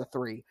anxiety is a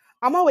 3.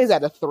 I'm always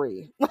at a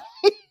 3.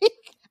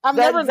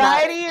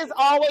 Anxiety is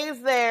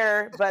always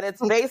there, but it's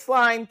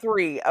baseline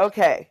 3.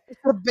 Okay,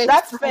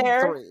 that's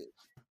fair. 3.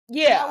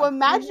 Yeah. Now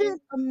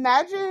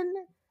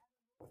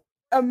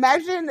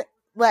imagine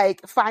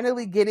like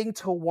finally getting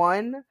to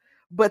 1,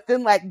 but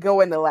then like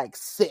going to like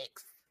 6,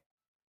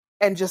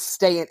 and just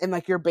staying in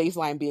like your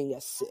baseline being a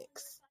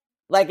 6.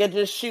 Like it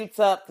just shoots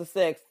up to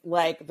 6.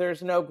 Like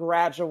there's no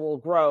gradual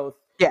growth.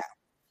 Yeah,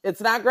 it's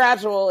not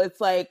gradual.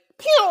 It's like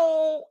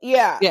pew.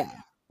 Yeah.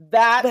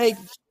 That shit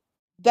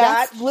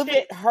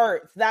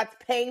hurts. That's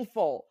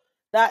painful.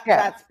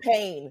 That's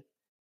pain.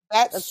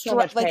 That's so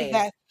much pain.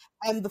 That,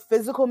 and the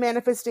physical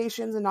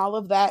manifestations and all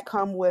of that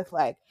come with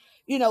like,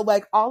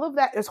 like all of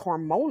that is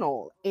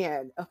hormonal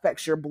and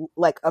affects your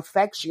body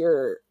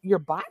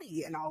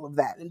and all of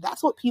that. And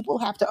that's what people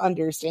have to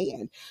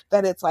understand,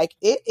 that it's like,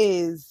 it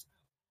is,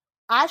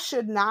 I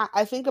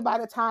think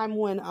about a time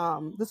when,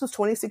 this was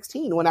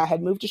 2016 when I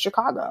had moved to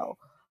Chicago.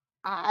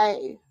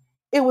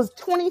 It was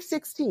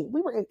 2016.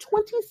 We were in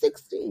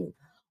 2016.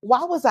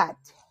 Why was I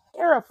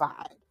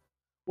terrified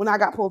when I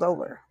got pulled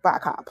over by a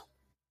cop?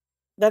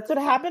 That's what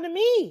happened to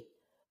me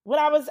when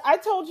I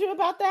told you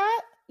about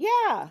that.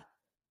 Yeah.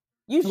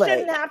 You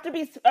shouldn't have to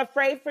be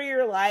afraid for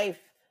your life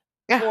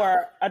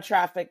for a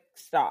traffic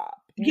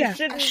stop. You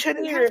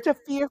shouldn't have to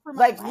fear for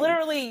my life.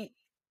 Literally,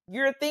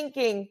 you're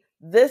thinking,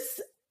 this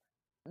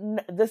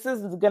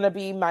is going to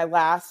be my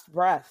last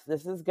breath.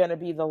 This is going to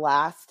be the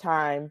last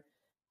time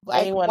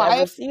anyone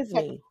ever sees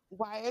me.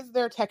 Why is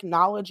there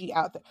technology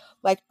out there?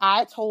 Like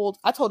I told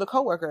a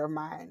coworker of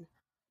mine,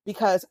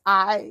 because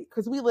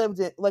we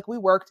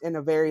worked in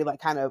a very like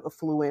kind of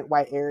affluent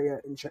white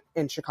area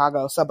in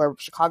Chicago, suburb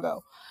of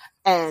Chicago,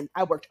 and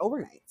I worked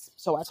overnights.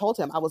 So I told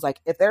him, I was like,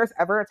 if there's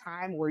ever a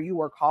time where you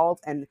were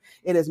called and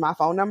it is my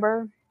phone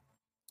number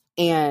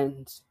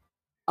and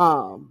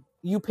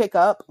you pick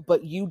up, but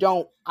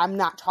I'm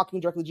not talking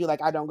directly to you,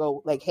 like I don't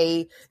go like,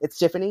 hey, it's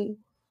Tiffany,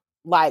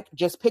 like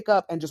just pick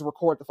up and just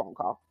record the phone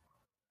call,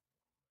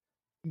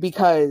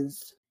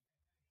 because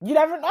you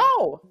never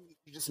know.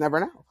 You just never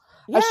know.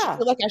 Yeah. I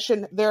feel like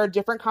there are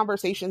different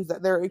conversations,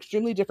 there are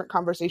extremely different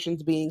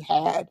conversations being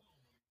had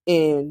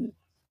in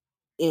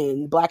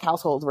Black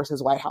households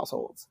versus white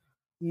households.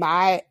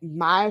 My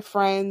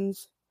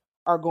friends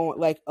are going,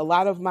 like a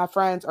lot of my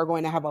friends are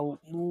going to have a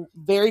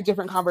very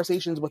different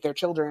conversations with their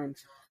children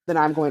than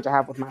I'm going to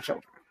have with my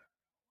children.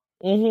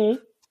 Mm-hmm.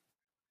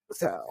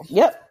 So.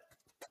 Yep.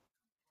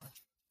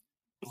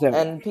 So.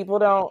 And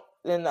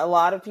a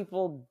lot of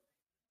people,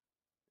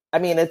 I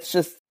mean, it's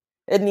just,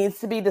 it needs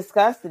to be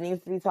discussed. It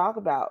needs to be talked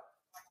about.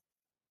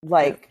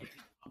 Like,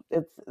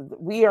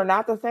 we are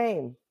not the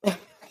same.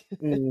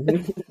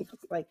 Mm-hmm.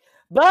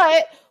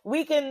 But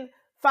we can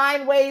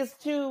find ways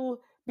to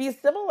be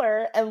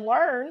similar and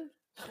learn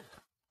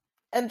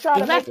and try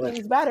to make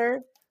things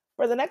better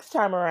for the next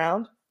time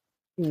around.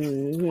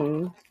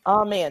 Mm-hmm.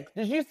 Oh man,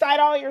 did you cite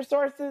all your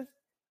sources?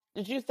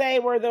 Did you say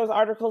where those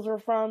articles were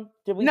from?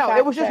 No,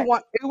 it was just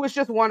one. It was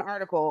just one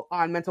article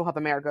on Mental Health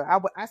America.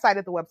 I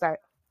cited the website.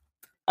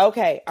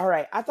 Okay, all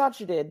right. I thought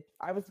you did.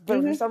 But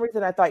for some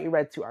reason I thought you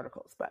read 2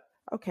 articles. But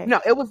okay,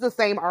 no, it was the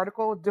same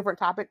article, different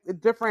topic,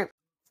 different.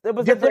 It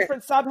was a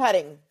different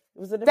subheading. It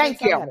was a different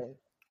subheading.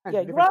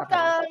 Yeah, you're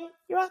welcome.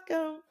 You're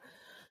welcome.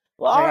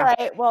 Well, all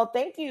right. Well,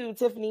 thank you,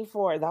 Tiffany,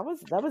 for that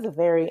was a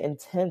very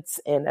intense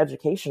and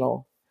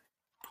educational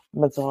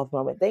mental health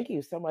moment. Thank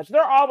you so much.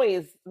 They're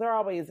always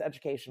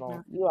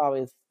educational.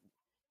 Yeah.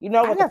 You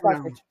know what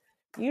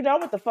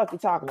the fuck you're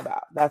talking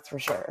about. That's for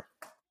sure.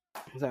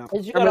 So,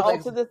 did you go to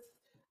Ulta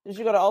Did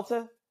you go to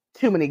Ulta?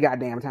 Too many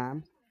goddamn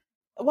times.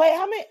 Wait,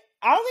 how many?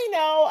 I only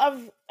know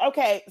of.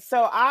 Okay,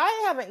 so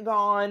I haven't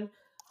gone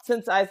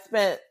since I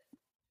spent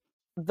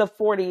the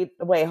 40.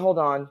 Wait, hold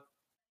on.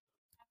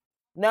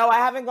 No, I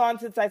haven't gone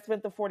since I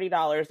spent the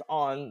 $40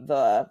 on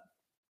the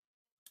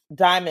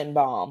Diamond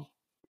Balm.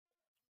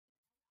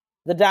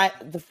 I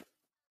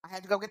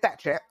had to go get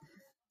that shit.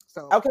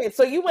 So Okay,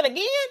 so you went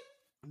again?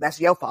 that's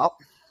your fault.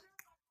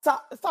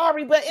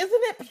 Sorry, but isn't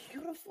it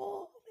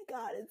beautiful? Oh my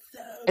God, it's so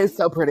It's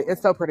so pretty.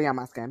 It's so pretty on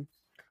my skin.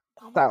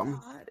 Oh my So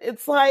God.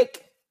 It's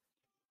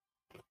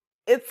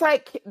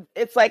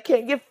like,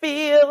 can you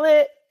feel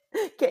it?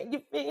 Can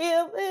you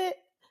feel it?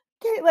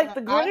 Like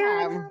the glitter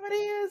and how it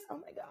is. Oh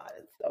my God,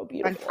 it's so and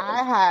beautiful.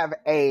 I have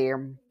a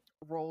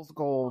rose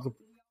gold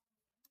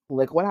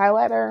liquid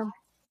highlighter.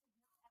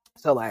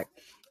 So like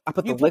I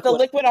put You the put the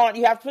liquid. liquid on.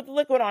 You have to put the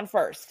liquid on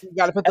first. You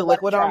got to put the and let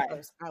it liquid on dry.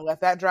 first. I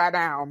let that dry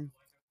down.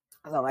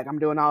 So like I'm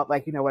doing all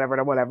like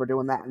whatever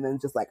doing that, and then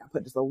just like I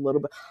put just a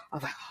little bit. I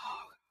was like, oh.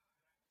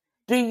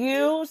 Do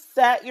you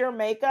set your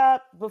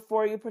makeup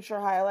before you put your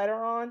highlighter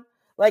on?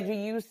 Like, do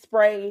you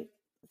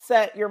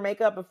set your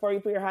makeup before you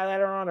put your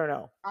highlighter on, or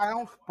no? I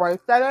don't spray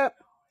set it.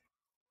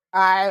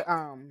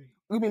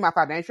 You mean my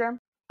foundation?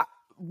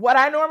 What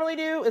I normally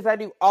do is I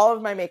do all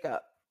of my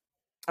makeup.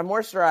 I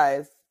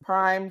moisturize,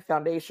 prime,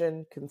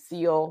 foundation,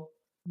 conceal,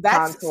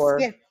 contour.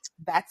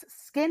 That's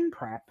skin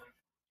prep,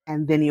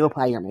 and then you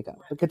apply your makeup.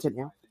 But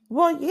continue.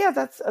 Well, yeah,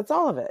 that's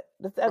all of it.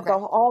 That's Okay.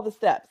 all the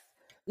steps.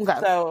 Okay.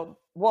 So,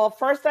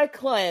 first I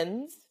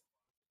cleanse.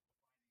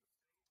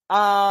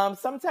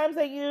 Sometimes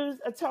I use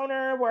a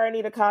toner where I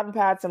need a cotton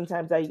pad.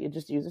 Sometimes I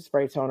just use a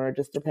spray toner. It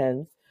just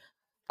depends.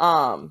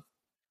 So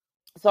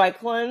I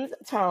cleanse,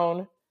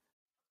 tone,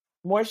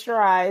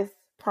 moisturize,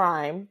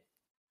 prime,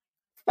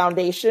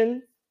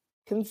 foundation,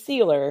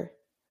 concealer,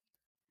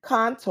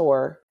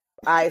 contour.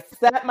 I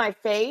set my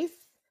face,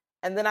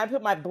 and then I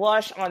put my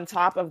blush on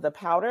top of the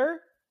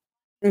powder.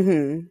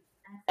 Mm-hmm.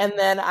 And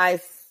then I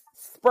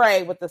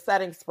spray with the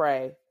setting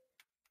spray.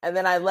 And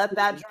then I let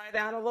that dry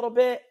down a little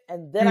bit.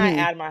 And then I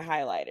add my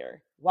highlighter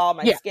while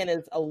my skin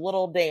is a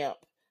little damp.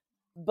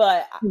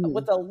 But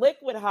with a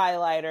liquid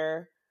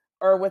highlighter,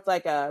 or with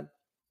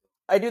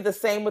I do the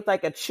same with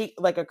like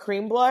a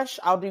cream blush.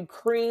 I'll do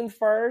cream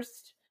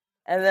first,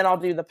 and then I'll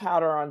do the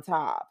powder on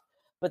top.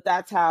 But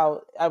that's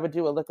how I would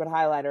do a liquid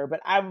highlighter. But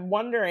I'm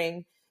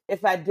wondering,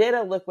 if I did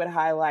a liquid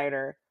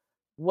highlighter,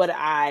 would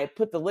I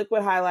put the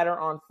liquid highlighter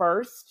on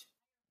first,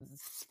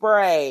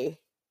 spray,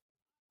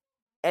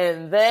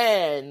 and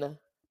then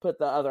put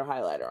the other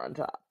highlighter on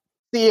top?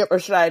 Or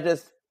should I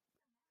just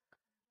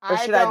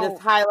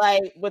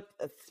highlight with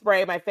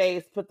spray my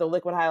face, put the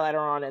liquid highlighter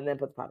on, and then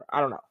put the powder?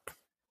 I don't know.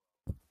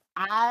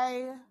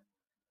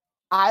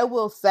 I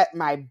will set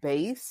my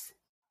base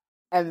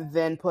and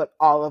then put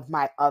all of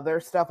my other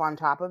stuff on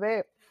top of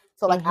it.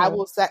 So like I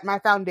will set my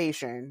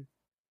foundation,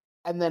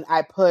 and then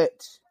I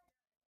put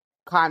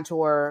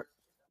contour,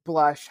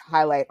 blush,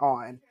 highlight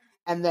on,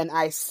 and then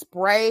I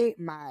spray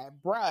my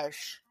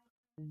brush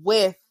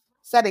with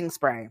setting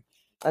spray.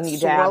 And you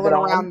dab it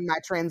around my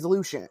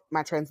translucent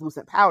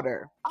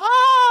powder.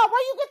 Oh,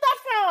 where you get that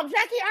from,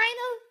 Jackie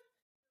Aina?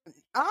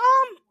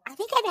 I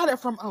think I got it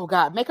from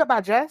Makeup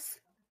by Jess.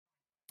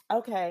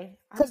 Okay,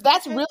 because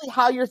that's really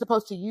how you're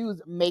supposed to use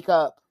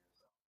makeup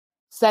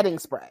setting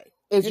spray.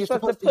 You're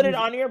supposed to put it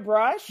on your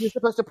brush. You're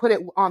supposed to put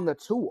it on the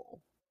tool.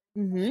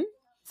 Mm-hmm.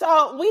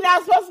 So we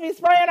not supposed to be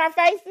spraying our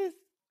faces?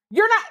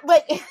 You're not,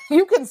 like,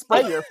 you can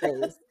spray your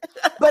face,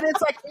 but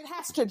it's like it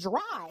has to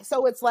dry.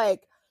 So it's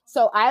like,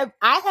 so I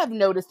have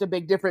noticed a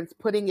big difference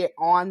putting it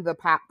on the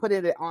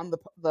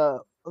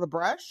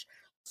brush,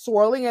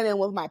 swirling it in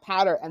with my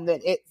powder, and then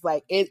it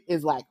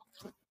is like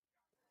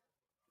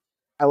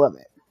I love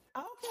it.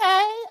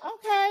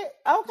 Okay.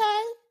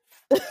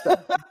 So,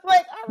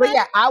 but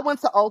yeah, I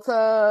went to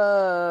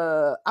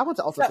Ulta.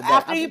 So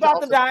after you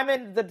bought the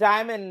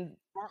diamond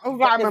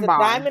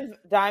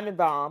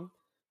bomb.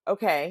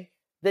 Okay.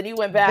 Then you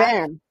went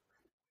back.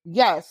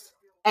 Yes,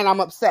 and I'm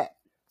upset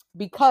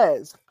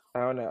because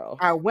oh no,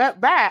 I went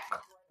back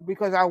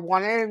because I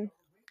wanted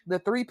the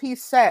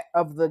 3-piece set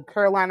of the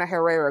Carolina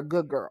Herrera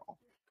Good Girl.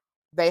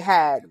 They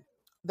had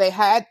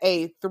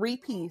a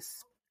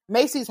 3-piece.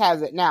 Macy's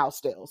has it now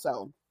still,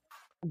 so,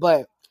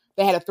 but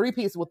they had a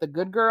 3-piece with the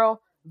Good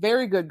Girl,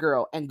 Very Good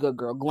Girl, and Good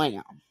Girl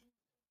Glam.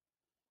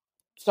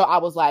 So I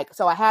was like,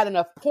 so I had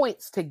enough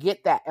points to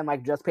get that and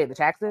like just pay the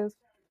taxes.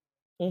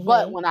 Mm-hmm.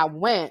 But when I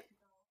went,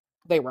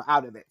 they were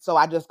out of it. So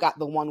I just got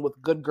the one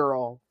with Good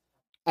Girl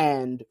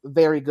and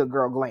Very Good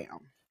Girl Glam.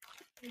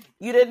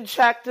 You didn't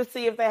check to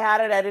see if they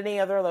had it at any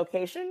other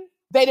location?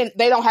 They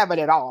don't have it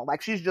at all.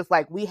 Like, she's just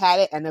like, we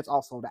had it and it's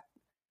all sold out.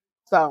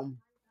 So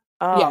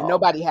yeah,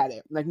 nobody had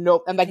it. Like,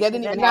 no, and like they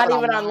didn't even have it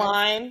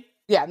online.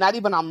 Yeah, not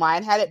even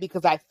online had it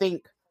because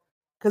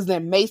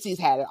then Macy's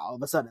had it all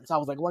of a sudden. So I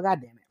was like, well,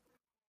 goddamn it.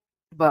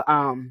 But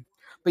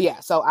yeah,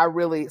 so I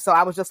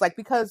was just like,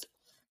 because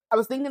I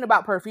was thinking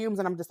about perfumes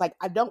and I'm just like,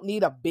 I don't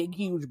need a big,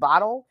 huge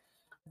bottle.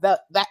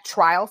 That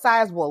trial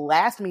size will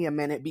last me a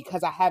minute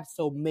because I have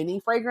so many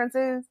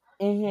fragrances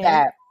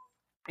that,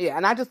 yeah,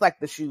 and I just like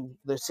the shoe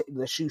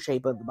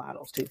shape of the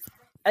bottles too.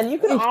 And you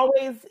can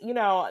always,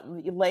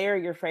 layer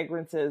your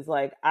fragrances.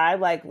 Like, I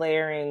like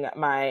layering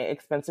my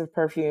expensive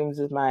perfumes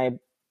with my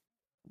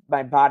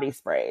body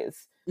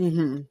sprays.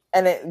 Mm-hmm.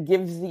 And it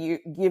gives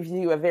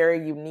you a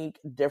very unique,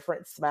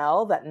 different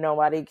smell that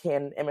nobody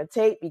can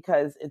imitate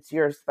because it's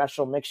your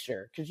special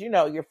mixture. Because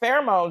your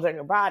pheromones in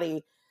your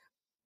body.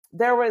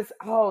 There's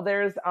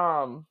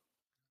a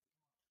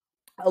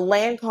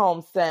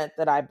Lancome scent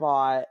that I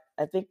bought.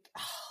 I think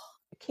I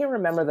can't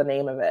remember the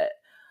name of it,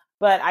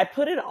 but I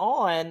put it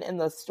on in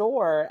the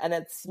store and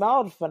it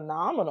smelled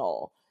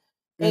phenomenal.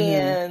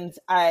 And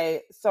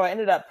I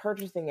ended up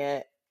purchasing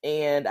it,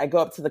 and I go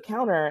up to the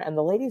counter and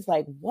the lady's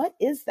like, "What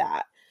is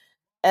that?"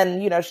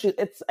 And I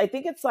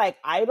think it's like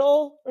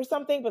Idol or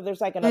something, but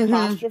there's like an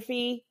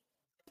apostrophe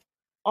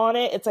on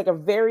it. It's like a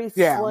very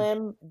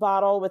slim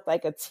bottle with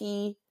like a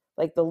T,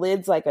 like the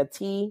lid's like a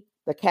T,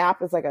 the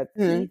cap is like a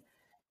T.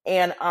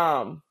 And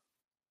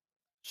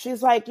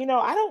she's like, I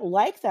don't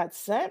like that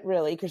scent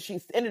really, because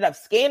she ended up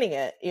scanning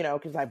it,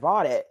 because I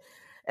bought it.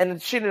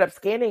 And she ended up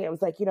scanning it. It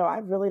was like, I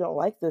really don't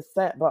like this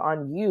scent, but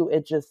on you,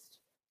 it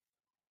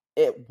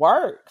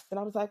works. And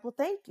I was like, well,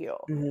 thank you.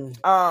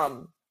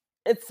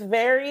 It's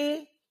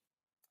very,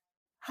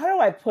 how do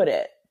I put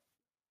it?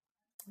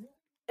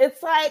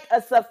 It's like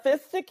a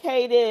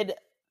sophisticated,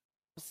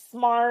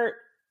 smart,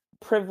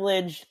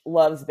 privileged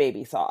loves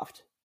Baby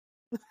Soft.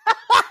 Does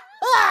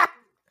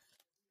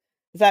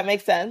that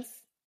make sense?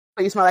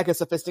 You smell like a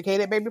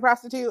sophisticated baby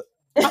prostitute?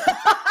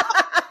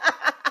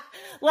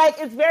 Like,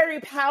 it's very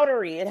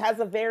powdery. It has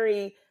a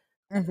very,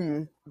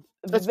 very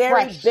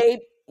fresh.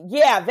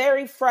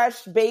 very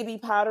fresh baby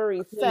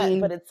powdery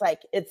scent, but it's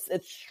like, it's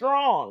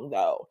strong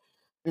though.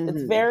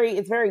 It's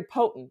very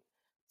potent.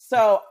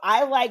 So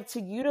I like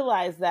to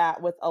utilize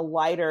that with a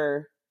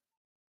lighter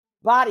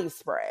body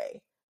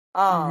spray.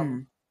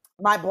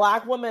 My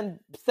Black Woman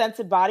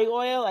scented body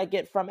oil I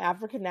get from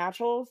African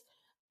Naturals,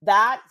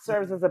 that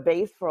serves as a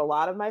base for a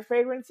lot of my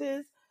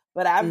fragrances.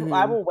 But I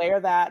will wear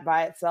that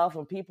by itself,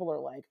 and people are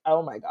like,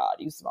 "Oh my God,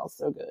 you smell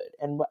so good!"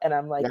 And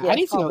I'm like, I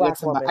need to go get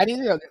somebody. I need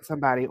to go get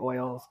some body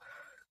oils.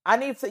 I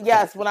need to.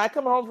 Yes, when I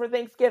come home for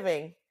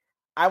Thanksgiving,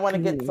 I want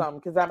to get some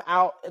because I'm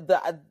out.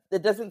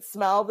 It doesn't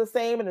smell the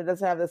same, and it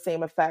doesn't have the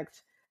same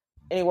effect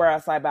anywhere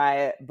else I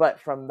buy it, but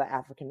from the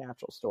African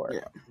Natural store.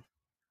 Yeah.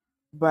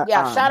 But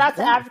shout out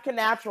to African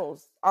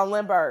Naturals on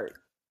Lindbergh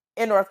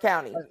in North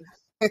County.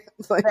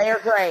 They are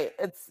great.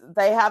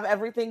 They have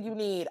everything you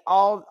need.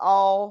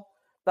 All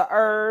the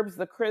herbs,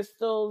 the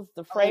crystals,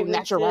 the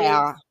fragrances.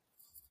 Natural.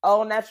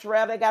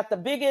 They got the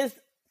biggest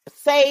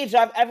sage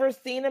I've ever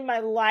seen in my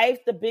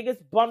life. The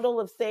biggest bundle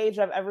of sage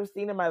I've ever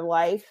seen in my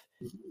life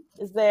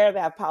is there. They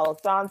have Palo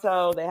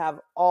Santo. They have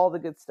all the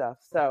good stuff.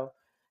 So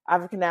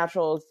African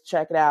Naturals,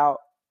 check it out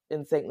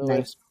in St. Louis.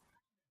 Nice.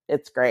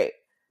 It's great.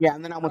 Yeah,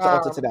 and then I went to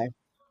Ulta today.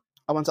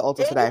 You went to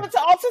Ulta today.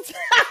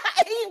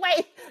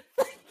 Anyway,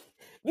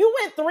 you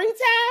went 3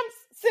 times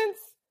since.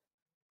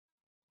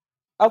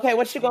 Okay,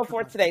 what you go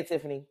for today,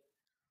 Tiffany?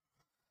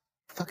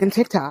 Fucking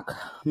TikTok.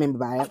 Maybe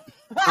buy it.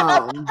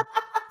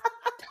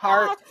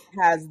 Tarte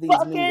has these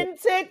fucking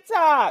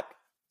TikTok.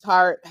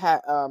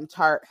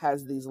 Tarte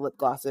has these lip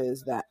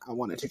glosses that I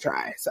wanted to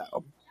try, so I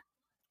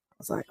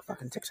was like,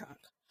 fucking TikTok.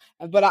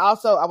 But I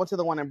went to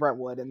the one in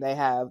Brentwood, and they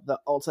have the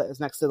Ulta is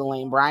next to the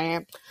Lane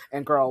Bryant,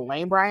 and girl,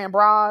 Lane Bryant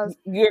bras.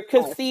 Your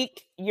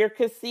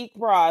Cacique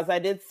bras. I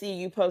did see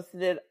you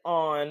posted it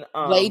on.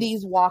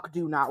 Ladies walk,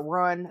 do not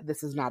run.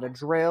 This is not a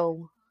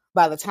drill.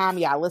 By the time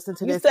y'all listen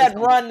to this, you said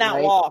run,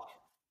 not walk.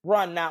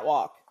 Run, not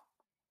walk.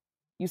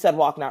 You said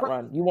walk, not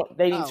run.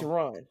 They need to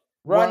run.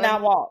 Run,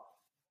 not walk.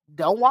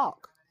 Don't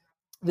walk.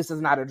 This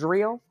is not a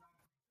drill.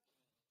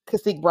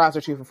 Cacique bras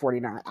are $2 for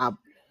 $49.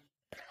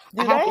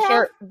 Do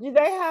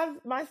they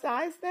have my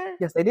size there?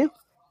 Yes, they do.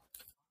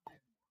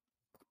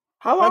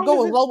 How long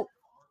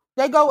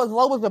they go as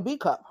low as a B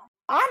cup.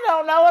 I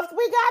don't know if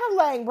we got a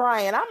Lane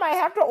Bryant. I might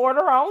have to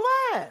order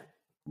online.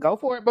 Go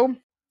for it,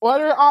 boom.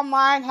 Order it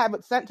online. Have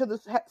it sent to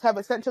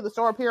the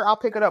store up here. I'll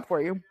pick it up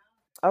for you.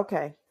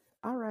 Okay.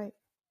 All right.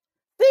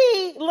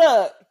 See,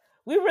 look,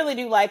 we really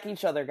do like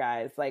each other,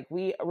 guys. Like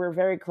we're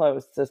very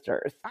close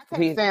sisters. I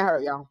can't stand her,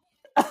 y'all.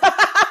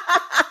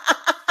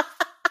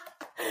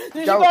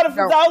 Did you go to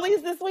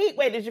Fazoli's this week?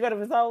 Wait, did you go to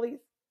Fazoli's?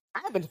 I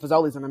haven't been to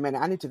Fazoli's in a minute.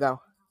 I need to go.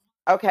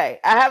 Okay.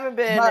 I haven't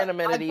been in a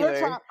minute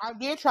either. I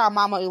did try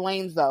Mama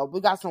Elaine's, though.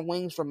 We got some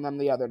wings from them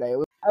the other day.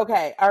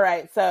 Okay. All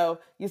right. So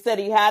you said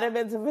you hadn't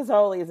been to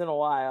Fazoli's in a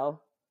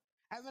while.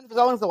 I haven't been to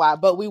Fazoli's in a while,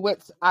 but we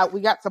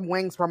got some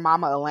wings from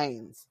Mama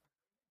Elaine's.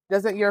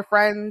 Doesn't your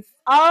friends?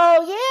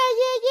 Oh,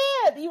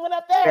 yeah. You went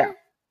up there?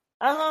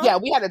 Yeah. Yeah,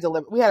 we had them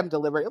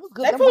delivered. It was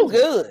good. That food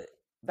good.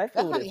 That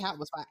honey hat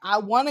was fine.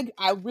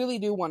 I really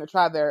do want to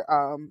try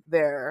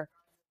their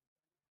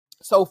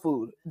soul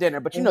food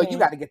dinner, but you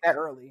got to get that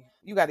early.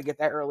 You got to get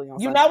that early on.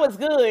 It's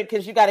good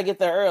because you got to get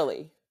there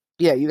early.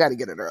 Yeah, you got to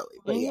get it early.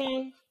 But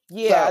I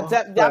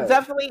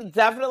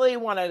definitely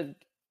want to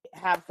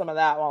have some of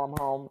that while I'm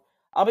home.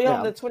 I'll be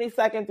home the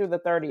 22nd through the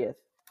 30th.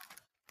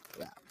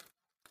 Yeah.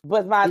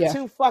 With my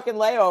 2 fucking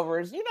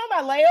layovers. You know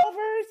my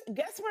layovers?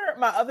 Guess where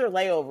my other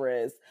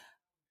layover is?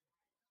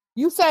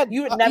 You said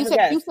you would never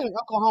guess. You said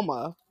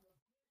Oklahoma.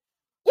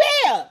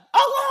 Yeah,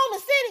 Oklahoma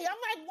City.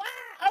 I'm like,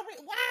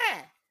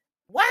 why?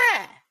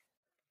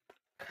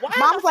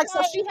 Mom's like,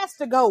 so she has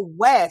to go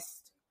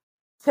west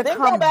to then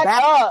come go back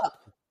up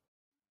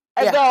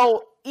and Yeah.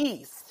 go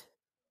east.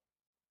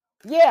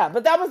 Yeah,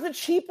 but that was the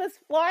cheapest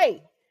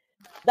flight.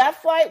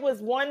 That flight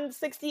was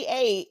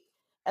 $168,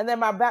 and then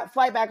my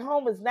flight back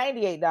home was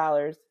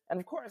 $98. And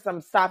of course,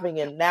 I'm stopping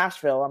in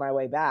Nashville on my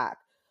way back.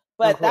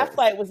 But that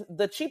flight was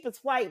the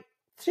cheapest flight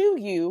to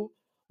you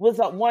was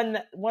at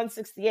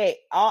 $168.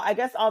 I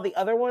guess all the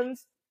other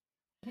ones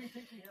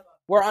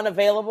were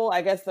unavailable.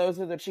 I guess those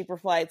are the cheaper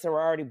flights that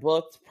were already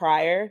booked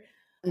prior.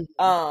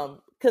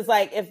 Because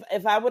like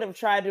if I would have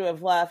tried to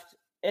have left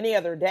any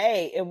other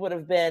day, it would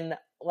have been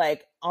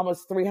like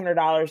almost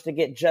 $300 to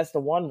get just a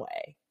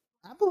one-way.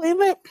 I believe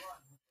it.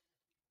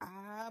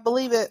 I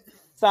believe it.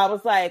 So I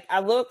was like, I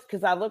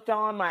looked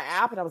on my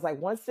app and I was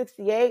like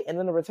 168, and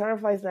then the return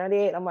flight's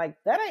 98. I'm like,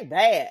 that ain't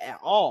bad at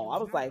all. I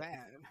was like,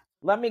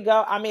 let me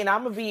go. I mean, I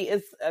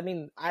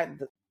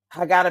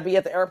gotta be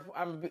at the airport.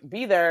 I'm gonna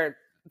be there.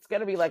 It's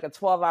gonna be like a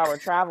 12-hour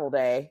travel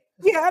day.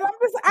 Yeah, and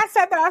I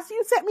sat there.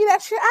 You sent me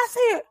that shit. I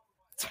said,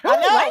 I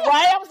know,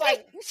 right? I was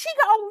like, she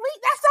gonna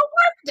leave. That's a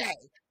work day.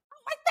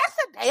 I'm like, that's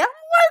a damn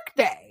work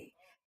day.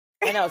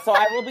 I know. So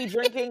I will be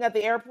drinking at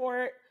the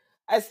airport.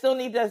 I still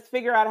need to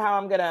figure out how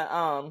I'm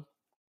gonna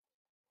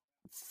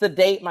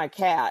sedate my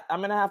cat.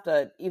 I'm gonna have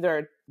to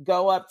either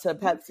go up to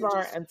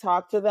PetSmart and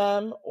talk to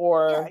them,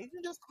 or you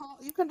can just call.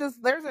 You can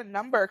just. There's a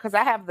number because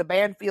I have the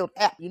Banfield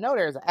app. You know,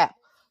 there's an app.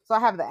 So I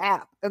have the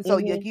app, and so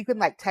you can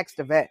like text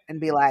a vet and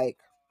be like,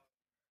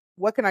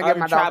 "What can I get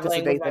my dog to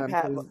sedate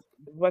them?"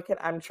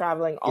 I'm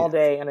traveling all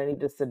day and I need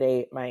to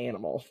sedate my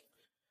animal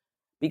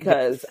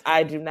because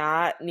I do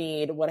not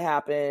need what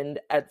happened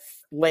at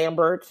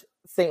Lambert,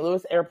 St.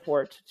 Louis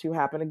Airport to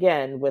happen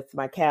again with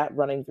my cat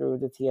running through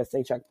the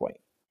TSA checkpoint.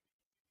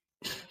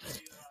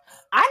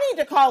 I need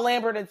to call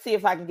Lambert and see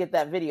if I can get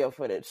that video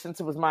footage since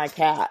it was my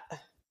cat.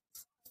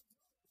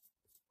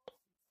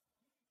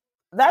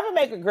 That would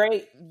make a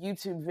great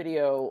YouTube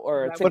video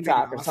or a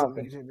TikTok or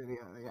something.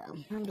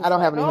 I don't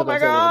have any. Oh my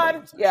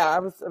God! Yeah, I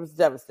was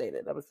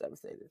devastated.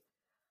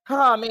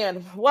 Oh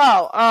man.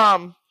 Well,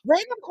 random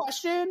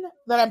question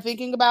that I'm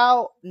thinking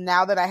about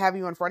now that I have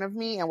you in front of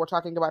me and we're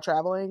talking about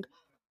traveling.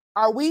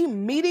 Are we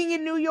meeting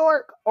in New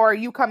York or are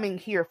you coming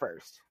here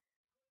first?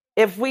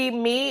 If we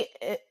meet,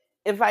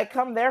 if I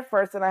come there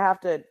first, then I have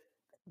to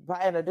buy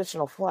an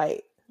additional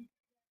flight.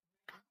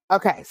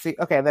 Okay. See.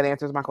 Okay, that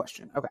answers my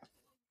question. Okay.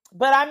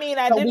 But I mean,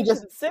 I didn't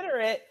consider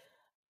it.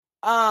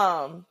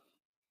 Let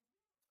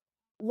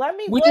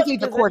me look, just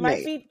need to coordinate.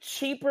 It might be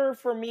cheaper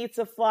for me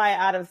to fly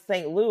out of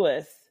St.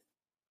 Louis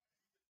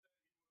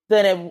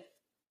than it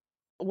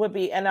would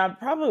be, and I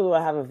probably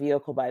will have a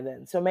vehicle by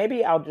then. So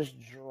maybe I'll just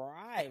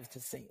drive to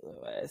St.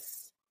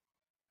 Louis,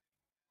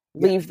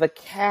 leave the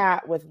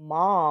cat with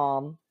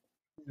Mom.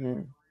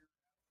 Mm-hmm.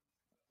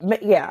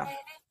 Yeah.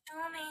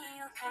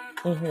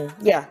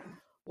 Mm-hmm. Yeah.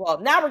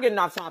 Well, now we're getting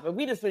off topic.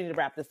 We just need to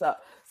wrap this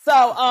up.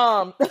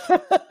 So,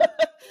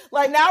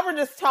 like now we're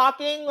just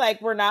talking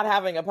like we're not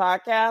having a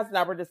podcast.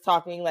 Now we're just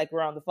talking like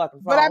we're on the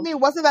fucking phone. But I mean,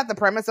 wasn't that the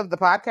premise of the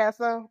podcast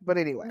though? But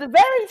anyway.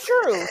 Very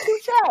true.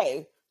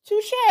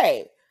 Touche.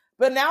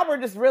 But now we're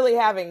just really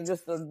having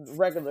just a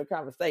regular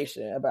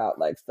conversation about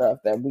like stuff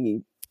that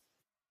we,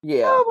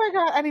 Oh my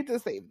God, I need to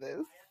save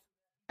this.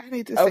 I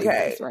need to save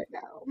this right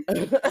now.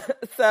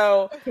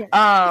 So, well,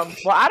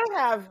 I don't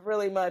have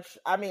really much.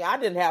 I mean, I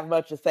didn't have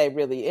much to say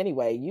really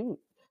anyway.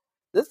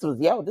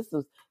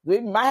 We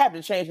might have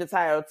to change the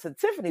title to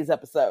Tiffany's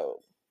episode.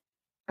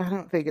 I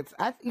don't think it's,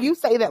 you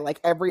say that like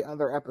every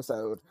other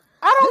episode.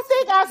 I don't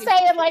think I'll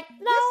say it like,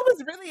 no. This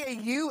was really a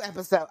you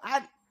episode.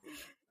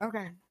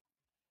 Okay.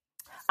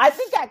 I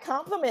think I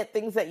compliment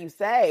things that you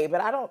say,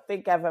 but I don't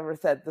think I've ever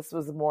said this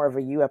was more of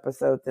a you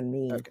episode than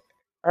me. Okay.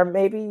 Or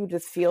maybe you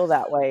just feel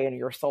that way in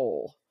your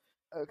soul.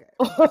 Okay.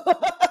 All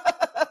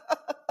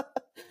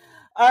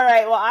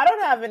right. Well, I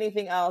don't have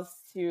anything else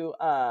to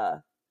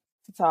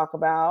talk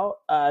about.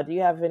 Do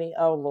you have any?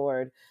 Oh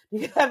Lord, do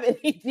you have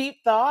any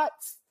deep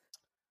thoughts?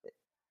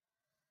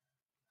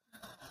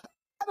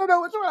 I don't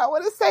know which one I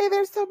want to say.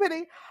 There's so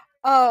many.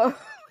 To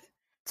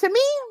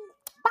me,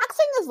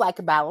 boxing is like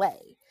a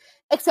ballet,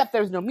 except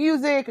there's no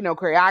music, no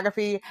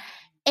choreography,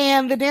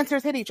 and the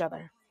dancers hit each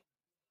other.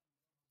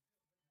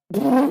 So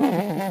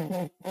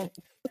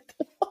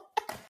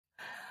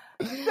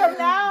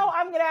now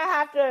I'm gonna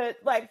have to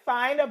like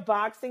find a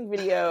boxing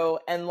video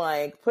and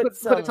like put it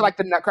to like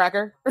the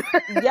Nutcracker.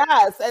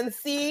 Yes, and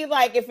see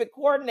like if it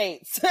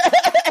coordinates.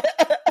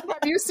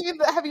 Have you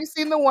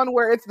seen the one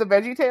where it's the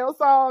VeggieTales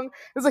song?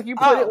 It's like you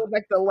put it with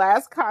like the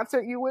last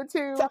concert you went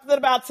to. Something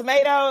about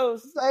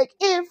tomatoes. It's like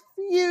if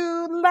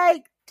you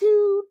like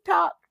to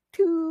talk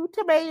to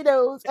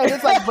tomatoes, and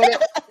it's like,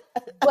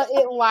 but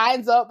it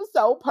lines up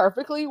so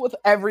perfectly with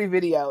every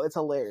video. It's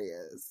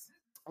hilarious.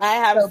 I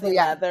have seen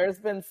that. There's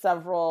been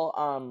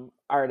several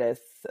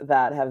artists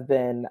that have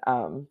been.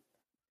 One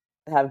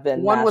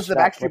was the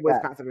Backstreet Boys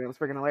concert. It was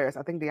freaking hilarious.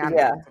 I think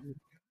Deanna.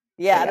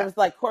 Yeah, and it was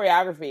like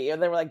choreography, and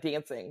they were like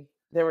dancing.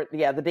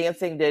 The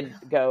dancing did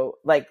go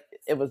like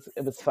it was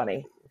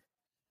funny.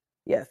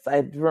 Yes,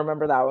 I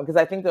remember that one because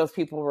I think those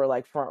people were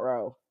like front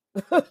row.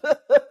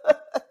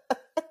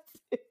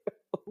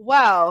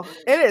 Well,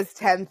 it is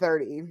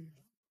 10:30.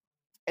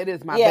 It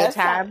is my Yeah, it's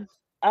bedtime.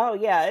 Oh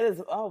yeah, it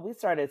is. Oh, we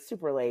started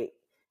super late.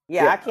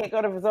 Yeah, I can't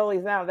go to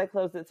Fazoli's now. They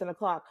closed at 10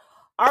 o'clock.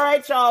 All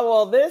right, y'all.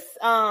 Well, this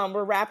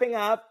we're wrapping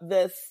up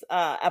this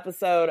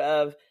episode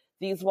of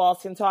These Walls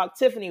Can Talk.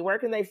 Tiffany, where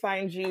can they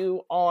find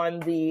you on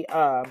the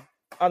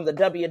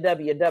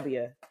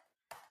www?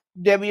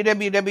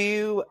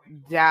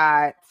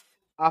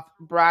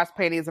 Bras,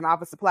 panties, and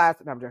office supplies.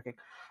 No, I'm joking.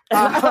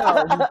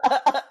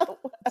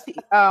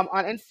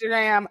 On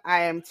Instagram,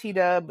 I am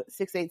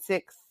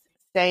TDub686.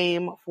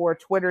 Same for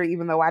Twitter,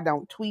 even though I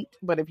don't tweet.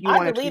 But if you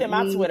want to deleted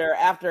my Twitter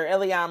after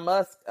Elon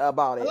Musk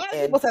bought it. A lot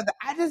of people said that.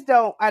 I just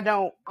don't. I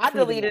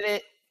deleted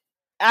it.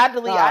 I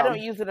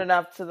don't use it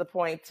enough to the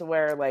point to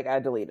where like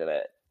I deleted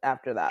it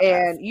after that.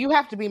 And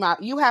mess.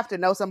 You have to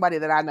know somebody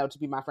that I know to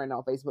be my friend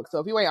on Facebook. So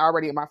if you ain't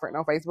already my friend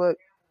on Facebook,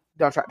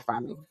 don't try to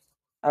find me.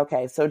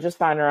 Okay, so just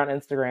find her on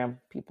Instagram,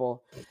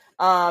 people.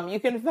 You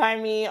can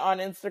find me on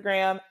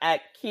Instagram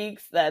at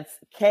Keeks. That's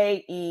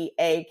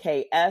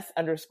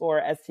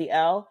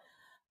KEAKS_STL.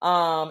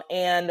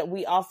 And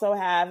we also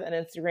have an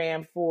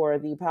Instagram for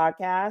the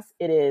podcast.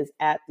 It is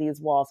at These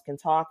Walls Can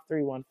Talk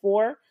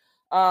 314.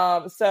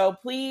 So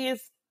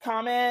please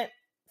comment,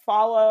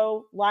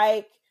 follow,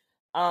 like.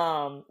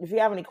 If you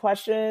have any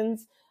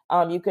questions,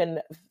 you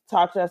can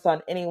talk to us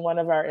on any one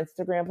of our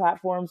Instagram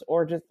platforms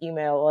or just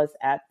email us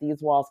at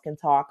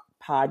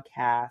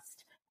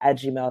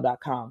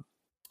thesewallscantalkpodcast@gmail.com.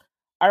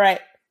 All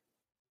right.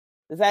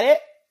 Is that it?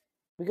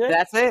 We good?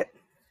 That's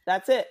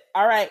it.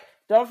 All right.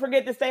 Don't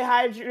forget to stay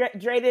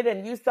hydrated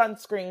and use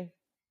sunscreen.